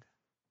ended.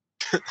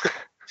 There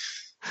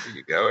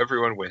you go.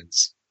 Everyone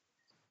wins.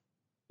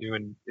 You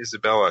and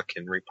Isabella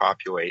can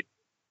repopulate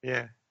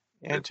Yeah.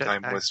 the And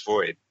timeless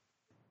void.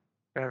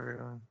 for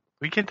everyone.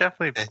 We can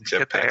definitely And get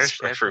the jetpacks for airship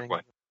thing.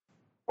 everyone.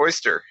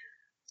 Oyster,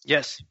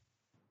 Yes.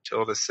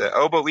 Tilda said,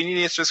 oh, but we need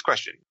to answer this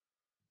question.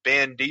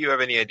 Ben, do you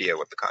have any idea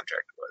what the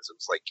contract was? It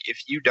was like,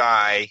 if you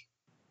die,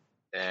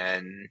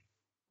 then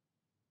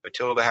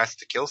Matilda has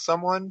to kill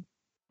someone?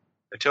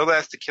 Matilda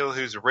has to kill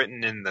who's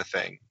written in the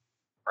thing,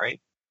 right?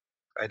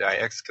 If I die,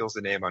 X kills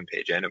the name on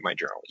page N of my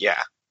journal.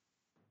 Yeah.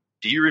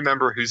 Do you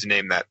remember whose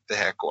name that the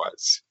heck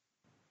was?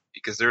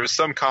 Because there was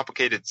some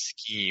complicated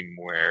scheme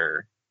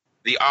where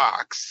the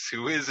Ox,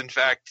 who is in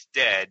fact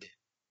dead...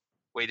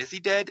 Wait, is he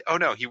dead? Oh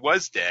no, he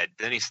was dead.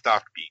 Then he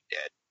stopped being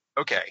dead.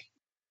 Okay.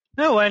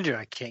 No wonder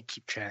I can't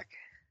keep track.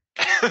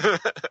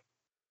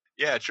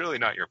 Yeah, it's really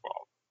not your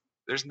fault.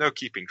 There's no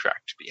keeping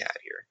track to be had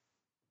here,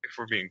 if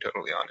we're being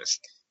totally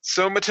honest.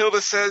 So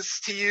Matilda says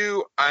to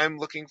you, I'm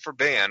looking for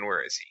Ban.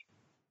 Where is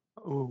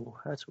he? Ooh,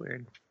 that's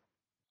weird.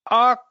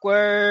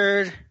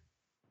 Awkward.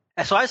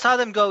 And so I saw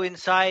them go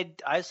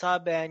inside. I saw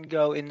Ben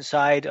go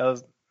inside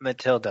of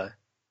Matilda,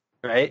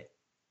 right?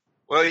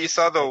 Well, you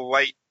saw the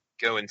light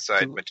go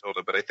inside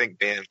Matilda, but I think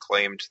Ban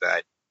claimed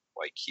that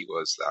he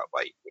was that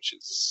light, which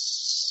is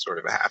sort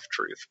of a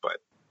half-truth, but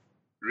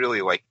really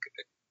like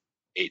an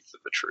eighth of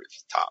the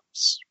truth,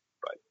 tops.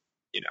 But,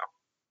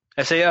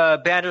 I say,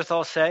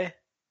 Banderthal say,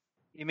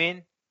 you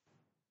mean?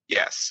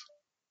 Yes.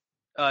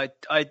 I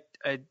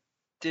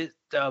did,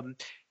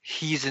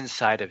 he's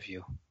inside of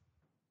you.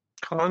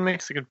 Colin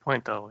makes a good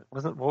point, though.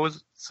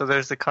 So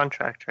there's the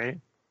contract, right?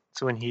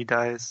 So when he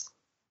dies,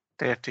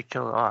 they have to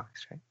kill the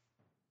Ox, right?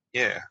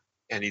 Yeah,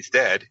 and he's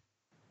dead.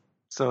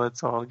 So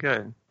it's all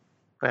good.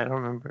 But I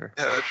don't remember.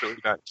 Yeah, that's really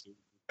not too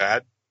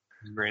bad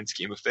in the grand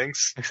scheme of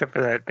things. Except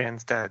for that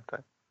Ban's dead,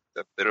 but...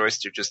 That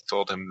Oyster just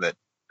told him that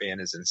Ban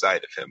is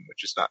inside of him,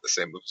 which is not the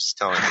same as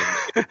telling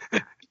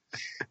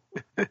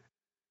him.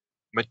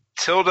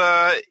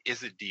 Matilda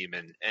is a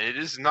demon, and it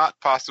is not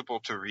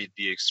possible to read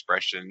the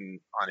expression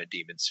on a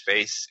demon's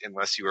face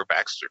unless you are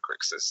Baxter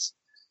Crixus.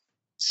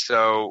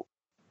 So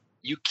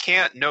you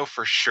can't know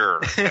for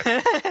sure that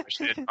the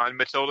expression on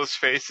Matilda's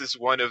face is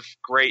one of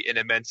great and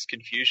immense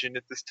confusion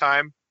at this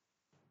time.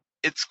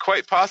 It's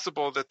quite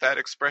possible that that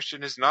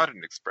expression is not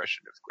an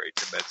expression of great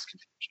and immense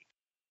confusion.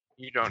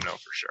 You don't know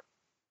for sure.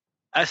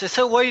 I said,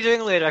 so what are you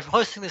doing later? I'm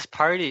hosting this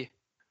party.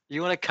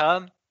 You want to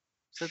come?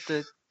 It's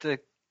at the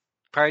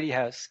party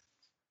house.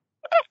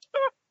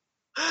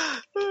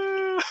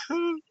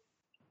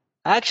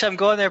 Actually, I'm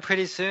going there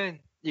pretty soon.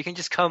 You can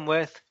just come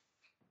with.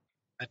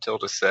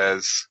 Matilda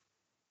says,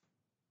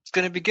 It's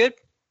going to be good.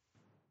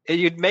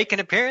 You'd make an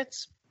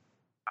appearance?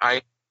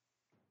 I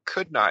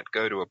could not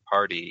go to a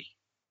party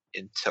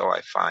until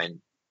I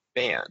find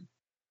Ban.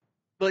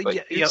 Well,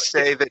 But you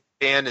say that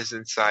Ban is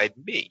inside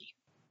me.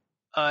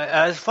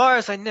 As far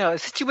as I know, the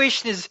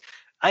situation is,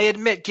 I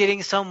admit,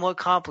 getting somewhat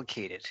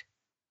complicated.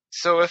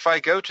 So if I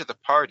go to the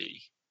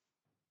party,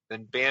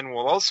 then Ban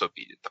will also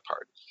be at the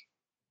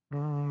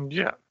party.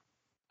 Yeah.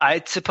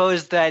 I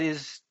suppose that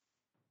is,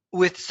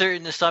 with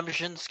certain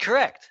assumptions,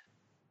 correct.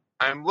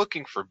 I'm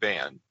looking for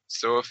Ban,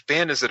 so if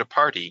Ban is at a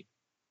party,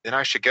 then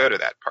I should go to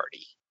that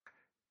party.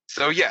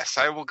 So yes,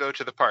 I will go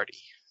to the party.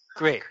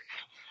 Great.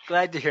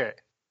 Glad to hear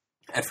it.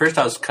 At first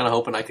I was kind of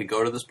hoping I could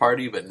go to this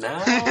party, but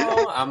now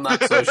I'm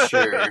not so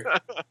sure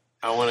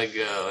I want to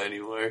go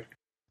anymore.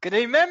 Gonna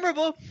be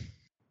memorable.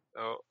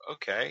 Oh,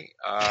 okay.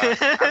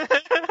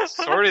 I've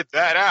sorted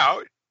that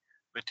out.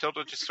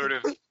 Matilda just sort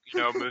of,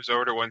 moves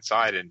over to one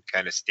side and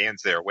kind of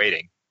stands there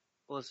waiting.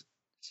 Well, is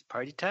it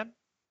party time?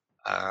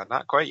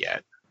 Not quite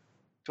yet.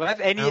 Do I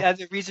have any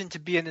other reason to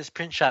be in this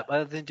print shop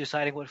other than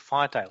deciding what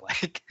font I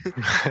like?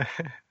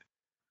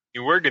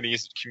 You were going to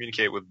use it to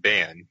communicate with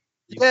Dan.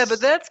 Yeah,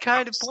 but that's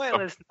kind of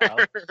pointless now.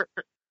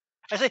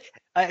 I say,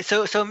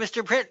 so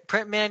Mr.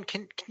 Printman,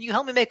 can you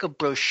help me make a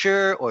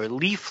brochure or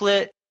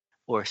leaflet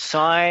or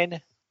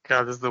sign?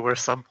 God, this is the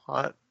worst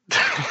subplot.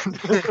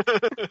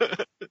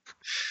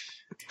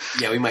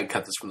 Yeah, we might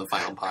cut this from the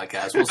final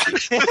podcast. We'll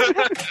see.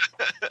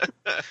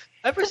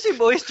 I presume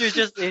Oyster's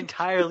just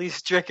entirely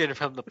stricken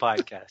from the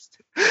podcast.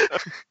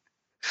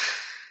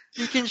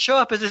 He can show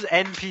up as this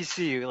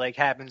NPC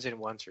who happens in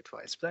once or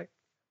twice. But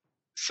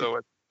So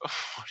what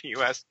are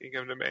you asking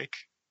him to make?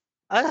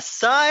 a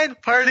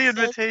signed Party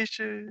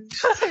invitation.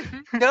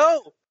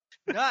 No,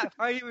 not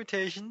party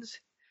invitations.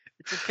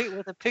 It's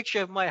with a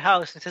picture of my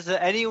house. It says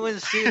that anyone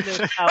seen this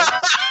house,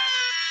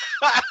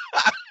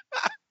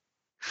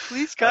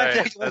 please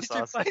contact All right, Oyster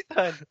that's awesome.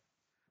 Python.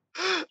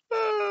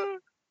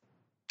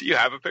 Do you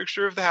have a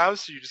picture of the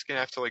house? Are you just going to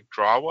have to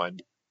draw one?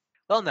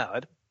 Well, no,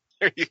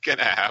 Are you going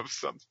to have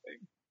something?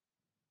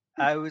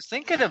 I was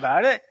thinking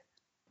about it.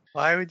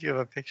 Why would you have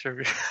a picture of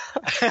your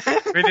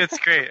I mean, it's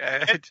great.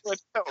 What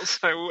else?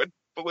 I wouldn't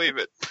believe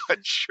it, but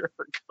sure,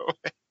 go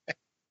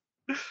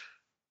ahead.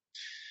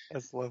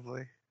 That's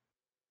lovely.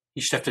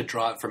 You should have to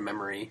draw it from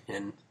memory,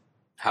 and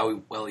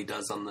how well he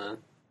does on the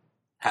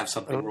have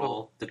something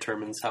roll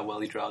determines how well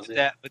he draws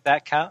it. Would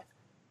that count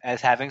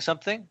as having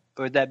something,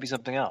 or would that be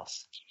something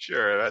else?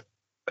 Sure,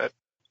 that's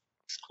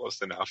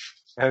close enough.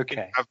 You Okay.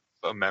 can have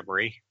a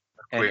memory.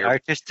 And Clear.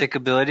 artistic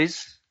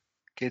abilities.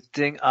 Good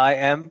thing I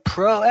am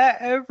pro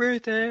at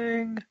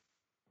everything.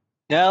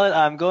 Now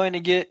I'm going to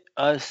get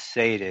us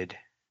sated.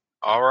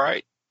 All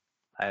right.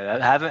 I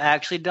haven't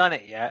actually done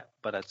it yet,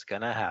 but it's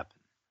gonna happen.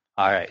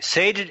 All right,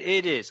 sated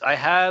it is. I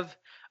have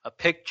a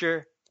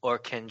picture, or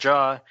can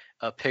draw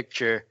a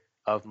picture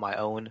of my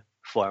own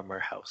former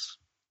house.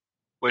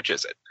 Which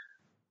is it?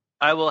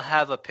 I will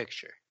have a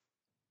picture,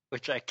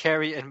 which I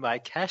carry in my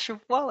cache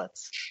of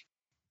wallets,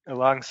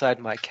 alongside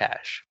my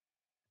cash.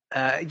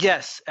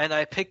 Yes, and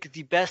I pick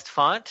the best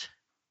font,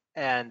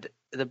 and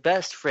the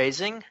best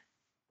phrasing,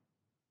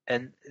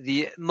 and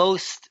the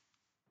most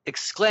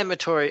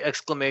exclamatory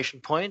exclamation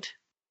point,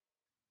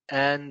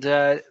 and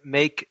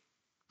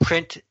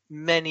print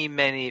many,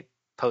 many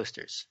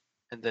posters,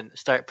 and then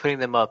start putting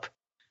them up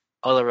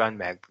all around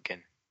Magbergen.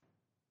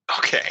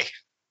 Okay.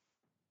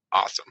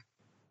 Awesome.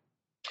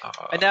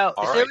 And now,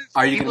 all is right. there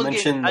Are you people going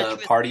to get mention in touch the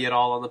with- party at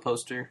all on the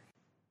poster?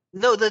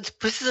 No, this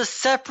is a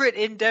separate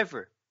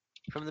endeavor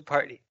from the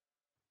party.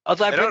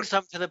 Although I bring don't-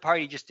 some to the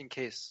party just in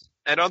case.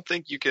 I don't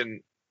think you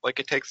can,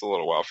 it takes a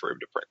little while for him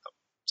to print them.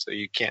 So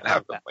you can't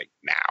have them,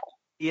 now.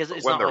 It's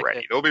When not they're like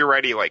ready. They'll be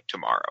ready,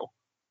 tomorrow.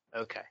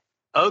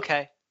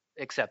 Okay,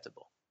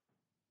 acceptable.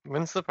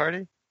 When's the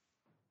party?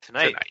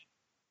 Tonight.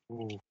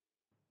 Ooh.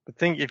 But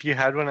think if you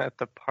had one at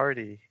the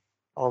party,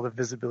 all the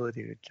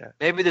visibility would get.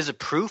 Maybe there's a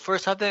proof or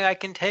something I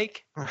can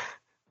take.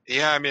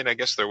 Yeah, I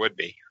guess there would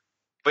be.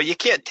 But you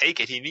can't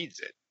take it. He needs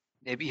it.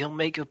 Maybe he'll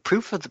make a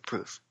proof of the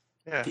proof.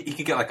 Yeah. He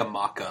could get a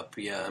mock-up,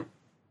 yeah.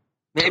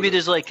 Maybe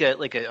there's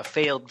a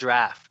failed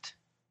draft,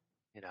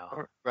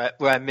 right,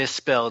 where I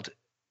misspelled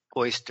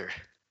oyster.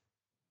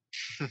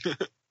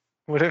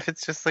 What if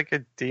it's just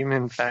a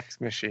demon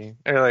fax machine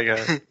or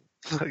a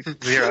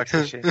Xerox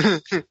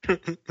machine?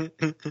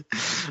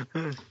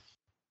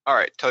 All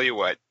right, tell you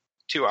what.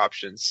 2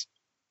 options.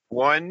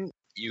 One,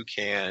 you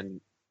can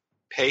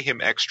pay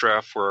him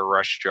extra for a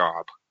rush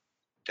job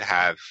to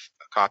have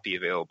a copy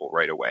available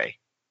right away.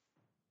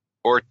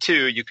 Or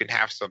 2, you can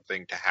have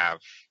something to have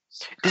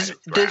some kind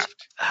of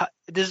draft.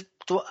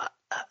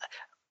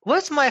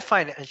 What's my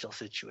financial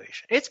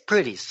situation? It's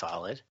pretty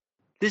solid.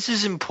 This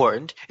is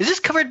important. Is this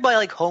covered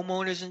by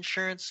homeowners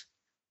insurance?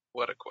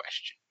 What a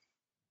question.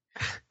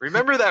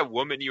 Remember that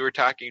woman you were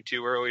talking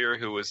to earlier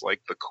who was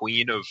the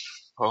queen of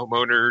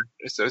homeowner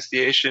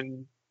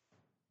association?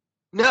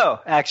 No,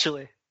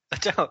 actually, I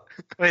don't.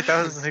 Wait,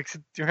 that was do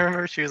you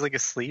remember she was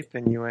asleep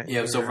and you went? Yeah,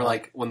 it was over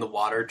when the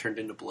water turned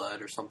into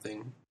blood or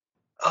something.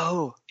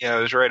 Oh, Yeah,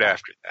 it was right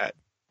after that.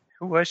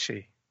 Who was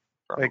she?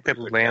 Probably The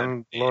would have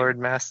landlord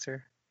been.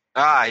 master?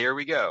 Here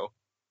we go.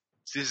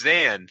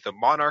 Suzanne, the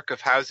monarch of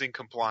housing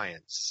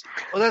compliance.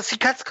 well,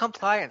 that's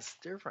compliance.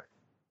 Different.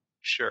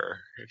 Sure,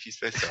 if you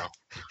say so.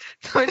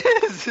 No, it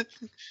is.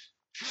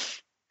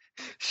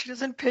 She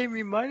doesn't pay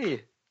me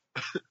money.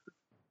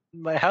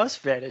 My house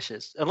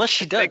vanishes. Unless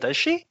she does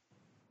she?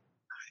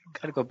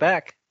 Gotta go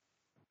back.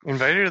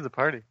 Invite her to the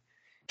party.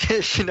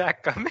 Is she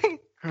not coming?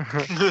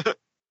 I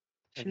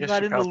She's guess not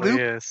she in the probably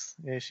loop. is.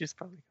 Yeah, she's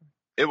probably coming.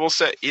 It will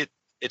say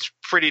it's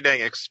pretty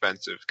dang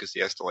expensive because he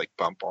has to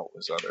bump all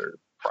his other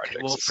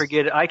projects. Well,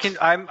 forget it.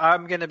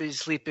 I'm gonna be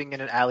sleeping in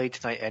an alley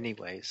tonight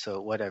anyway,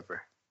 so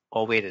whatever.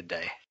 I'll wait a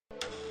day.